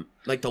down and I'm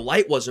like, the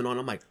light wasn't on.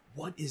 I'm like,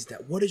 what is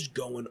that? What is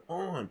going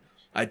on?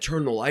 I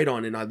turn the light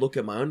on and I look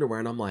at my underwear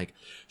and I'm like,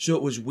 so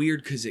it was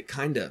weird because it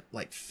kind of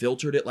like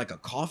filtered it like a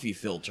coffee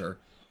filter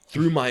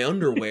through my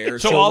underwear.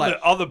 So all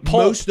like, the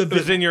pulp most of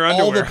was it, in your all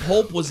underwear. the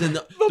pulp was in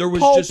the. There was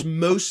pulp. just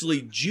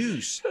mostly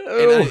juice,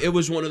 and it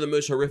was one of the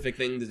most horrific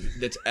things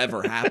that's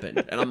ever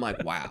happened. And I'm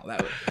like, wow,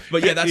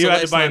 but yeah, that's you the had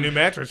last to buy time. a new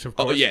mattress, of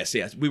course. Oh yes,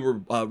 we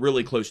were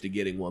really close to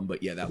getting one,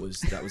 but yeah, that was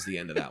the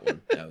end of that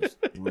one. That was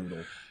brutal.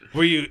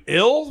 Were you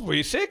ill? Were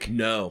you sick?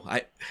 No,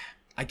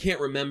 I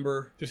can't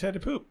remember. Just had to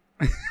poop.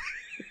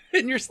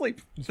 in your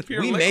sleep. It's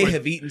pure We may liquid.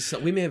 have eaten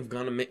some. We may have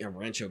gone to make a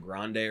Rancho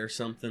Grande or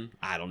something.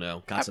 I don't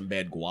know. Got some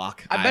bad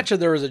guac. I bet you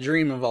there was a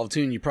dream involved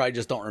too, and you probably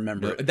just don't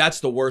remember it.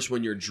 That's the worst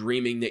when you're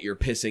dreaming that you're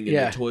pissing in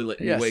Yeah, the toilet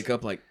and yes. you wake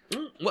up like,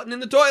 wasn't in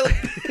the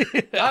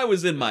toilet. I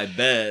was in my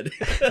bed.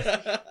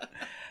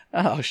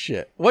 Oh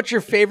shit! What's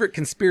your favorite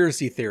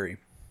conspiracy theory?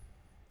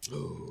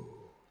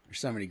 There's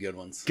so many good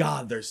ones.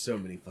 God, there's so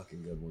many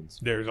fucking good ones.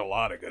 There's a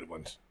lot of good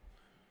ones.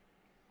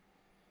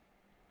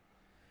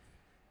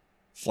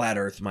 Flat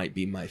Earth might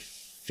be my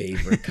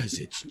favorite because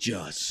it's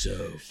just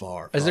so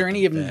far. Is there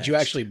any of them that you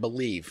fetched. actually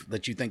believe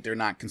that you think they're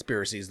not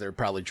conspiracies? They're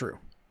probably true,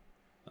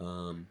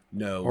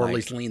 No, or like, at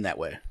least lean that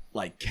way.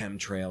 like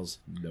chemtrails.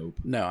 Nope.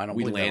 No, I don't.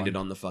 We believe that landed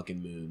one. on the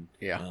fucking moon.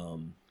 Yeah.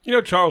 You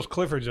know, Charles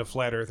Clifford's a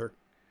flat earther.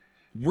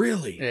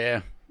 Really?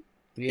 Yeah.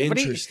 Yeah, but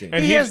Interesting. He,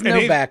 And he he's- has and no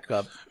he's-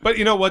 backup. But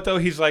you know what though?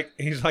 He's like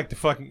the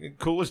fucking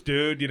coolest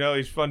dude. You know,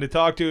 he's fun to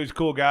talk to. He's a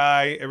cool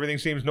guy. Everything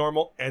seems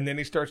normal, and then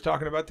he starts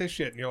talking about this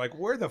shit, and you're like,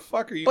 "Where the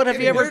fuck are you?" But have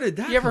you getting ever Where did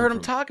that heard come him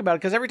from? talk about it?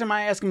 Because every time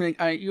I ask him,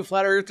 "You a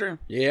flat earther?"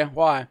 Yeah.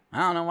 Why? I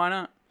don't know. Why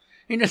not?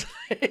 He just,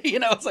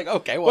 it's like,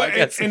 okay, well, Well, I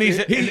guess. and he's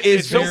He and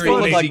is it's so very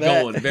funny like that.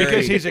 easygoing. Very,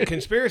 because he's a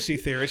conspiracy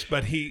theorist,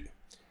 but he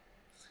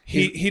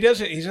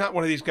doesn't. He's not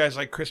one of these guys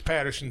like Chris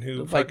Patterson who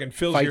Like, fucking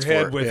fills your fights for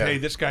head it, with, yeah. "Hey,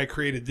 this guy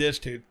created this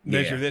to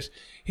measure Yeah. this."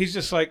 He's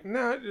just like,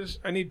 "No,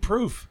 I need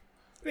proof.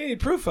 I need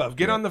proof of.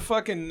 Get on the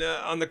fucking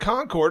on the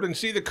Concorde and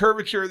see the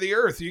curvature of the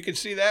Earth. You can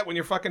see that when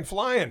you're fucking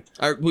flying.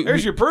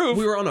 There's your proof."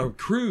 We were on a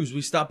cruise.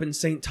 We stop in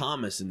St.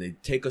 Thomas, and they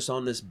take us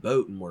on this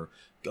boat, and we're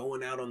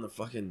going out on the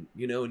fucking,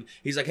 and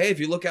he's like, hey, if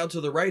you look out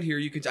to the right here,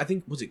 you can, I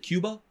think, was it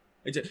Cuba?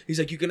 He's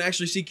like, you can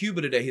actually see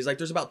Cuba today. He's like,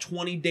 there's about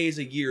 20 days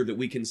a year that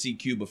we can see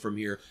Cuba from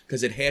here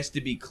because it has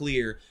to be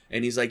clear.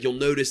 And he's like, you'll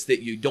notice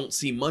that you don't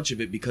see much of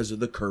it because of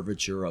the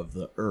curvature of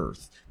the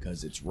Earth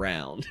because it's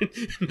round.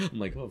 I'm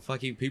like, oh,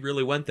 fuck, he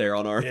really went there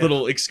on our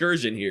little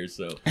excursion here.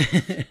 So,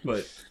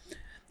 but...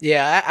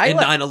 Yeah, I And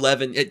let-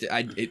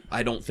 9/11,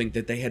 I don't think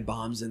that they had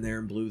bombs in there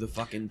and blew the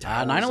fucking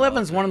towers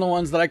 9/11 is up. one of the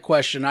ones that I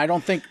question. I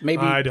don't think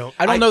maybe I don't.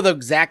 know the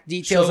exact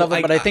details So of it,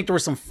 I- but I think there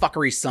was some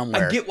fuckery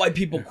somewhere. I get why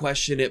people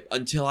question it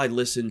until I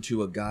listened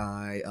to a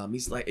guy.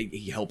 He's like,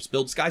 he helps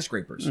build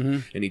skyscrapers,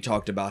 and he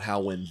talked about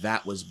how when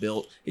that was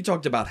built, he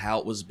talked about how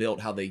it was built,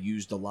 how they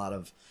used a lot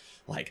of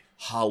like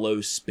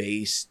hollow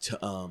space to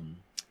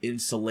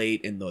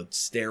insulate, and the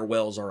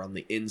stairwells are on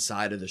the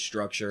inside of the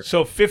structure.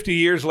 So 50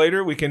 years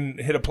later, we can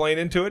hit a plane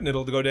into it and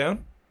it'll go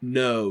down.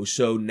 No,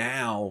 so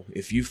now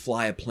if you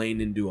fly a plane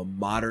into a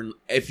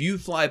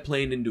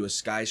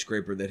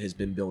skyscraper that has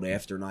been built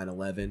after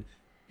 9/11,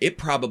 it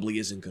probably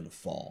isn't going to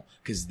fall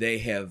because they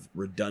have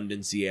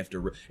redundancy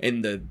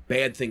and the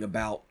bad thing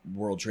about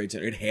World Trade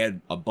Center, it had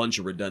a bunch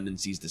of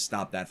redundancies to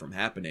stop that from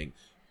happening,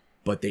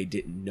 but they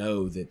didn't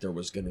know that there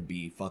was going to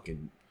be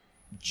fucking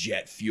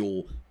jet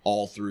fuel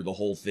all through the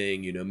whole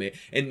thing, man.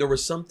 And there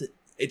was something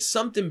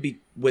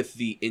with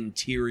the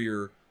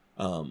interior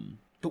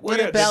But what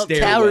Yeah, about the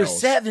Tower stairwells.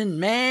 7,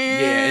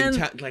 man?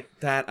 Yeah, and like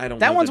that, I don't.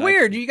 That know one's that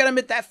weird. You gotta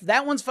admit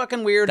that one's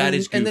fucking weird. That and,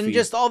 is and then goofy.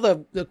 just all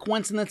the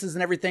coincidences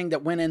and everything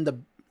that went into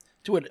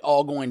to it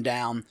all going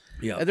down.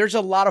 Yeah. There's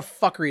a lot of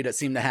fucking that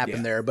seemed to happen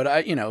Yeah. there.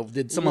 But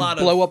did someone lot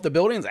blow of- up the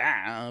buildings?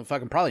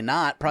 Fucking probably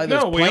not. Probably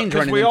those No, planes because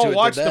running we into all it.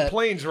 watched did the that.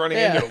 planes running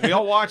Yeah. into it. We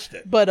all watched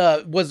it.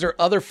 But was there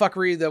other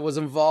fuckery that was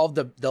involved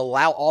to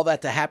allow all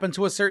that to happen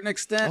to a certain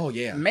extent? Oh,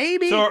 yeah.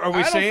 Maybe. So are we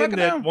I don't saying fucking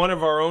that know. one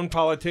of our own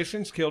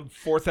politicians killed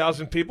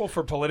 4,000 people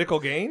for political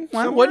gain?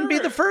 Well, it somewhere? wouldn't be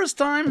the first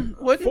time.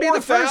 Wouldn't be the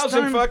first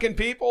 4,000 time. fucking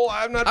people?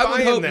 I'm not I would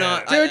buying hope that.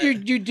 not.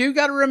 Dude, you do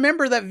got to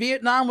remember that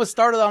Vietnam was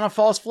started on a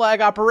false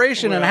flag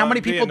operation, and Well, how many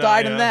people Vietnam,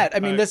 died in yeah. that?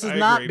 I mean, this is I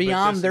not agree, but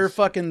beyond this their is-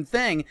 fucking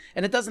thing,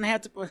 and it doesn't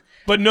have to.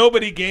 But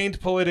nobody gained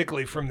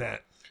politically from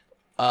that.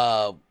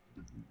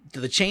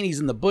 The Cheneys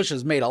and the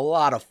Bushes made a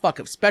lot of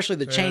fucking, especially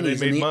the they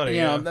Cheneys, made and the, money,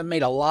 you know, yeah. they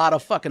made a lot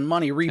of fucking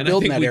money And I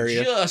rebuilding think that we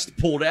area. just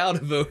pulled out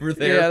of over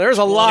there. Yeah, there's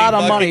a lot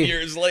of 20 fucking money.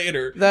 years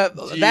later. That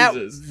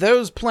Jesus.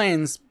 those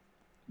planes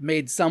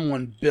made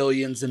someone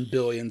billions and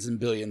billions and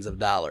billions of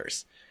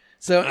dollars.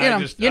 So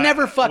you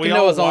never fucking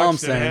know. Is all I'm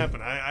watched it saying.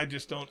 happen. I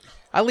just don't.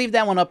 I leave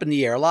that one up in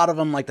the air. A lot of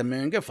them like the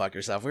moon. Go fuck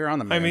yourself. We were on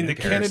the moon. I mean, Who the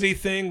cares? Kennedy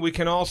thing, we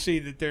can all see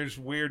that there's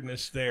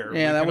weirdness there.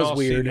 Yeah, We that can was all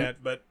see weird.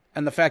 that, but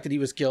And the fact that he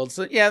was killed.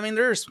 So yeah, I mean,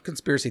 there's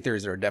conspiracy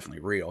theories that are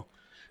definitely real.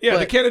 yeah, the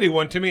But- Kennedy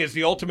one to me is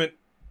the ultimate.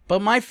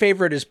 But my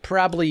favorite is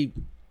probably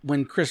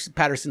when Chris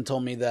Patterson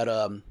told me that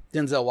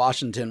Denzel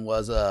Washington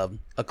was a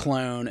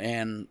clone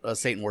and a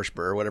Satan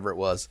worshiper or whatever it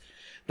was.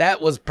 That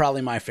was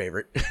probably my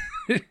favorite.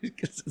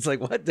 It's like,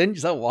 what?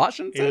 Denzel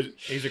Washington?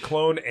 He's a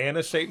clone and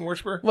a Satan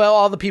worshiper. Well,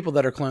 all the people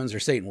that are clones are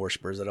Satan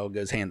worshipers. It all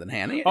goes hand in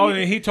hand. Oh,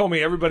 and he told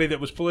me everybody that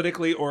was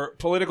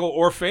political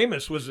or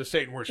famous was a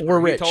Satan worshiper. or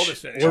He rich. told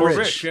us that. Or Or rich.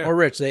 rich, yeah. Or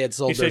rich. They had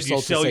sold He their said soul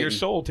you sell to your Satan.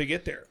 soul to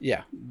get there.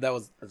 Yeah,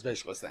 that's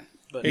basically his thing.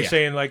 But He's yeah.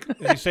 saying like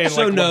So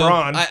like no,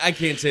 LeBron. I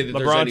can't say that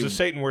LeBron's there's any. a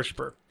Satan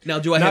worshiper. Now,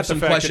 do I Not have the some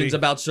fact that questions he-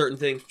 about certain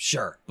things?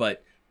 Sure,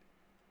 but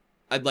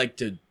I'd like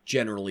to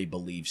generally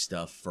believe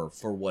stuff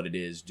for what it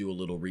is. Do a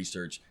little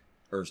research.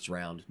 Earth's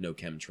round, no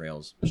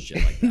chemtrails,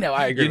 shit like that. No,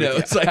 I agree. You know, with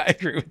you. it's like- I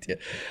agree with you.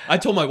 I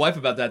told my wife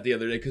about that the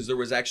other day because there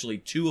was actually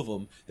two of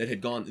them that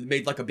had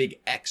made like a big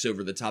X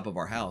over the top of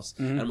our house.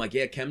 Mm-hmm. And I'm like,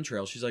 yeah,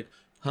 chemtrails. She's like,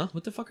 huh?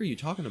 What the fuck are you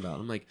talking about?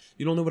 I'm like,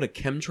 you don't know what a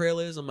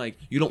chemtrail is? I'm like,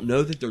 you don't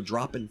know that they're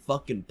dropping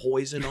fucking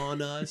poison on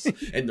us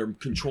and they're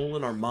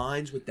controlling our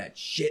minds with that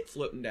shit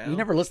floating down? You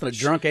never listen to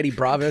drunk Eddie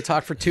Bravo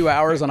talk for 2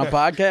 hours on a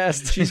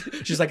podcast?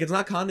 She's like, it's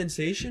not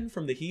condensation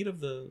from the heat of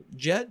the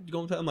jet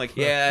going to. I'm like,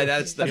 yeah,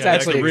 that's the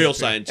actually- real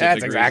scientific.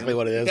 That's exactly reason.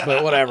 what it is,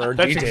 but whatever.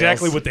 That's Details.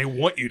 exactly what they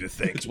want you to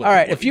think. It's what All they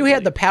right, want if you to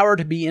had the believe. power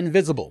to be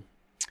invisible,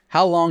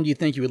 how long do you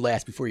think you would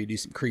last before you do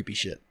some creepy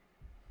shit?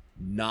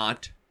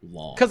 Not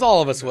long. Because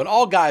all of us would,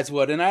 all guys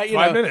would, and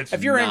 5 minutes.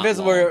 if you're Not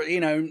invisible,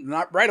 long.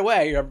 not right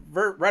away.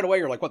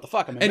 You're like, what the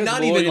fuck? I'm And invisible.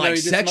 not even like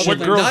you did some other sexually,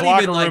 thing. girl's not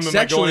locker even like room am I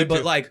sexually, going but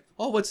to? like,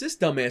 oh, what's this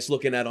dumbass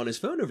looking at on his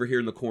phone over here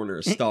in the corner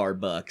of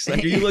Starbucks?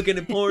 Like, are you looking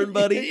at porn,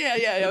 buddy? Yeah,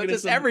 Looking at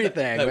just some-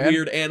 everything, That man.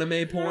 weird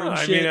anime porn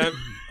I shit. mean,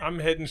 I'm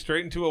heading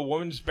straight into a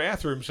woman's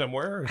bathroom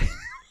somewhere.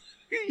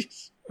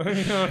 You know what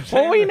I'm Well,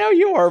 saying? we know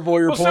you are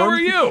voyeur Well, porn. so are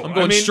you. I'm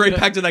going straight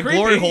back to that creepy,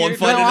 glory hole and you're-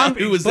 finding No, out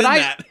who was but in I,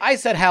 that. I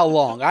said how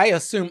long. I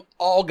assume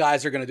all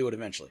guys are going to do it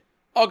eventually.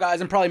 All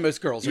guys and probably most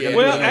girls are Yeah. going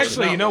to do Well, it eventually.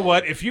 actually, you know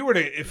what?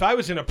 If I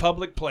was in a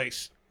public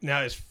place,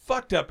 now it's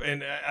fucked up,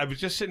 and I was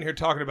just sitting here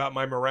talking about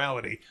my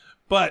morality,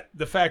 but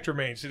the fact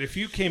remains that if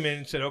you came in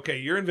and said, okay,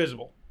 you're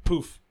invisible,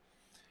 poof,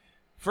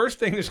 first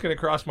thing that's going to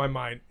cross my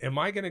mind, am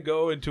I going to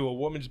go into a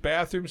woman's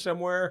bathroom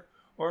somewhere,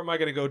 or am I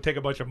going to go take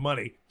a bunch of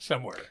money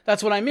somewhere?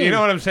 That's what I mean. You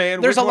know what I'm saying?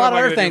 There's Which a one lot am of I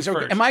other gonna things. do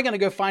Or first? am I going to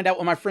go find out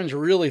what my friends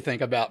really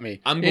think about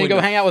me? I'm You going go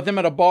to- hang out with them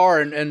at a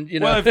bar and you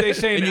know. Well, if they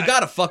say and you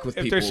gotta fuck with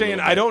if people. they're a saying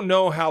little I bit. don't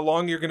know how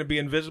long you're going to be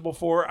invisible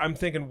for, I'm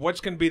thinking what's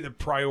going to be the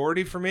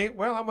priority for me?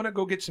 Well, I'm going to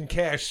go get some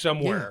cash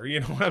somewhere. You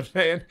know what I'm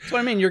saying? That's what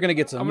I mean. You're going to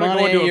get some I'm going to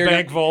money. go into a you're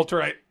bank gonna, vault,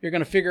 right? You're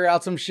going to figure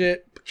out some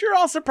shit. But you're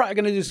also probably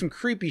going to do some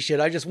creepy shit.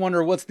 I just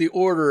wonder what's the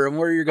order and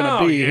where you're going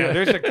to Oh be. yeah,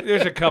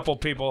 there's a couple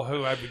people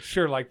who I would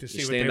sure like to see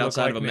You what they stand look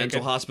outside like of a naked.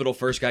 mental hospital,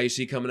 first guy you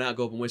see coming out,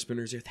 go up and whisper in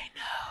his ear, they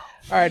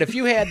know. All right, if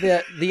you had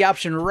the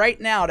option right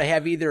now to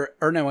have either,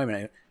 or no, wait a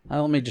minute.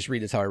 Let me just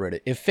read this how I wrote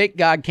it. If fake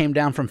God came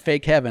down from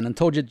fake heaven and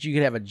told you that you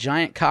could have a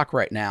giant cock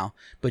right now,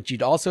 but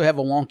you'd also have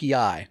a wonky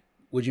eye,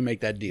 would you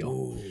make that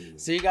deal?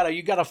 So you got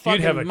a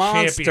fucking have a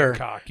monster, champion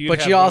cock. You'd but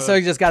have you one also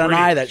of the just got an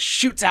eye prettiest. that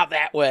shoots out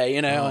that way,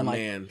 you know, Oh and like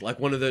man, like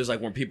one of those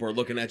like when people are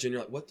looking at you and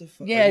you're like, what the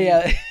fuck? yeah, are you-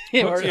 yeah,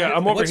 yeah. Or, Yeah,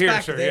 I'm over What's here,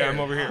 back sir. there? Yeah, I'm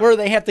over here. where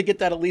they have to get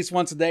that at least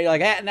once a day,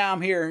 like, now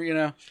I'm here, you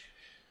know.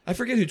 I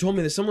forget who told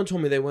me this. Someone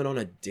told me they went on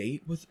a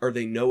date with, or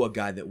they know a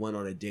guy that went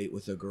on a date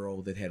with a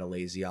girl that had a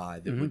lazy eye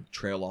that Mm-hmm. would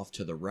trail off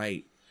to the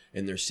right,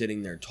 and they're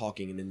sitting there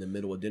talking, and in the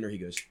middle of dinner he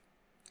goes,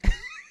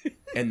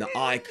 and the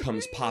eye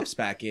pops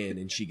back in,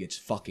 and she gets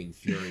fucking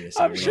furious.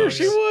 I'm and sure leaves.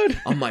 she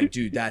would. I'm like,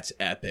 dude, that's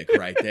epic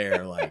right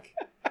there. Like,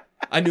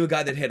 I knew a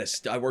guy that had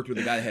I worked with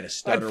a guy that had a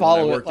stutter.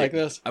 follow when I it worked like at,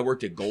 this. I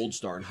worked at Gold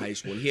Star in high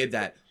school, and he had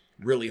that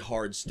really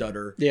hard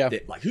stutter. Yeah.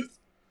 That like,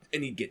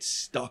 and he'd get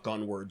stuck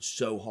on words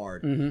so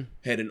hard. Mm-hmm.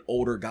 Had an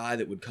older guy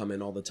that would come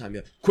in all the time.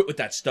 He'd, quit with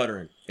that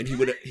stuttering, and he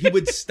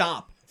would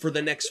stop for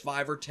the next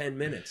 5 or 10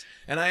 minutes.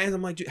 And I asked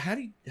him, like, dude, how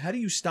do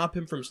you stop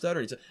him from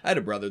stuttering? He said, I had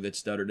a brother that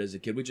stuttered as a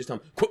kid. We just tell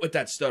him, quit with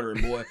that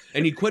stuttering, boy.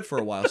 And he'd quit for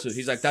a while. So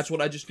he's like, that's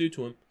what I just do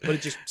to him. But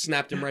it just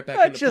snapped him right back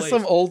into That's just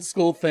place. some old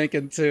school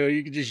thinking too.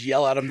 You can just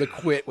yell at them to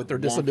quit with their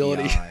Wonky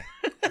disability. eye.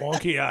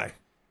 Wonky eye.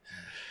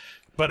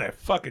 But a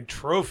fucking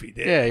trophy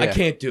dick. Yeah, yeah. I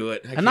can't do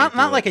it. And not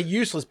like a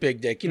useless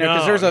big dick,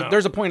 because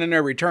there's a point in no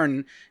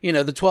return. The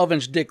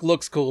 12-inch dick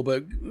looks cool,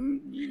 but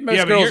most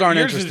but girls aren't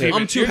yours is interested.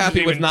 even- I'm too yours is happy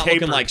with even not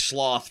tapered. looking like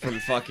Sloth from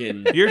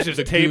fucking Yours is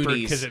the tapered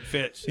Goonies. because it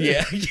fits.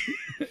 Yeah.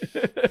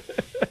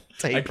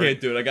 I Tapered. can't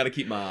do it. I got to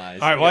keep my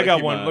eyes. All right, well, I got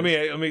keep one. my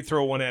Let me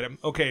throw one at him.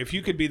 Okay, if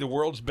you could be the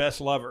world's best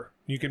lover,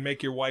 you can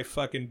make your wife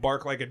fucking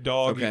bark like a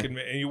dog. Okay.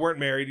 And you weren't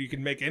married, you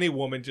can make any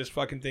woman just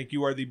fucking think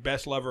you are the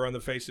best lover on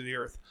the face of the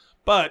earth.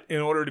 But in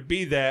order to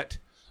be that,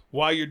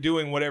 while you're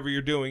doing whatever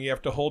you're doing, you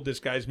have to hold this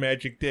guy's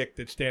magic dick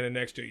that's standing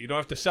next to you. You don't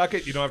have to suck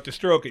it. You don't have to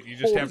stroke it. You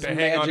just Hold have to his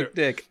hang on to magic it.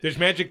 dick. There's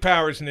magic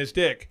powers in his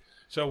dick.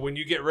 So when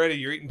you get ready,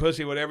 you're eating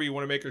pussy, whatever, you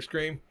want to make her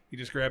scream, you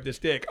just grab this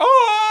dick.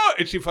 Oh!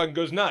 And she fucking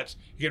goes nuts.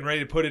 You're getting ready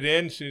to put it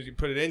in. As soon as you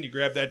put it in, you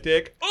grab that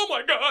dick. Oh,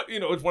 my God.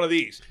 It's one of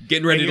these.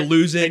 Getting ready And to you're-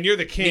 lose it. And you're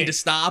the king. Need to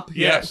stop.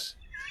 Yes.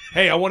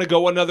 Hey, I want to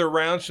go another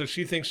round, so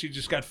she thinks she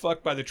just got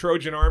fucked by the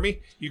Trojan army.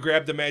 You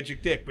grab the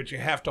magic dick, but you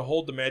have to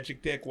hold the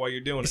magic dick while you're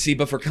doing it. See,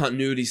 but for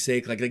continuity's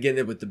sake, like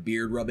again with the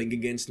beard rubbing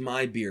against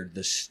my beard,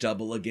 the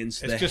stubble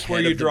against the It's just head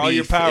where you of the draw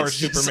your beef, power, it's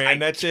just- Superman.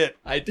 That's it.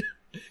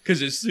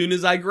 Because as soon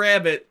as I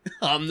grab it,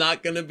 I'm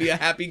not gonna be a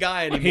happy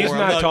guy anymore. He's I'm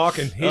not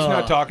talking. He's Ugh.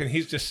 not talking.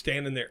 He's just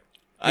standing there.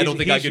 I don't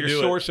think I he's could your do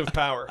it. source of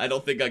power. I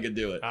don't think I could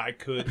do it. I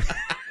could.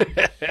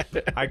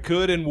 I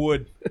could and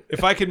would.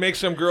 If I could make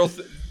some girl,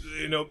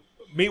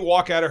 me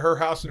walk out of her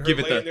house and her Give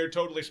it laying the- there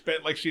totally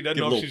spent like she doesn't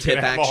Give a know if little she's going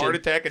to tip have a heart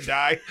action. attack and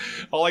die.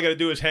 All I got to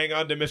do is hang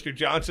on to Mr.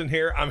 Johnson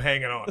here. I'm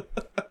hanging on.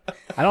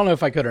 I don't know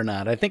if I could or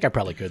not. I think I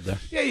probably could though.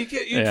 Yeah, you'd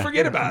Yeah.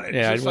 forget about it.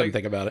 Yeah, I It's just wouldn't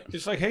think about it.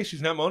 It's like, hey,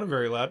 she's not moaning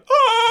very loud.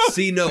 Ah!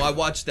 See, no, I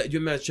watched that. You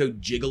remember that show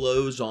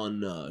Gigolos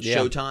on Yeah.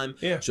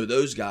 Showtime? Yeah. So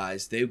those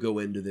guys, they go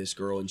into this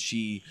girl, and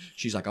she's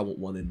like, I want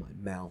one in my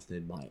mouth, and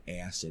in my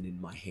ass, and in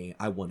my hand.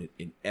 I want it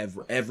in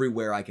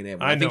everywhere I can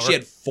have. I I think know she her.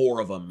 had 4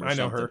 of them. Or I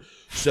know something. her.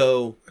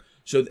 So,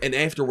 and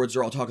afterwards,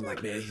 they're all talking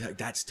like, man, like,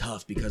 that's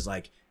tough because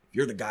like if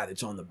you're the guy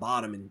that's on the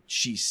bottom, and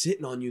she's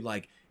sitting on you,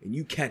 like, and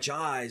you catch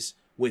eyes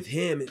with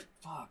him, and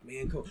fuck,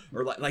 man, cool.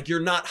 Or like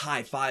you're not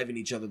high-fiving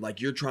each other, like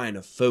you're trying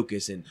to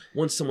focus, and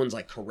once someone's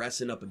like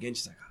caressing up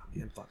against you, it's like, oh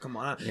man, fuck, come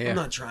on, Yeah. I'm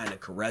not trying to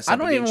caress. I up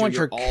don't even against want you.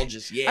 your You're all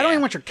just I don't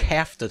even want your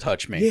calf to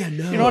touch me. Yeah,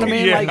 no. You know what I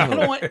mean? Yeah, like no. I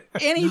don't want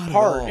any Not at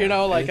part.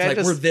 all. Like And it's I like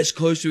just we're this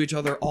close to each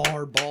other, all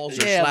our balls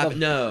are Yeah, slapping.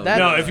 No, that-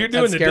 No, if you're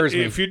doing scares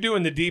me. if you're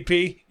doing the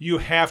DP, you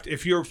have to.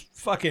 If you're a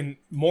fucking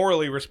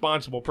morally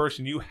responsible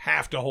person, you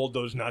have to hold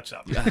those nuts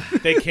up.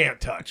 They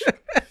can't touch.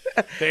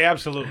 They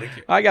absolutely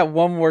can't. I got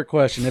one more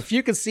question. If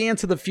you could see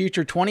into the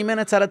future 20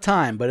 minutes at a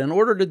time, but in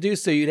order to do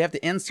so, you'd have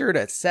to insert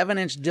a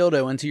 7-inch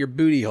dildo into your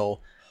booty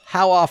hole,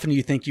 how often do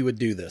you think you would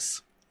do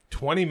this?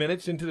 20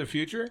 minutes into the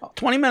future?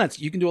 20 minutes.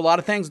 You can do a lot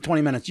of things in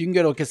 20 minutes. You can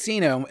go to a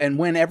casino and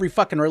win every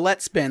fucking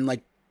roulette spin,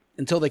 like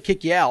until they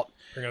kick you out.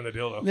 Bring on the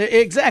dildo.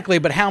 Exactly,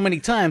 but how many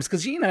times?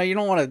 Because you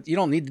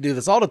don't need to do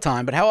this all the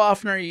time. But how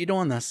often are you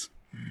doing this?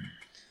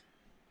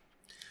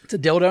 It's a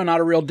dildo, not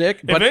a real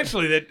dick. But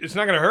Eventually, it's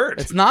not going to hurt.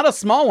 it's not a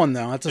small one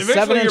though. It's a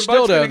Eventually, 7-inch your butt's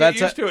gonna dildo. get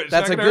That's used to it. It's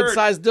that's not a gonna good hurt.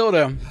 sized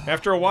dildo.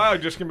 After a while,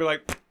 you're just going to be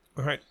like,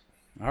 all right.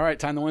 All right,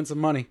 time to win some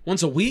money.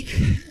 once a week,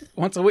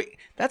 Once a week.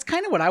 That's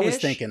kind of what I was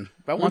Ish. thinking.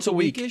 About once a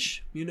week.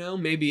 weekish.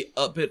 Maybe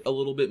up it a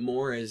little bit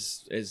more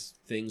as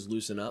things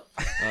loosen up.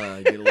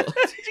 Get a little.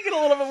 Did you get a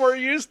little bit more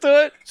used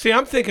to it? See,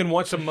 I'm thinking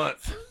once a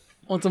month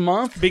Once a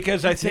month?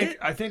 because I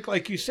think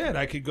like you said,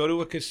 I could go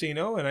to a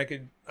casino and I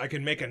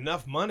could make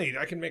enough money.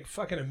 I can make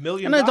fucking $1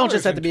 million. And it don't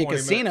just have to in be a 20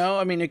 casino.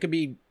 minutes. I mean, it could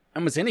be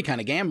almost any kind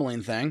of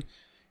gambling thing.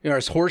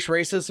 There's horse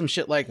races, some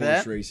shit like Horse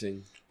that.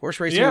 racing. Horse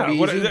racing Yeah,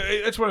 would be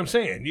easy. that's what I'm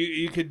saying.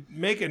 You could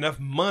make enough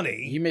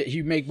money.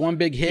 You make one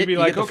big hit, You'd be you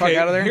like, get the okay,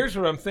 fuck out of there. here's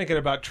what I'm thinking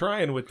about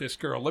trying with this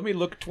girl. Let me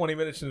look 20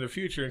 minutes into the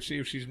future and see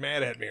if she's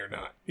mad at me or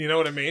not. You know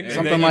what I mean? And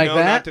Something then you like know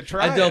that. Not to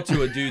try I dealt it.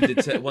 to a dude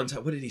that said one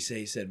time. What did he say?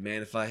 He said,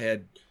 "Man, if I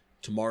had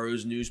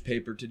tomorrow's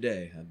newspaper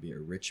today, I'd be a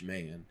rich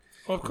man."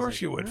 Well, of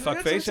course you would. that's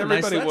Fuckface. a nice-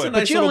 Everybody that's a would.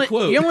 nice But you little only,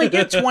 quote. you only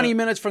get 20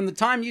 minutes from the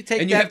time you take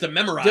And you that have to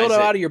memorize dildo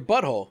it. out of your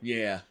butthole.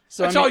 Yeah.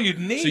 So That's I mean, all you'd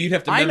need. So you'd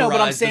have to. I know, but I'm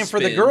memorize saying for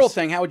the spins. girl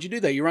thing, how would you do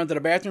that? You run to the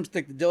bathroom,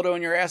 stick the dildo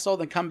in your asshole,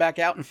 then come back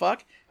out and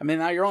fuck? I mean,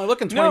 now you're only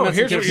looking 20 No, minutes.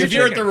 here's into what the you're If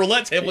you're at future. the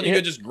roulette table, you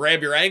could just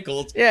grab your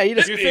ankles. Yeah, you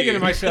just You're thinking to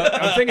myself.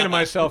 I'm thinking to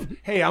myself,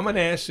 hey, I'm going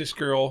to ask this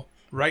girl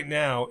right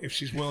now if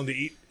she's willing to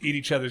eat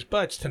each other's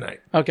butts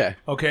tonight. Okay.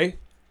 Okay.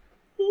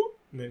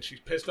 And then she's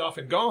pissed off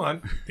and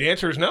gone. The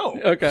answer is no.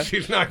 Okay.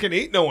 She's not going to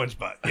eat no one's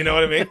butt. You know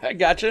what I mean? I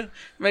gotcha.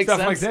 Makes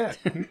Stuff sense.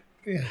 like that.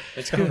 Yeah,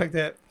 stuff like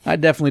that. I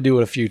definitely do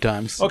it a few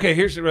times. Okay,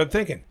 here's what I'm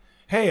thinking.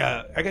 Hey,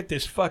 I got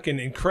this fucking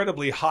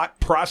incredibly hot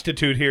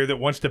prostitute here that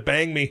wants to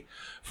bang me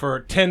for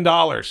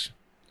 $10.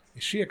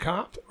 Is she a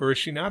cop or is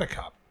she not a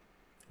cop?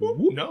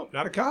 No,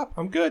 not a cop.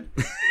 I'm good.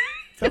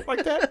 Stuff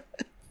like that.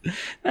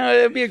 No,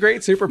 it'd be a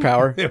great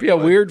superpower. It'd be a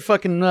weird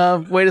fucking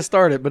way to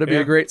start it, but it'd be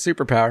a great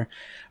superpower.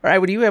 All right,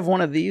 would you have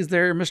one of these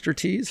there, Mr.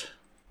 Tease?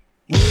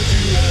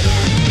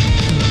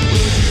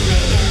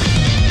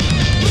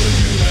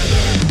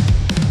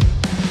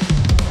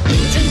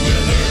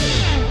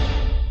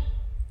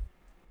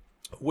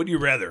 Would you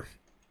rather?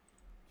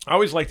 I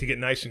always like to get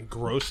nice and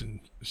gross and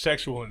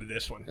sexual into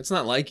this one. It's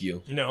not like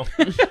you. No.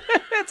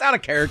 It's out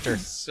of character.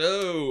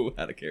 So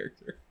out of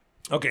character.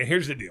 Okay,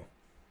 here's the deal.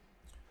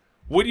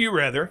 Would you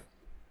rather?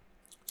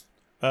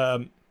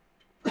 This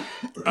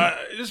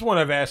is one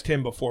I've asked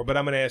him before, but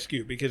I'm going to ask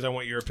you because I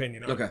want your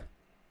opinion on it. Okay.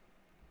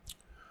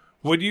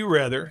 Would you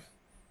rather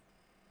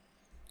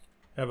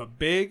have a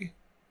big,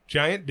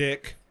 giant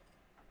dick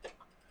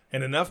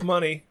and enough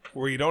money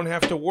where you don't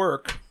have to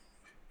work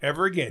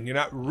ever again? You're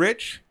not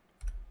rich,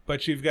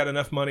 but you've got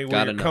enough money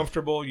where you're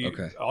comfortable.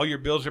 All your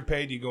bills are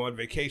paid. You go on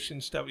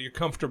vacation, stuff. You're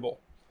comfortable.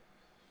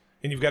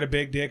 And you've got a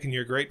big dick and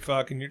you're a great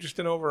fuck and you're just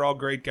an overall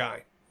great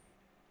guy.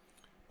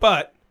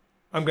 But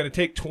I'm going to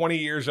take 20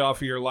 years off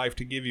of your life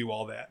to give you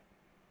all that.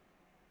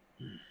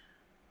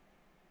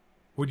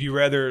 Would you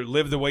rather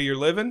live the way you're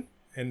living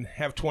and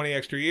have 20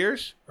 extra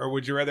years? Or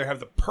would you rather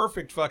have the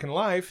perfect fucking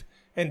life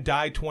and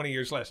die 20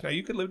 years less? Now,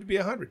 you could live to be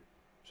 100.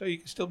 So you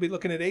could still be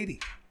looking at 80.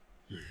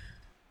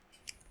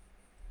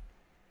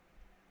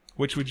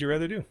 Which would you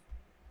rather do?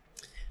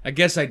 I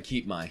guess I'd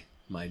keep my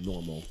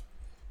normal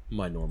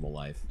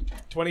life.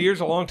 20 years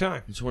is a long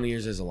time. 20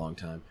 years is a long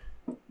time.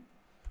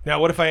 Now,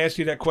 what if I asked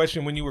you that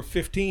question when you were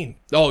 15?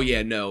 Oh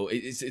yeah, no,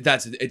 it's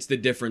the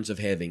difference of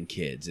having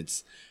kids.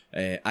 It's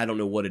I don't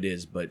know what it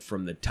is, but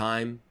from the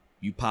time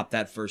you pop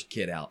that first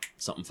kid out,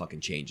 something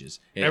fucking changes.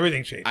 And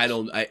everything changes.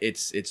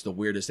 It's the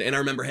weirdest thing. And I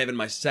remember having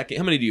my second.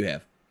 How many do you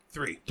have?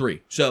 3.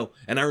 3. So,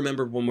 and I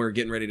remember when we were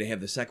getting ready to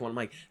have the second one, I'm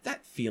like,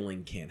 that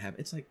feeling can't happen.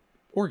 It's like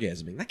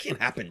orgasming. That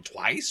can't happen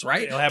twice,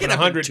 right? It'll happen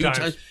 100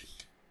 times.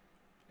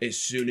 As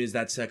soon as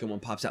that second one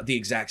pops out, the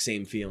exact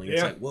same feeling.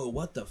 It's like, whoa,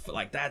 what the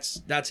like?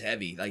 That's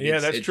heavy. Like,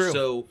 that's true.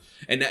 So,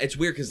 and it's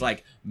weird because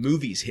like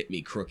movies hit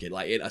me crooked.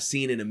 Like a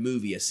scene in a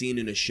movie, a scene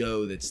in a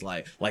show that's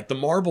like the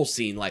marble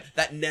scene. Like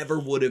that never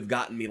would have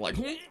gotten me like,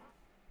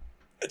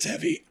 it's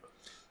heavy.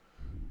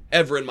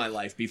 Ever in my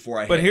life before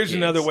I. But here's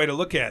another way to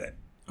look at it.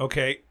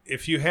 Okay,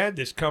 if you had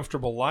this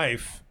comfortable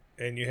life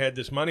and you had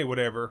this money,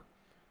 whatever.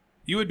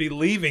 You would be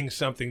leaving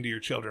something to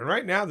your children.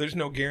 Right now, there's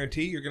no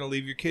guarantee you're going to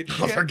leave your kids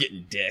shit. They're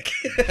getting dick.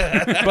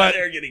 But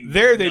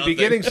they'd be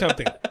getting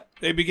something.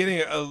 They'd be getting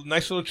a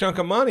nice little chunk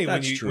of money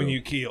when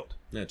you keeled.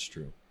 That's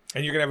true.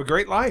 And you're going to have a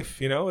great life,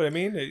 you know what I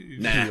mean?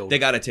 Nah, they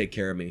got to take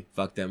care of me.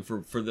 Fuck them.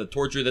 For the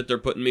torture that they're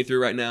putting me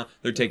through right now,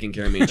 they're taking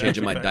care of me and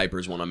changing my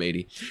diapers when I'm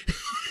 80.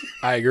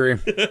 I agree.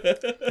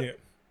 Yeah.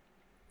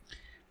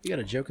 You got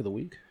a joke of the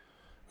week?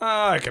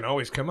 I can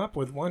always come up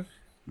with one.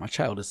 My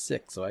child is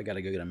sick, so I got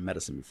to go get him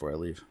medicine before I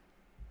leave.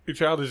 Your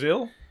child is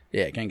ill?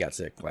 Yeah, Ken got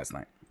sick last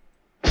night.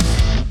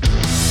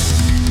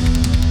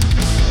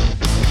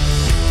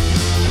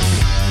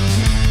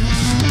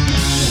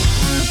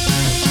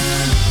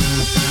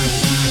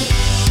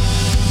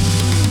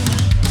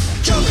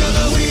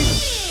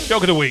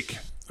 Joke of the week.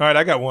 All right,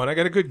 I got one. I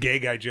got a good gay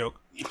guy joke,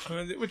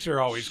 which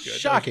are always good.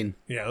 Shocking.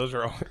 Those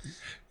are all.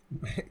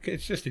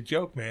 It's just a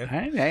joke, man.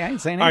 I ain't saying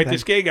anything. All right,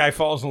 this gay guy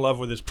falls in love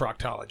with his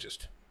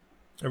proctologist.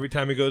 Every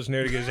time he goes in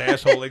there to get his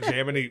asshole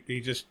examined,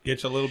 he just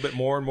gets a little bit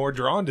more and more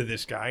drawn to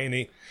this guy. And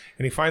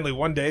he finally,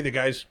 one day, the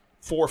guy's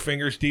 4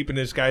 fingers deep in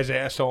this guy's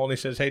asshole, and he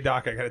says, "Hey,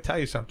 doc, I got to tell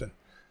you something.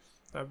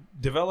 I'm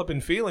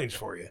developing feelings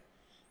for you."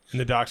 And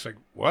the doc's like,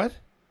 "What?"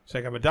 It's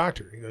like, "I'm a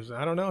doctor." He goes,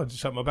 "I don't know. It's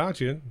something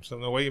about you.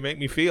 Something the way you make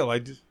me feel.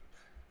 I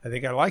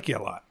think I like you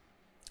a lot."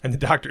 And the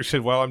doctor said,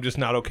 "Well, I'm just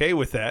not okay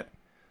with that.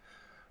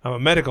 I'm a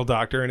medical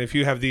doctor, and if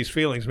you have these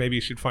feelings, maybe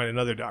you should find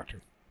another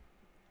doctor."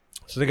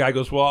 So the guy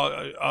goes,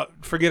 "Well,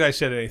 forget I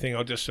said anything.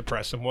 I'll just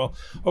suppress him." Well,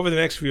 over the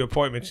next few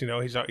appointments,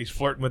 he's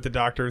flirting with the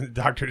doctor, and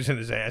the doctor's in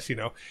his ass,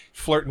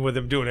 flirting with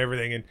him, doing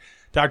everything. And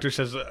doctor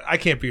says, "I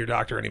can't be your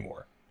doctor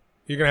anymore.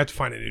 You're going to have to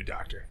find a new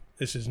doctor.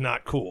 This is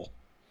not cool."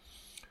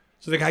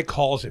 So the guy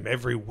calls him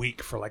every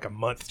week for like a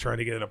month trying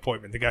to get an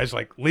appointment. The guy's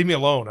like, "Leave me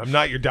alone. I'm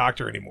not your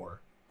doctor anymore.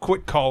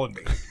 Quit calling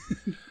me."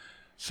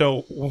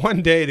 So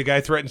one day the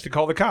guy threatens to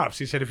call the cops.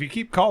 He said, "If you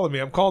keep calling me,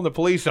 I'm calling the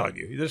police on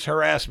you. This is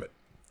harassment."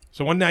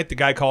 So one night the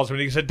guy calls him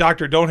and he said,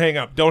 "Doctor, don't hang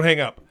up. Don't hang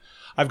up.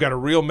 I've got a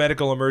real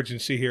medical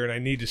emergency here and I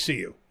need to see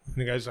you." And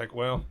the guy's like,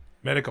 "Well,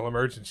 medical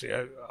emergency.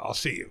 I'll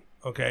see you."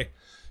 Okay.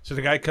 So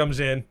the guy comes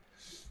in,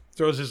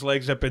 throws his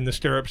legs up in the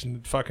stirrups,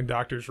 and the fucking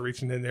doctor's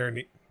reaching in there and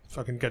he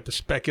fucking got the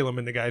speculum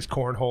in the guy's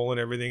cornhole and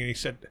everything. And he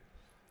said,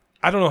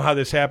 "I don't know how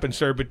this happened,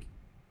 sir, but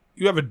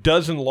you have a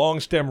dozen long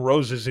stem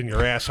roses in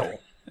your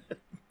asshole."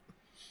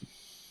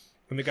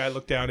 And the guy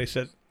looked down and he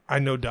said, "I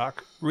know,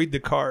 doc. Read the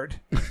card."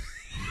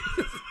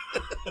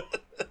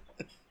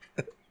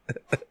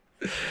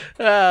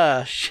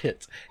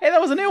 Shit. Hey,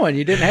 that was a new one.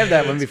 You didn't have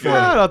that one before. No,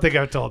 I don't think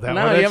I've told that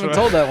one. No, you haven't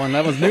told that one.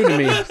 That was new to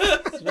me.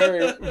 It's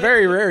very,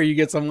 very rare you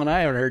get someone I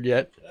haven't heard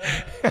yet.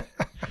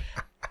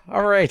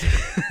 All right.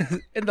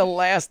 In the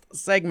last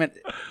segment,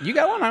 you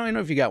got one? I don't even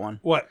know if you got one.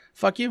 What?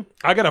 Fuck you?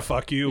 I gotta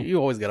fuck you. You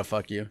always gotta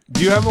fuck you.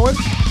 Do you have one?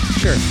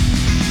 Sure.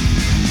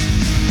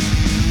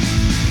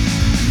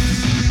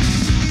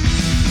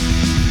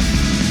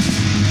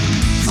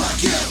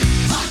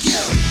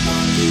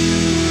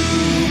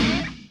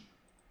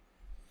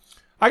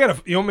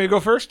 You want me to go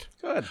first?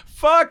 Good.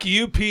 Fuck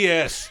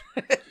UPS.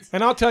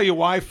 And I'll tell you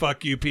why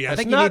fuck UPS. I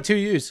think you need two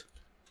U's.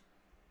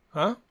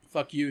 Huh?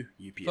 Fuck you,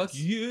 UPS. Fuck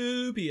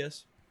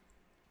UPS.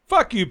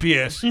 Fuck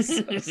UPS.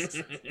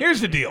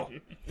 Here's the deal.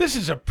 This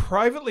is a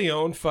privately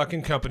owned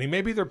fucking company.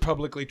 Maybe they're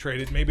publicly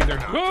traded. Maybe they're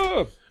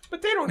not.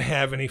 But they don't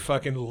have any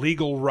fucking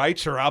legal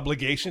rights or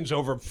obligations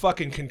over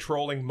fucking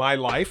controlling my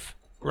life.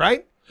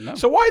 Right? No.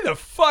 So why the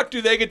fuck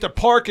do they get to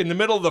park in the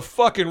middle of the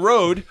fucking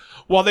road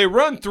while they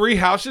run 3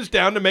 houses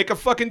down to make a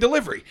fucking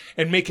delivery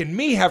and making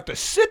me have to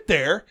sit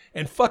there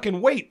and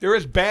fucking wait? They're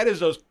as bad as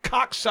those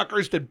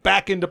cocksuckers that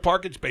back into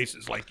parking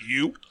spaces like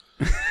you.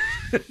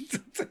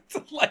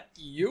 Like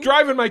you?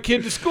 Driving my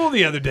kid to school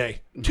the other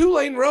day.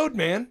 2-lane road,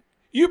 man.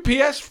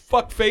 UPS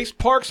fuckface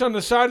parks on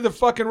the side of the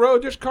fucking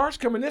road. There's cars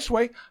coming this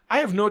way. I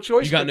have no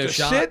choice You got but no to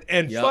shot. sit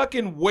and Yep.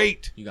 fucking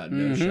wait. You got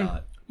no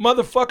shot.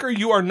 Motherfucker,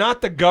 you are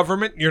not the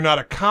government. You're not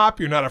a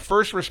cop. You're not a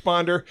first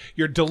responder.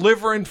 You're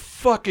delivering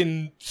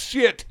fucking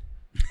shit.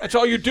 That's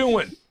all you're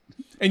doing.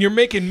 And you're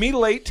making me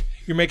late.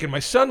 You're making my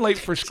son late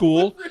for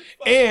school.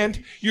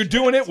 And you're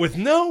doing it with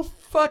no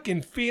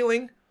fucking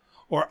feeling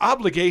or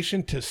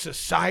obligation to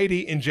society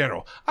in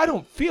general. I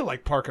don't feel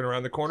like parking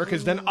around the corner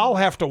because then I'll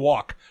have to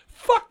walk.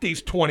 Fuck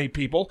these 20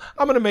 people.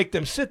 I'm going to make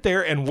them sit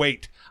there and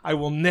wait. I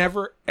will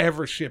never,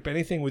 ever ship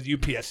anything with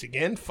UPS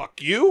again.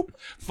 Fuck you.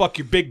 Fuck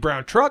your big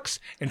brown trucks.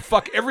 And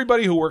fuck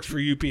everybody who works for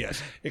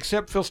UPS.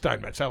 Except Phil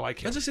Steinmetz. I like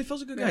him. I was just say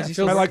Phil's a good guy. Yeah, He's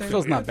Phil's, I like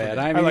Phil's Phil. not bad.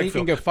 I I mean, like he can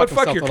Phil. go fuck But fuck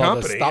himself your with all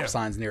the company, stop yeah.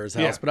 signs near his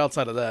Yeah. house. But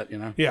outside of that, you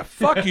know. Yeah,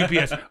 fuck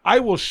UPS. I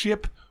will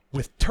ship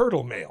with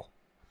turtle mail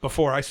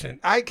before I send.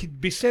 I could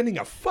be sending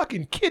a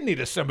fucking kidney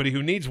to somebody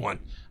who needs one.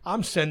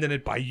 I'm sending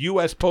it by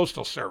U.S.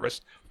 Postal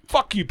Service.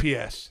 Fuck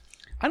UPS.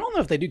 I don't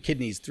know if they do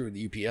kidneys through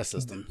the UPS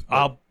system.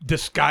 I'll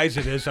disguise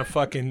it as a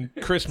fucking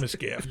Christmas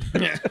gift.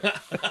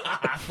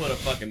 Put a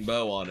fucking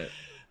bow on it.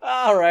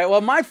 All right.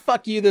 Well, my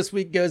fuck you this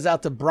week goes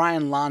out to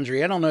Brian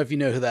Laundrie. I don't know if you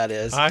know who that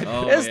is. I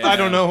yeah.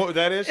 don't know who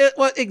that is.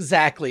 Well,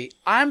 exactly.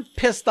 I'm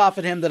pissed off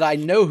at him that I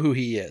know who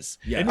he is.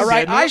 Yes. All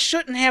right. Dead now? I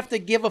shouldn't have to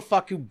give a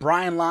fuck who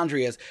Brian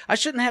Laundrie is. I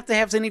shouldn't have to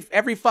have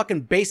every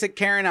fucking basic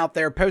Karen out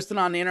there posting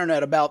on the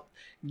internet about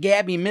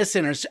Gabby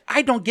missing or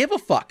I don't give a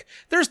fuck.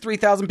 There's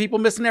 3,000 people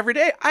missing every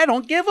day. I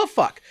don't give a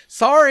fuck.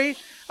 Sorry.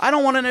 I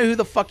don't want to know who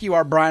the fuck you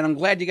are, Brian. I'm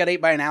glad you got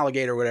ate by an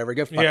alligator or whatever.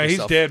 Go fuck Yeah,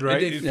 yourself. he's dead, right?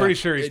 They- He's pretty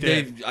sure he's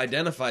dead. They've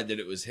identified that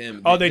it was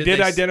him. Oh, they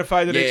did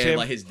identify that it's him?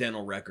 like his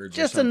dental records.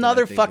 or Just something,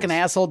 another I think fucking is-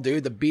 asshole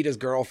dude that beat his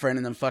girlfriend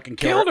and then fucking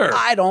killed Killed her.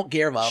 I don't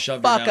give a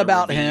Shoved her fuck down a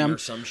about ravine him. or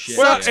some shit.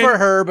 Sucks Well, for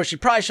her, but she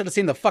probably should have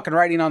seen the fucking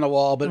writing on the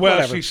wall. But Well,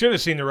 whatever. she should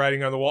have seen the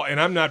writing on the wall, and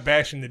I'm not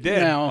bashing the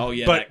dead. No. Oh,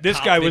 yeah, but that this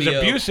cop guy was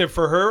video. abusive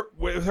for her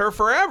with her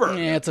forever.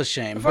 Yeah, it's a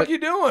shame. What the fuck you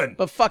doing?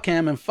 But fuck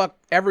him and fuck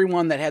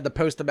everyone that had to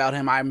post about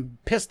him. I'm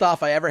pissed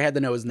off I ever had to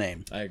know his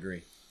name. I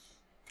agree.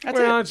 That's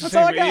Well, it. it's the That's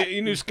all I same. got.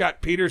 You knew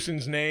Scott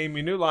Peterson's name.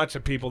 You knew lots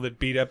of people that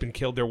beat up and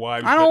killed their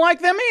wives. I but- don't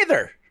like them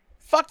either.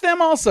 Fuck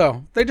them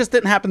also. They just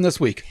didn't happen this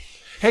week.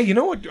 Hey, you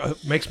know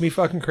what makes me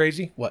fucking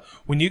crazy? What?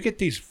 When you get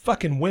these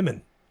fucking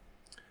women,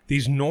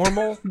 these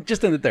normal,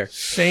 Just end it there.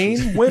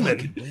 sane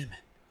women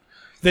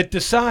that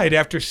decide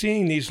after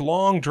seeing these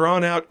long,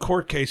 drawn-out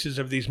court cases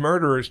of these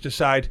murderers,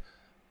 decide,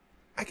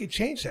 I could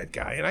change that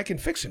guy and I can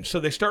fix him. So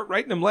they start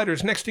writing them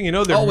letters. Next thing you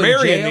know, they're Oh, in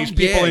marrying jail? these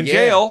people Yeah, in yeah.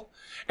 jail,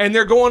 and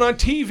they're going on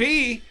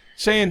TV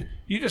saying,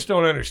 you just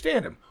don't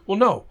understand him. Well,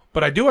 no,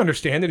 but I do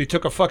understand that he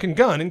took a fucking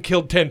gun and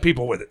killed 10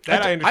 people with it.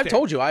 That I understand. I've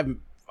told you,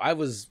 I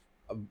was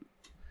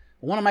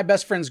one of my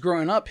best friends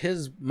growing up.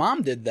 His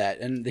mom did that,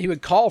 and he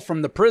would call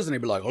from the prison.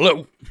 He'd be like,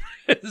 "Hello,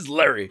 this is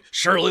Larry,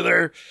 Shirley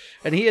there,"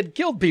 and he had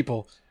killed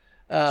people.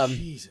 And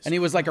he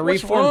was like a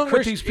What's reformed wrong with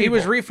Christian. these He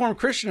was people? reformed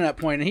Christian at that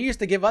point, and he used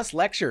to give us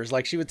lectures.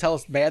 Like she would tell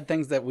us bad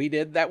things that we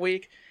did that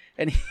week,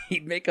 and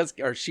he'd make us,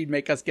 or she'd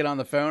make us get on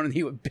the phone, and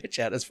he would bitch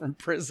at us from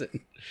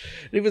prison.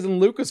 He was in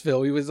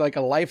Lucasville. He was like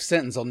a life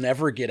sentence. He'll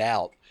never get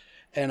out.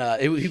 And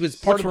he was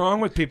part What's of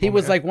wrong with people, He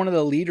was man? like one of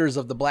the leaders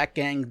of the black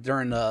gang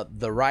during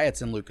the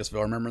riots in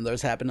Lucasville. Remember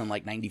those happened in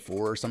like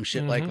 '94 or some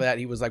shit like that.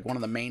 He was like one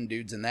of the main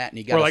dudes in that, and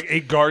he got Where a- like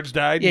 8 guards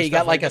died. yeah, and he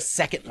stuff got like that? a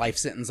second life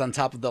sentence on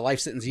top of the life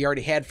sentence he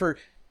already had for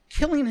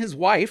killing his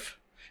wife.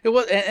 It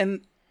was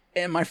and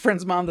my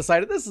friend's mom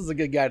decided this is a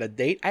good guy to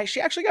date. She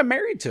actually got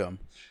married to him.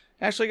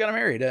 Actually got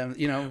married.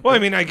 You know. Well, I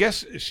mean, I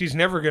guess she's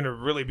never going to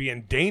really be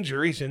in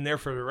danger. He's in there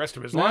for the rest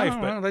of his life.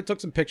 But they took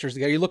some pictures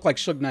together. You look like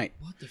Suge Knight.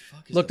 What the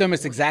fuck is Looked the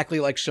almost point? exactly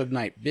like Suge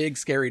Knight. Big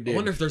scary dude. I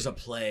wonder if there's a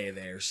play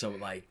there. So,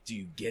 like, do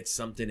you get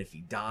something if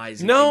he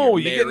dies? No,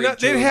 and you you're get married no-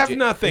 to they him? have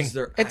nothing. Is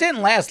there- It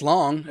didn't last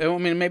long. I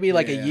mean, maybe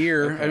like a Yeah,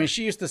 year. okay. I mean,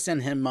 she used to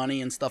send him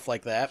money and stuff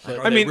like that. But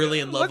Are I they mean,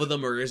 really in love let's- with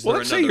him, or is well, there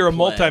let's say another you're a play?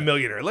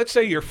 multimillionaire. Let's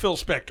say you're Phil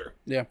Spector.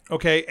 yeah,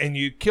 Okay, and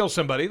you kill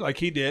somebody like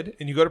he did,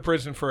 and you go to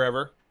prison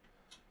forever.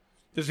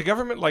 Does the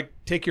government like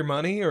take your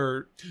money,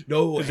 or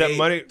No, is that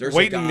money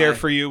waiting there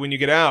for you when you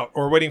get out,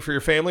 or waiting for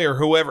your family or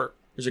whoever?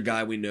 There's a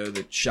guy we know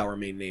that shall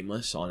remain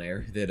nameless on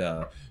air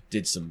that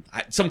did some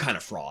kind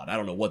of fraud. I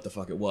don't know what the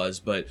fuck it was,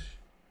 but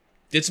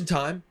did some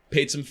time,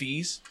 paid some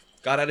fees,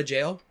 got out of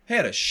jail,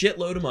 had a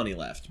shitload of money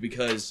left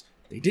because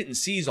they didn't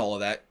seize all of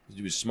that.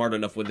 He was smart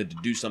enough with it to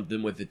do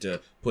something with it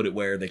to put it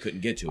where they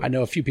couldn't get to it. I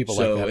know a few people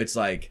like that. So it's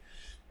like,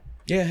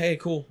 yeah, hey,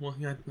 cool. Well,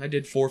 yeah, I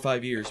did 4 or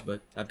 5 years,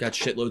 but I've got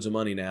shitloads of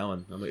money now,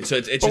 and so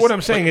it's. But just, what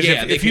I'm saying is,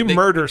 yeah, if you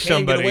murder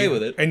somebody get away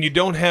with it. and you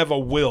don't have a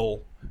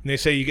will, and they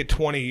say you get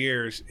 20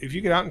 years, if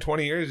you get out in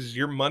 20 years, is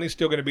your money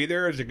still going to be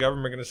there, or is the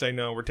government going to say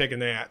no, we're taking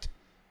that?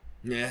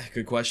 Yeah,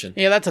 good question.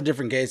 Yeah, that's a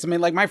different case. I mean,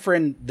 like my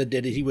friend that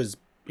did it,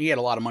 he had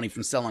a lot of money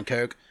from selling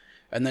coke,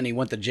 and then he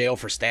went to jail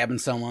for stabbing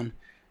someone,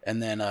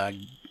 and then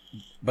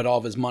but all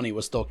of his money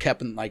was still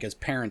kept in like his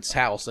parents'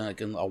 house and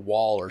like in a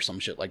wall or some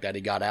shit like that.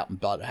 He got out and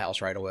bought a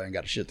house right away and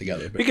got his shit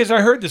together. But Because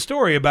I heard the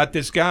story about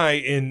this guy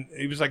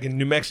he was like in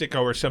New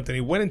Mexico or something.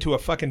 He went into a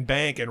fucking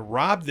bank and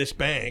robbed this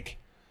bank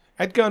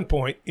at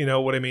gunpoint, you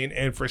know what I mean?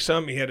 And for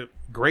some, he had a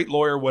great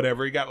lawyer,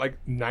 whatever. He got like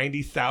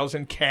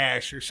 90,000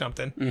 cash or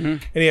something. Mm-hmm. And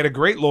he had a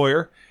great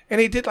lawyer. And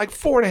he did like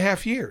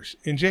 4.5 years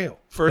in jail.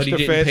 First But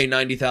he offense. didn't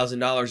pay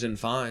 $90,000 in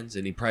fines,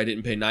 and he probably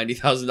didn't pay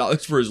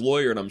 $90,000 for his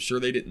lawyer, and I'm sure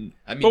they didn't.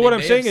 I mean, But what they I'm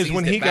may saying have is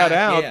when seized he it got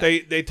back, out, yeah.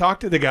 they talked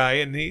to the guy,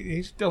 and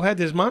he still had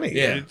his money.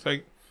 Yeah. It's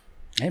like,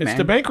 hey, it's man,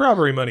 the bank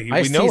robbery money. We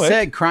Ice-T know it.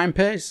 said crime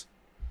pays.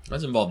 I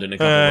was involved in a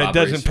couple It robberies.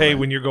 doesn't pay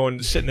when you're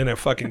going sitting in a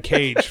fucking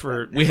cage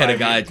for. We had a 5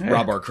 guy years.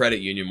 rob our credit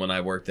union when I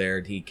worked there,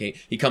 and he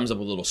comes up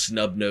with a little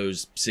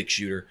snub-nosed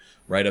 6-shooter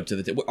right up to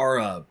the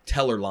our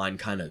teller line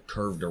kind of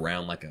curved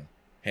around like a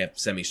half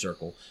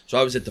semicircle. So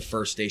I was at the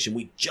first station.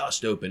 We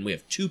just opened. We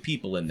have 2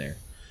 people in there.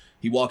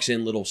 He walks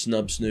in, little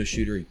snub snow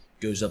shooter. He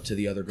goes up to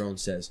the other girl and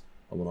says,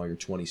 "I want all your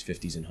 20s,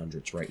 50s, and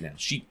 100s right now."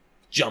 She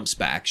jumps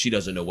back. She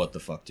doesn't know what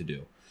the fuck to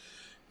do.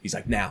 He's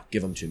like, "Now,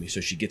 give them to me."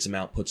 So she gets them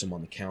out, puts them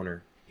on the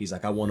counter. He's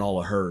like, "I want all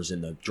of hers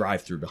in the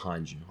drive-thru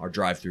behind you." Our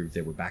drive-thru,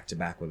 they were back to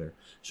back with her.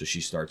 So she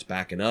starts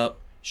backing up.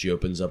 She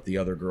opens up the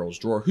other girl's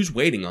drawer, who's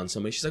waiting on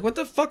somebody. She's like, "What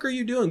the fuck are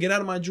you doing? Get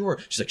out of my drawer."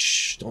 She's like,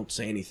 "Shh, don't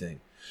say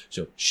anything."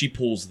 So she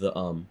pulls the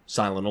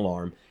silent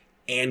alarm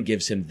and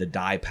gives him the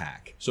die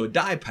pack. So a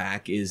die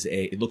pack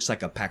it looks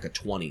like a pack of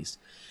 20s.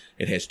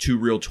 It has 2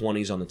 real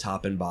 20s on the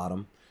top and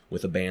bottom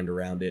with a band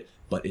around it.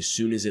 But as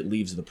soon as it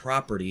leaves the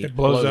property, It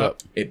blows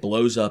up. It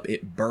blows up.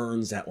 It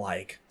burns at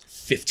like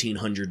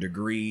 1,500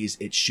 degrees.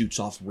 It shoots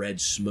off red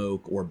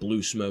smoke or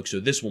blue smoke. So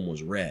this one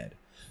was red.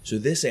 So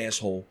this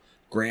asshole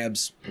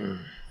grabs,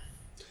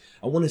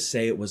 I want to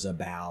say it was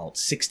about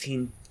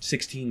 16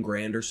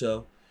 grand or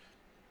so.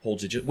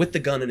 Holds it just, with the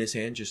gun in his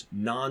hand, just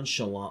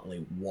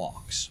nonchalantly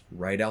walks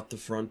right out the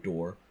front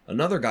door.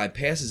 Another guy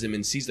passes him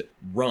and sees it,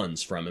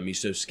 runs from him. He's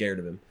so scared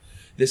of him.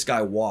 This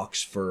guy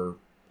walks for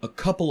a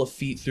couple of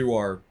feet through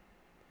our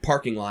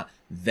parking lot,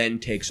 then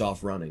takes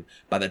off running.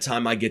 By the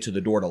time I get to the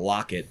door to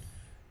lock it,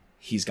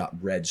 he's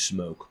got red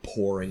smoke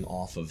pouring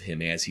off of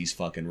him as he's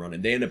fucking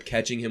running. They end up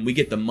catching him. We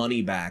get the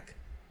money back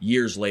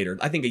years later.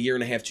 I think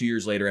 1.5 years, 2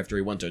 years later after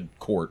he went to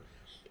court.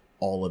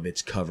 All of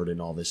it's covered in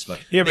all this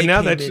stuff. Yeah, but They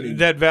now came in and-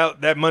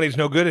 that money's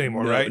no good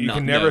anymore, right? You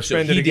can never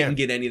spend so it he again.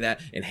 didn't get any of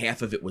that, and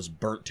half of it was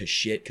burnt to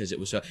shit because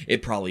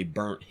it probably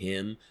burnt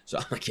him. So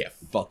I'm like, yeah,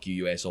 fuck you,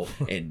 you asshole,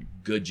 and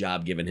good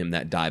job giving him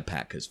that die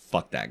pack because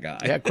fuck that guy.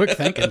 Yeah, quick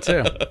thinking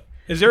too.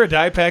 Is there a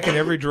die pack in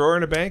every drawer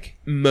in a bank?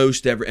 And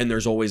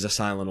there's always a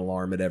silent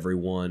alarm at every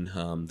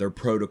one. Their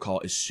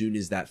protocol, as soon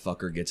as that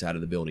fucker gets out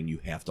of the building, you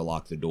have to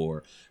lock the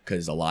door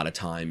because a lot of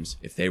times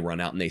if they run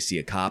out and they see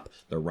a cop,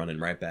 they're running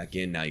right back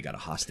in. Now you got a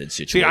hostage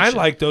situation. See, I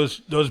like those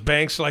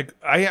banks. Like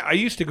I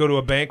used to go to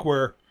a bank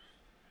where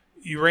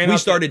you ran We out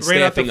started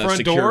ran out the staffing a front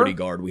security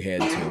door. guard. We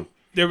had to.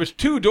 There was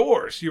 2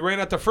 doors. You ran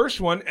out the first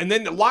one, and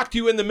then it locked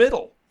you in the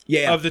middle.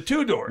 Yeah. Of the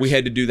 2 doors. We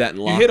had to do that in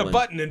You Laughlin. hit a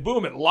button and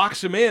boom, it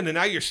locks them in, and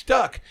now you're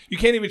stuck. You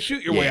can't even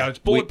shoot your way Yeah. out. It's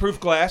bulletproof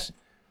glass.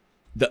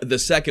 The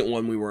second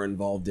one we were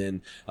involved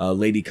in, a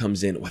lady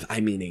comes in with, I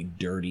mean, a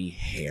dirty,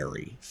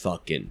 hairy,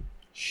 fucking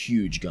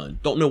huge gun.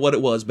 Don't know what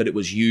it was, but it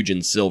was huge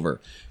and silver.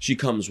 She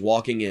comes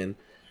walking in.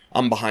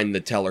 I'm behind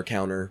the teller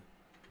counter.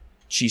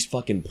 She's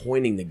fucking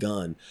pointing the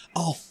gun.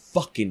 "I'll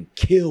fucking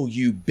kill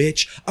you,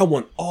 bitch. I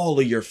want all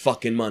of your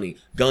fucking money."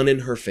 Gun in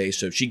her face.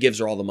 So she gives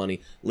her all the money.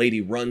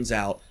 Lady runs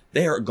out.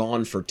 They are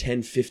gone for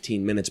 10,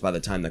 15 minutes by the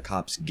time the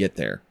cops get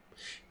there.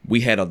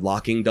 We had a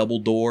locking double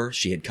door.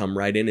 She had come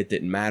right in. It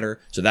didn't matter.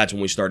 So that's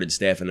when we started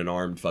staffing an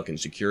armed fucking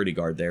security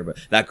guard there. But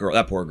that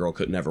poor girl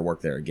could never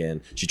work there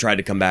again. She tried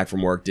to come back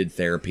from work, did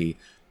therapy.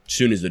 As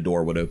soon as the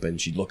door would open,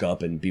 she'd look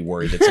up and be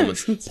worried that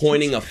someone's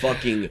pointing a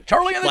fucking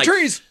Charlie in the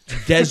trees.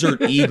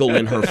 desert eagle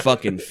in her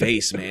fucking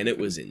face, man. It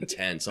was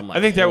intense. I'm like,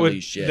 I think that holy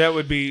would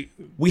shit. be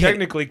We had-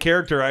 technically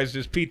characterized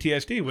as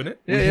PTSD, wouldn't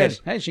it? Yeah,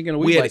 hey, she got a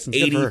We weed had license.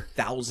 Good for her.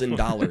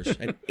 $80,000.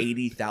 I had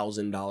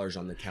 $80,000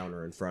 on the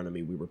counter in front of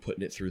me. We were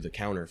putting it through the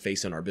counter,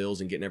 facing our bills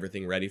and getting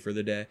everything ready for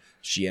the day.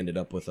 She ended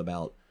up with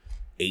about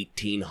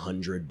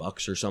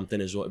 $1,800 or something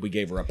is what we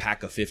gave her. A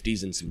pack of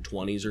 50s and some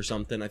 20s or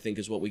something, I think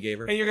is what we gave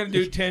her. And you're going to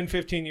do 10,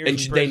 15 years And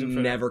in they prison for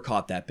never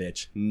caught that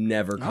bitch.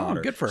 Never caught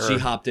her. Good for her. She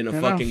hopped in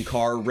a fucking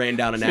car, ran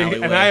down an that.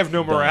 alleyway. And I have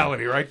no Done.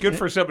 morality, right? Good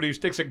for somebody who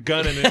sticks a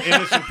gun in an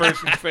innocent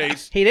person's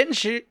face. He didn't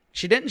shoot.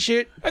 She didn't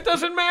shoot. It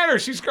doesn't matter.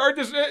 She scarred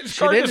this didn't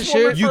woman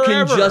shoot. You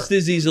forever. can just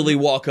as easily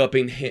walk up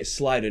and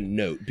slide a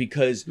note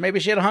because Maybe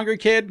she had a hungry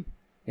kid.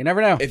 You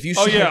never know. if you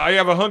Oh, slide- yeah, I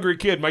have a hungry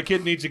kid. My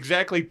kid needs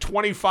exactly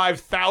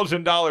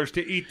 $25,000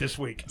 to eat this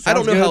week. I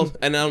don't know Sounds how,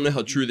 and I don't know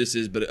how true this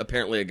is, but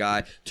apparently a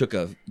guy took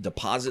a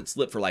deposit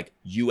slip for like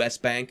U.S.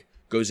 Bank,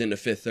 goes into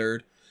Fifth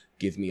Third,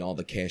 give me all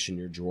the cash in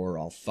your drawer,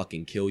 I'll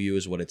fucking kill you,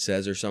 is what it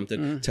says or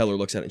something. Teller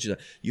looks at it and she's like,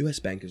 U.S.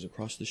 Bank is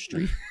across the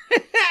street.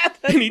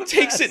 And he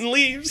takes it and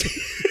leaves.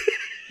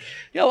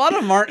 Yeah, a lot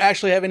of them aren't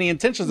actually have any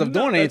intentions of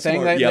doing that's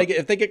anything. smart. Yep.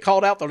 If they get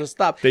called out, they'll just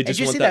stop. They And just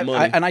did you want see that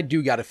money. and I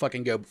do got to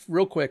fucking go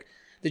real quick.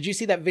 Did you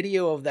see that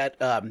video of that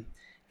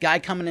guy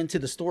coming into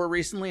the store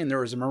recently, and there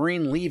was a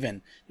Marine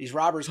leaving? These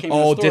robbers came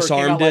Oh, to the store,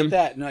 disarmed came out him? like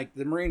that, and like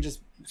the Marine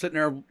just sitting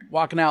there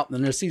walking out, and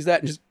then just sees that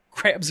and just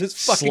grabs his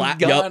fucking Slap-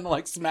 gun, yep.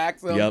 like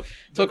smacks him, Yep.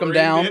 took him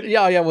Marine down. did?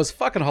 Yeah, it was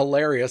fucking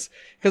hilarious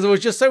because it was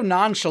just so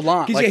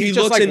nonchalant. Like he he's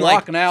just looks like and like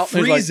walking out,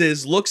 and he's like,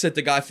 freezes, looks at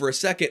the guy for a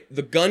second,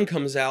 the gun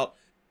comes out,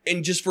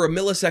 and just for a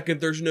millisecond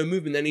there's no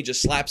movement, then he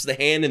just slaps the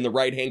hand and the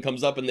right hand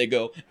comes up and they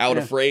go out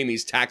of frame.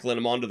 He's tackling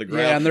him onto the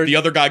ground. and there's- the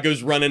other guy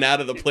goes running out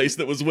of the place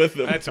that was with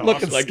him. That's awesome.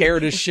 looking Like-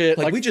 scared as shit.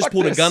 Like, we just fuck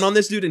pulled this. a gun on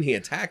this dude and he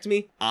attacked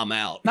me. I'm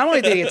out. Not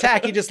only did he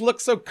attack, he just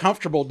looked so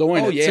comfortable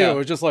doing Oh, it yeah. too. It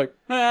was just like,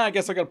 I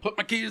guess I gotta put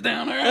my keys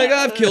down. Like,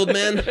 I've killed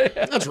men.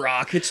 Let's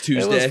rock. It's It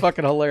Tuesday. was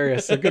fucking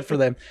hilarious. So good for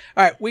them.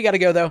 All right, we got to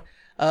go though.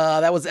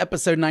 That was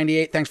episode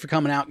 98. Thanks for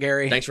coming out,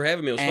 Gary. Thanks for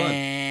having me. It was fun.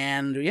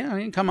 And yeah,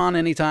 you can come on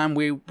anytime.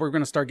 We're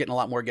going to start getting a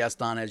lot more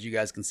guests on, as you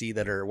guys can see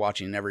that are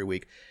watching every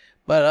week.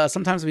 But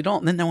sometimes we don't,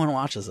 and then no one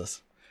watches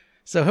us.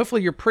 So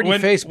hopefully your pretty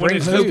face when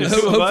brings it's just views. the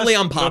two of Hopefully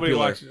us, I'm nobody popular.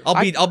 watches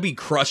it. I'll be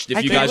crushed if I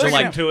you think guys are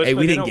listen like, to us, hey, but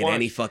we they didn't don't get watch.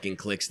 any fucking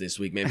clicks this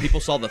week, man. People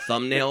saw the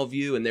thumbnail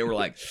view and they were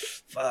like,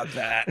 fuck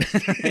that.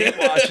 Ain't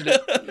watching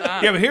it.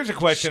 Yeah, but here's a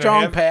question. Strong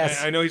I have.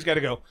 pass. I know he's got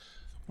to go.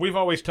 We've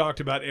always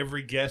talked about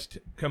every guest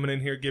coming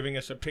in here giving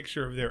us a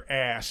picture of their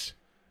ass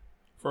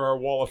for our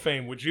wall of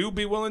fame. Would you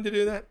be willing to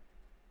do that?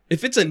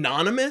 If it's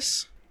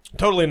anonymous,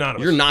 Totally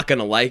anonymous. you're not going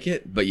to like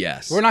it, but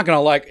yes. We're not going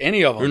to like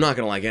any of them. You're not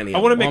going to like any I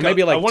of want to them. make. Well,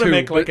 maybe like I want to two,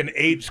 make like but- an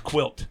AIDS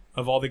quilt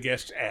of all the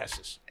guests'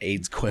 asses.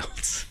 AIDS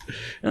quilts.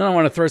 And I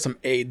want to throw some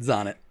AIDS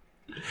on it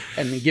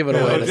and give it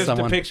away No, to just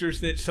someone. the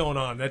pictures that's sewn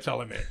on. That's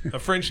all I meant. A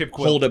friendship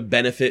quilt. Hold a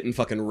benefit and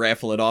fucking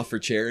raffle it off for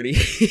charity.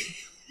 Is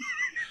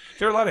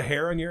there a lot of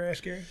hair on your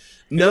ass, Gary?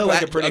 No, look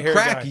like a a pretty hairy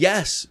crack. guy.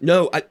 Yes.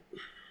 No,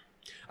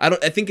 I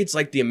don't. I think it's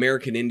like the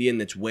American Indian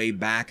that's way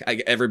back.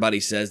 Everybody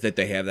says that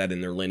they have that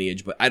in their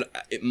lineage, but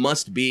it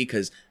must be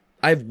because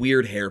I have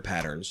weird hair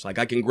patterns. Like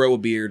I can grow a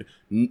beard,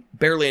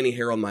 barely any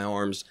hair on my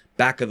arms,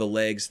 back of the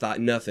legs, thigh,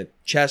 nothing,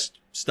 chest,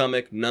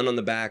 stomach, none on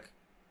the back,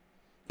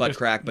 butt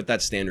crack. But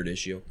that's standard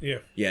issue. Yeah.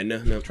 Yeah.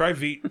 No. Try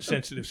Veet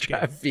sensitive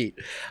skin. Feet.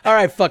 All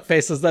right, fuck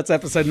faces. That's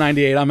episode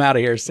 98. I'm out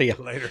of here. See ya.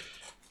 Later.